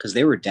because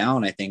they were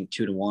down, I think,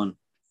 2-1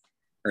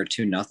 or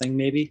 2-0,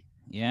 maybe.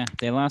 Yeah,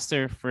 they lost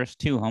their first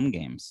 2 home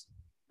games.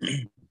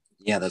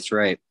 Yeah, that's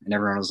right. And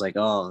everyone was like,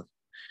 "Oh,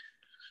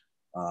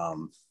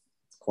 Kawhi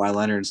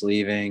Leonard's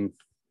leaving."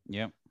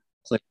 Yep.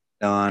 Click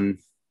on.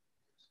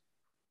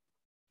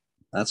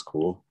 That's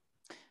cool.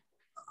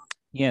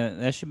 Yeah,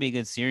 that should be a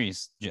good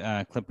series.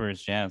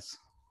 Clippers Jazz.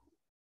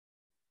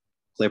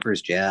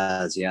 Clippers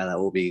Jazz. Yeah, that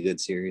will be a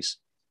good series.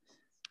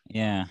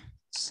 Yeah.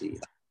 Let's see.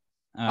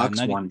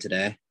 Hawks won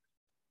today.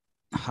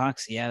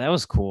 Hawks, yeah, that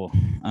was cool.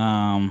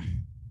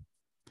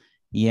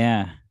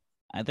 Yeah,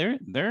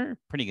 they're a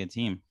pretty good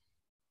team.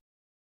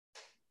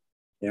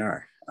 They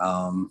are.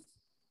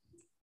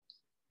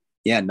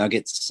 Yeah,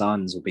 Nuggets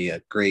Suns will be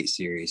a great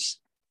series.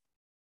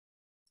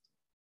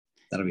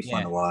 That'll be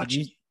fun to watch.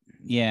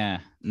 Yeah,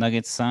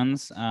 Nuggets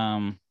Suns.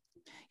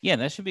 Yeah,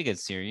 that should be a good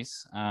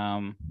series.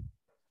 Yeah,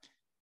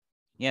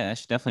 that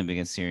should definitely be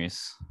a good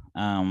series.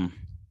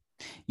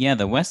 Yeah,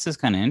 the West is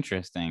kind of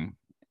interesting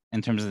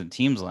in terms of the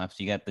teams left.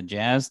 You got the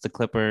Jazz, the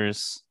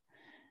Clippers,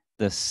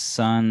 the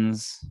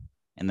Suns,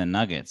 and the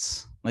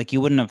Nuggets. Like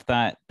you wouldn't have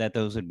thought that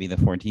those would be the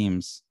 4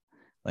 teams,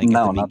 like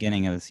at the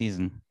beginning of the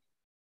season.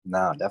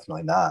 No,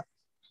 definitely not.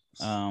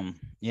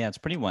 Yeah, it's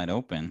pretty wide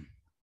open.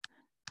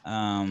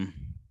 Yeah,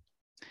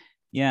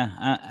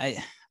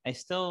 I'm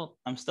still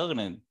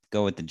gonna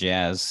go with the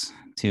Jazz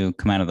to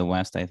come out of the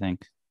West, I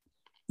think.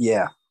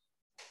 Yeah,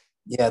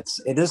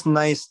 it is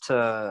nice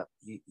to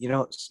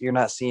you're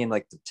not seeing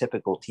like the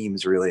typical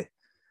teams really.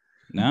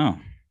 No,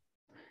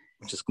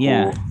 which is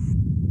cool.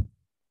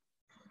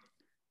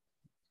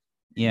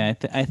 Yeah,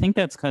 I think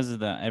that's because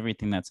of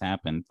everything that's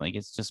happened. Like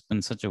it's just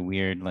been such a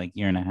weird like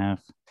year and a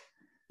half.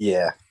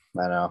 Yeah,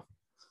 I know.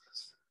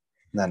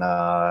 Then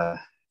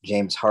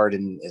James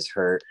Harden is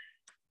hurt.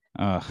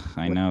 Oh,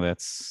 I know,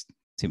 that's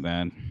too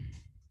bad.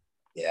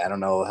 Yeah, I don't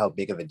know how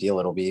big of a deal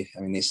it'll be.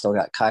 I mean, they still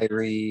got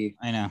Kyrie.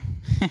 I know.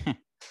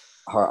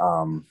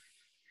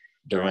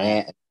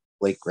 Durant,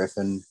 Blake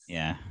Griffin.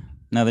 Yeah.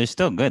 No, they're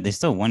still good. They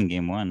still won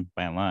game 1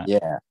 by a lot.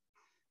 Yeah.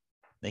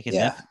 They could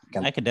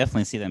I could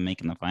definitely see them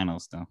making the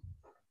finals though.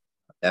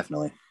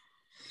 Definitely.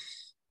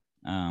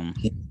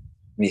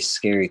 Be a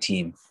scary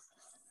team.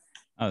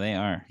 Oh, they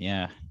are.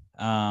 Yeah.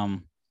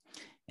 And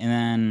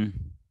then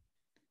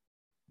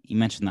you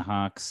mentioned the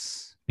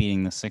Hawks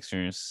beating the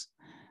Sixers.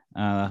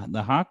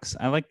 The Hawks,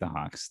 I like the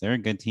Hawks. They're a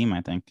good team,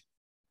 I think.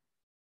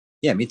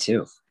 Yeah, me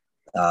too.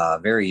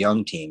 Very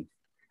young team.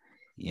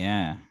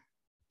 Yeah.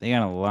 They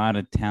got a lot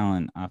of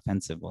talent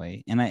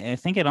offensively. And I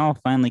think it all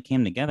finally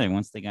came together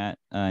once they got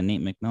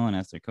Nate McMillan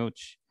as their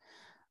coach.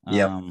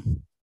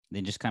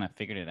 They just kind of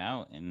figured it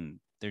out, and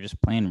they're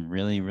just playing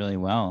really, really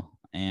well.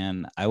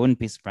 And I wouldn't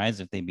be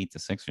surprised if they beat the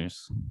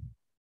Sixers.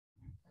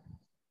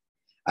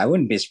 I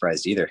wouldn't be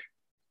surprised either.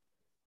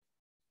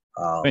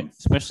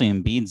 Especially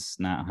Embiid's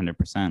not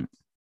 100%.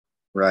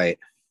 Right.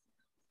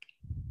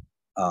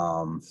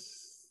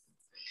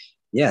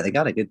 Yeah, they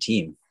got a good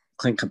team.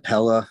 Clint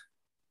Capella,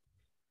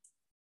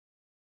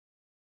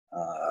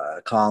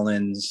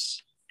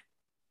 Collins,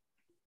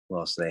 Who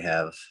else do they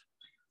have?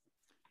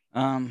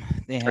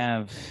 They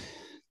have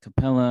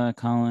Capella,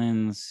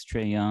 Collins,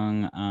 Trae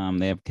Young.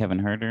 They have Kevin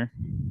Herter.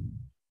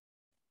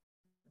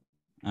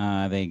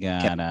 They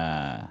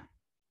got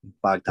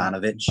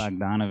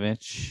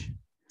Bogdanovich.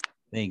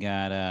 They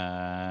got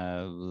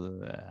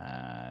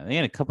they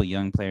had a couple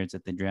young players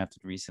that they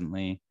drafted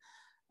recently.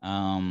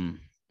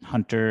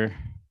 Hunter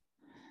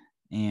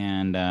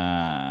and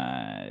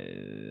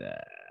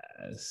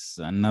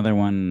another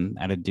one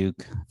out of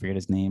Duke. I forget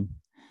his name.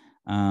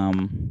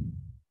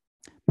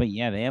 But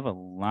yeah, they have a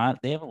lot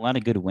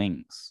of good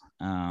wings.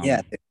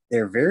 Yeah,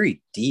 they're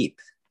very deep.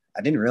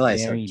 I didn't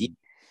realize how deep.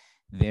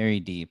 Very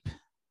deep.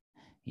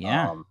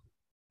 Yeah.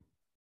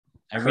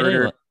 I Herter,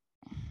 really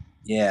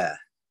yeah.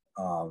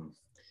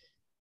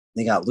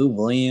 They got Lou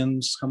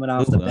Williams coming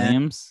off the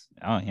bench.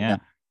 Oh yeah.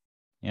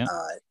 Yeah.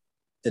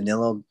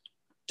 Danilo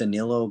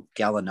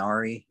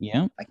Gallinari.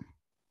 Yeah.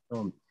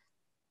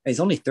 He's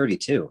only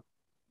 32.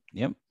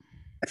 Yep.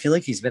 I feel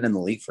like he's been in the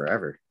league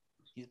forever.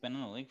 He's been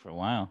in the league for a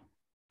while.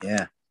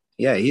 Yeah.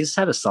 Yeah, he's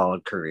had a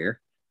solid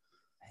career.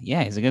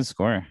 Yeah, he's a good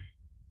scorer.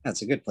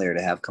 That's a good player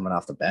to have coming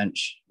off the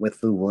bench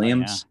with Lou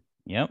Williams. Oh,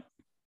 yeah. Yep.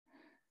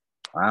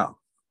 Wow.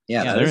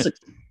 Yeah,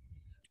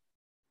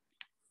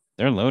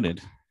 they're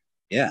loaded.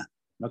 Yeah,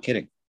 no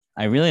kidding.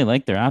 I really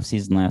liked their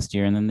offseason last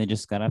year, and then they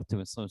just got up to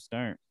a slow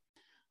start.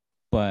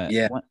 But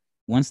yeah,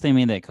 once they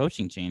made that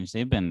coaching change,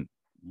 they've been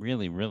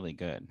really, really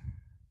good.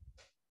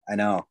 I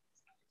know.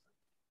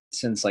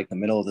 Since like the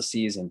middle of the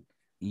season.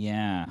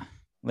 Yeah.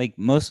 Like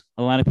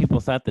a lot of people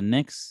thought the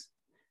Knicks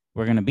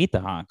were going to beat the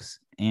Hawks,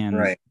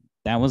 and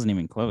that wasn't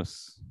even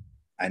close.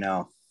 I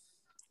know.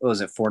 What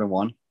was it,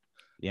 4-1?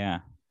 Yeah.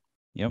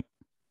 Yep.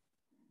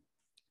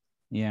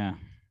 Yeah.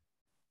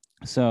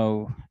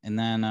 So, and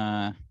then,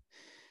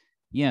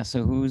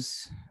 so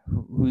who's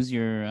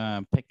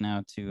your pick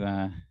now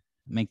to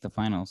make the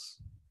finals?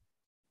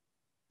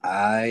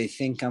 I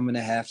think I'm going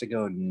to have to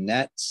go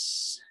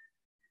Nets.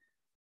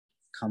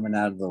 Coming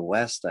out of the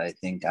West, I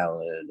think I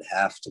would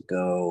have to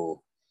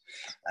go.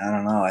 I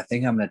don't know. I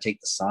think I'm going to take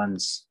the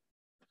Suns.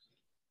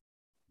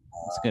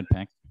 That's a good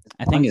pick.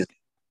 I think his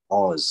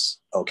ball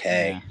is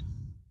okay. Yeah.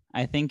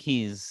 I think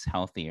he's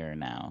healthier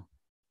now.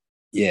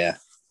 Yeah.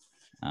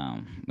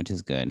 Which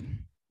is good.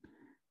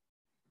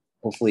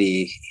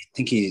 Hopefully, I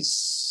think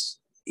he's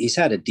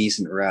had a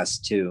decent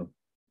rest too.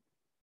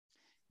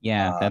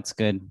 Yeah, that's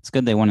good. It's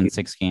good they won in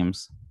 6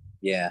 games.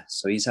 Yeah,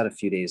 so he's had a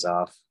few days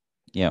off.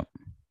 Yep.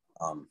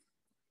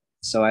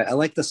 So I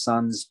like the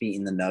Suns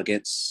beating the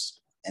Nuggets,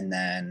 and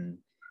then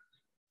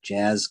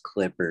Jazz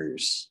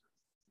Clippers.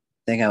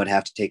 I think I would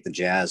have to take the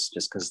Jazz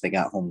just because they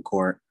got home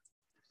court.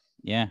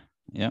 Yeah.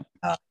 Yep.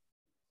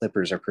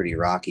 Clippers are pretty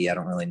rocky. I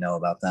don't really know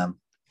about them.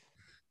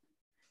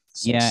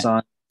 So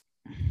yeah.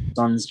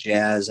 Suns,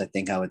 Jazz. I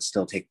think I would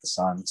still take the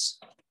Suns.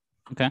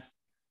 Okay.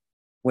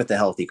 With the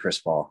healthy Chris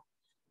Paul.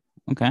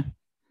 Okay.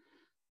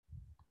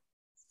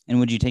 And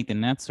would you take the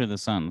Nets or the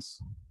Suns?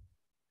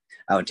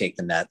 I would take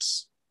the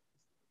Nets.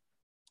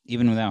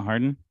 Even without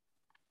Harden?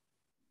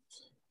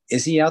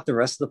 Is he out the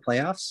rest of the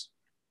playoffs?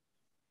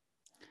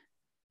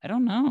 I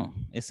don't know.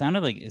 It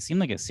seemed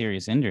like a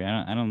serious injury.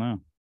 I don't know.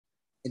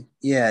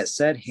 It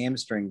said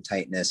hamstring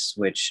tightness,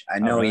 which I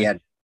know he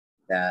had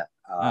that.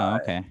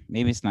 Okay.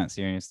 Maybe it's not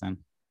serious then.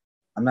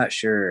 I'm not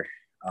sure.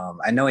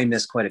 I know he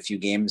missed quite a few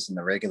games in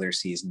the regular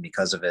season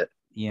because of it.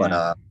 Yeah. But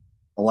a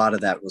lot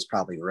of that was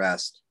probably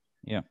rest.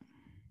 Yeah.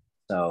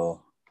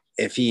 So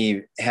if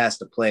he has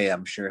to play,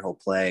 I'm sure he'll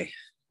play.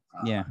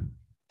 Yeah.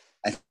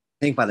 I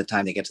think by the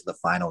time they get to the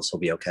finals, he'll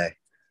be okay.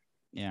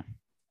 Yeah.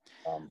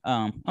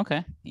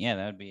 Okay. Yeah,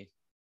 that would be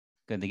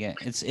good to get.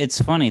 It's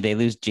funny they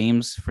lose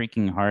James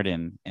freaking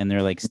Harden and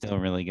they're like still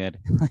really good.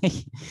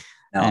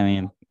 I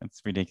mean,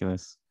 it's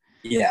ridiculous.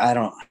 Yeah, I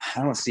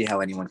don't see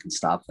how anyone can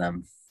stop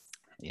them.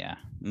 Yeah.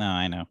 No,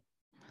 I know.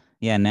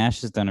 Yeah,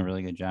 Nash has done a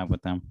really good job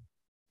with them.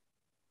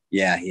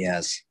 Yeah, he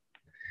has.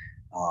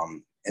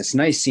 It's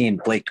nice seeing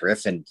Blake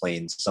Griffin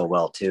playing so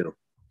well too.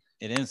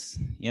 It is.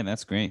 Yeah,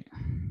 that's great.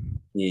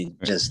 He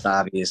just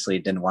obviously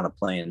didn't want to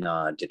play in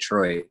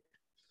Detroit.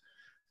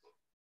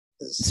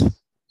 It's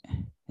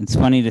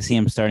funny to see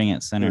him starting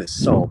at center. It was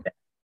so bad.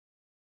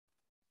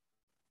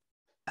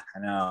 I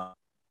know.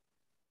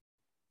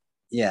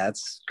 Yeah,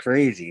 it's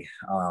crazy.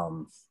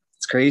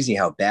 It's crazy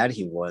how bad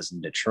he was in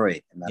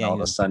Detroit, and then all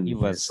of a sudden he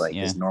was like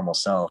his normal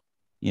self.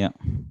 Yeah.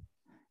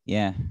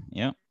 Yeah.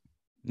 Yep.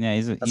 Yeah.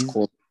 He's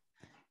cool.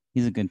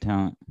 He's a good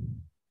talent.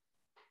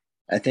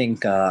 I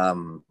think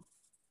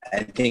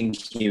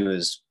he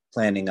was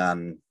planning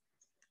on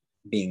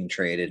being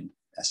traded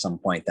at some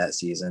point that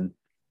season.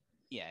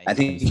 Yeah. I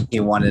think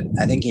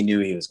he knew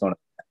he was going to.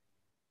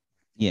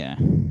 Yeah.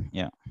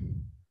 Yeah.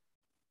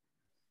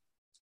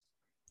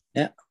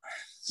 Yeah.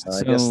 So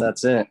I guess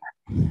that's it.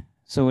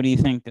 So what do you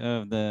think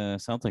of the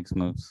Celtics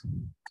moves?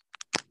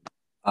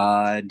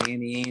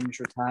 Danny Ainge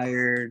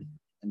retired,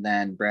 and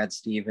then Brad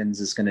Stevens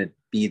is going to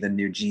be the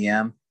new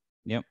GM.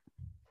 Yep.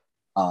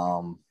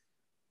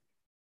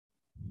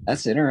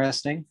 That's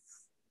interesting.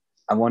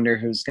 I wonder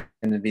who's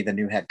going to be the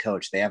new head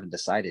coach. They haven't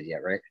decided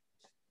yet, right?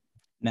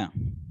 No.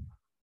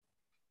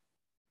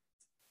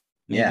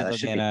 Yeah, that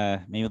should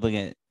be. Maybe look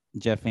at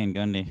Jeff Van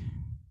Gundy.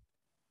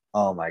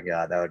 Oh my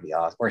God, that would be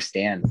awesome. Or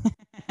Stan.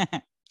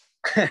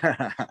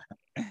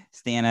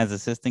 Stan as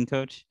assistant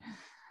coach.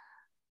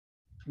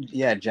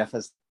 Yeah, Jeff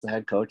as the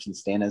head coach and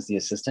Stan as the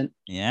assistant.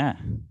 Yeah.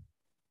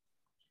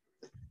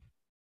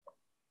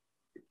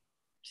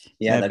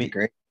 Yeah, that'd be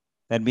great.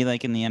 That'd be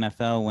like in the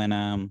NFL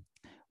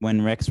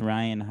when Rex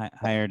Ryan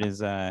hired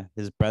his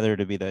brother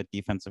to be the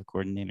defensive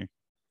coordinator.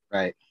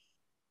 Right.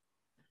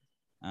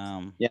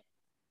 Yeah.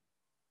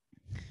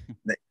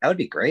 That would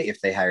be great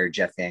if they hired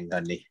Jeff Van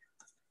Gundy.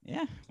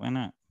 Yeah, why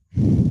not?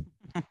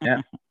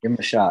 Yeah, give him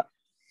a shot.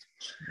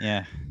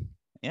 Yeah.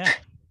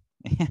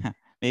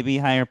 Maybe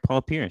hire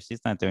Paul Pierce. He's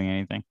not doing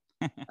anything.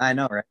 I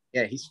know, right?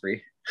 Yeah, he's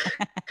free.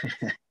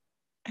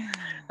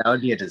 That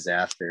would be a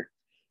disaster.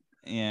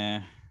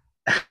 Yeah.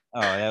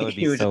 Oh, that would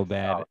be so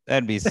bad.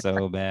 That'd be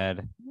so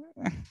bad.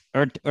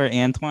 Or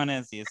Antoine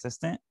as the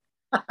assistant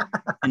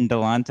and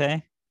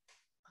Delonte.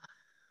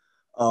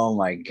 Oh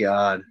my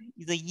God.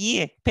 He's like,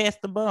 yeah, pass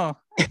the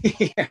ball.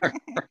 Yeah.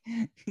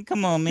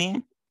 Come on,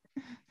 man.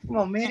 Come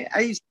on, man. I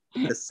used to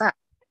be the sack.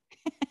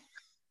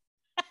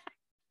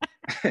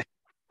 Do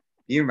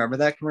you remember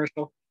that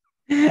commercial?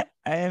 I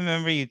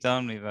remember you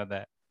telling me about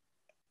that.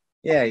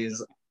 Yeah,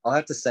 I'll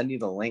have to send you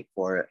the link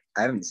for it.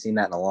 I haven't seen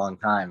that in a long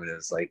time. But it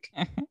was like,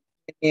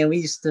 and we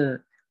used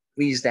to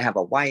have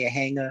a wire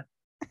hanger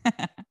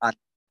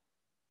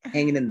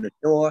hanging in the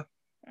door.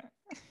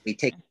 We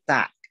take the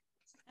sock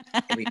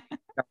and we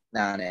jump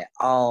down it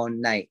all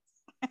night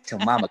till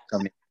Mama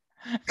come in.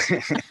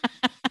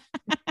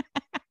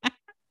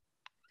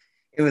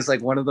 It was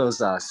like one of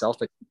those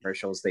Celtic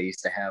commercials they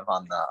used to have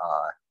on the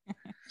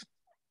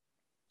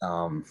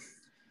on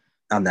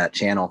that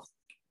channel.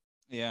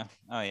 Yeah.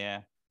 Oh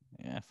yeah.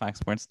 Yeah. Fox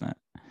Sports Net.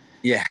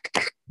 Yeah.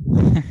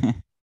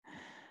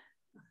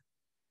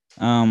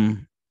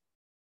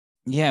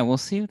 Yeah, we'll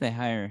see who they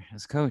hire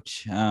as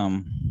coach.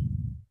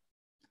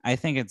 I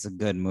think it's a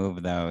good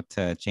move though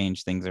to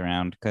change things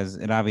around because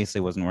it obviously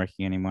wasn't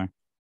working anymore.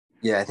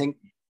 Yeah, I think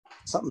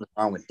something's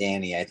wrong with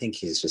Danny. I think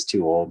he's just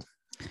too old.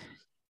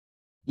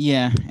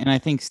 Yeah, and I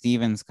think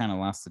Stevens kind of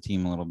lost the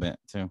team a little bit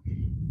too.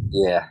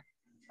 Yeah.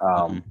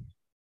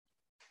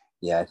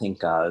 Yeah, I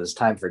think it was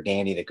time for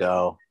Danny to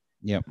go.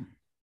 Yep.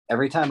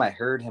 Every time I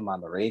heard him on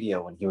the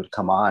radio when he would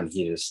come on,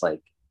 he just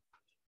like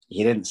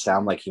he didn't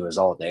sound like he was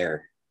all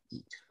there.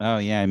 Oh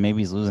yeah, maybe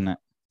he's losing it.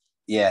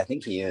 Yeah, I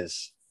think he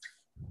is.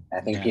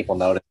 I think people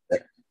noticed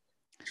it.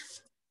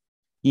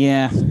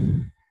 Yeah.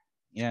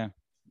 Yeah.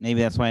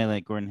 Maybe that's why I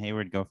let Gordon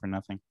Hayward go for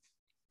nothing.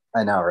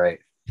 I know, right?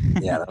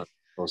 Yeah, that was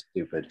so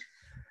stupid.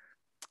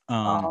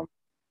 We'll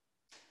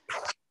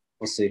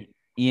see.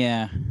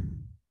 Yeah.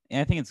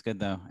 I think it's good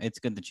though. It's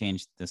good to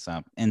change this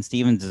up. And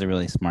Stevens is a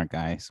really smart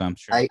guy, so I'm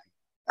sure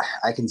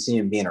I can see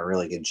him being a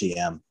really good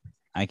GM.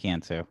 I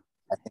can too.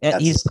 I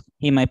think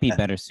he might be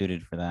better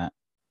suited for that.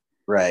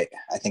 Right.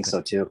 I think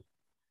so too.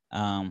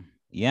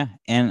 Yeah,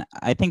 and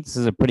I think this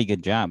is a pretty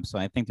good job. So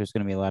I think there's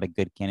going to be a lot of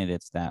good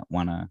candidates that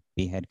want to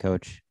be head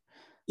coach.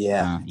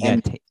 Yeah, you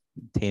got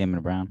Tatum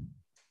and Brown.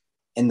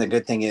 And the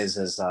good thing is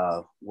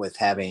with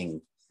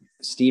having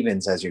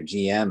Stevens as your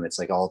GM, it's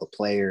like all the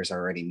players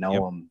already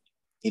know him.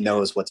 He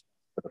knows what's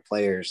for the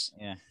players.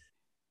 Yeah.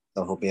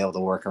 So he'll be able to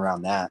work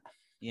around that.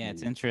 Yeah,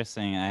 it's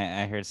interesting.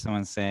 I heard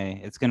someone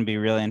say it's going to be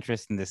really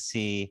interesting to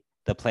see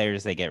the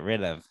players they get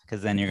rid of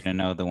because then you're going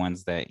to know the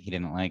ones that he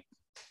didn't like.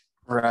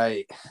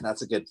 Right.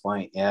 That's a good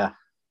point. Yeah.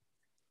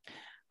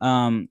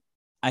 I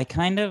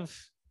kind of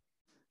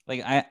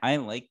like I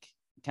like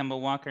Kemba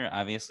Walker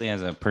obviously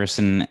as a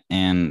person,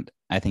 and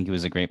I think he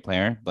was a great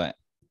player, but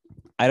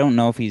I don't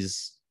know if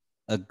he's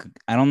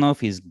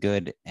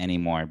good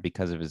anymore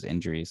because of his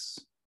injuries.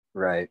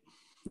 Right.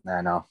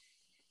 I know.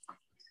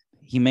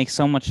 He makes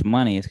so much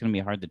money; it's going to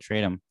be hard to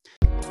trade him.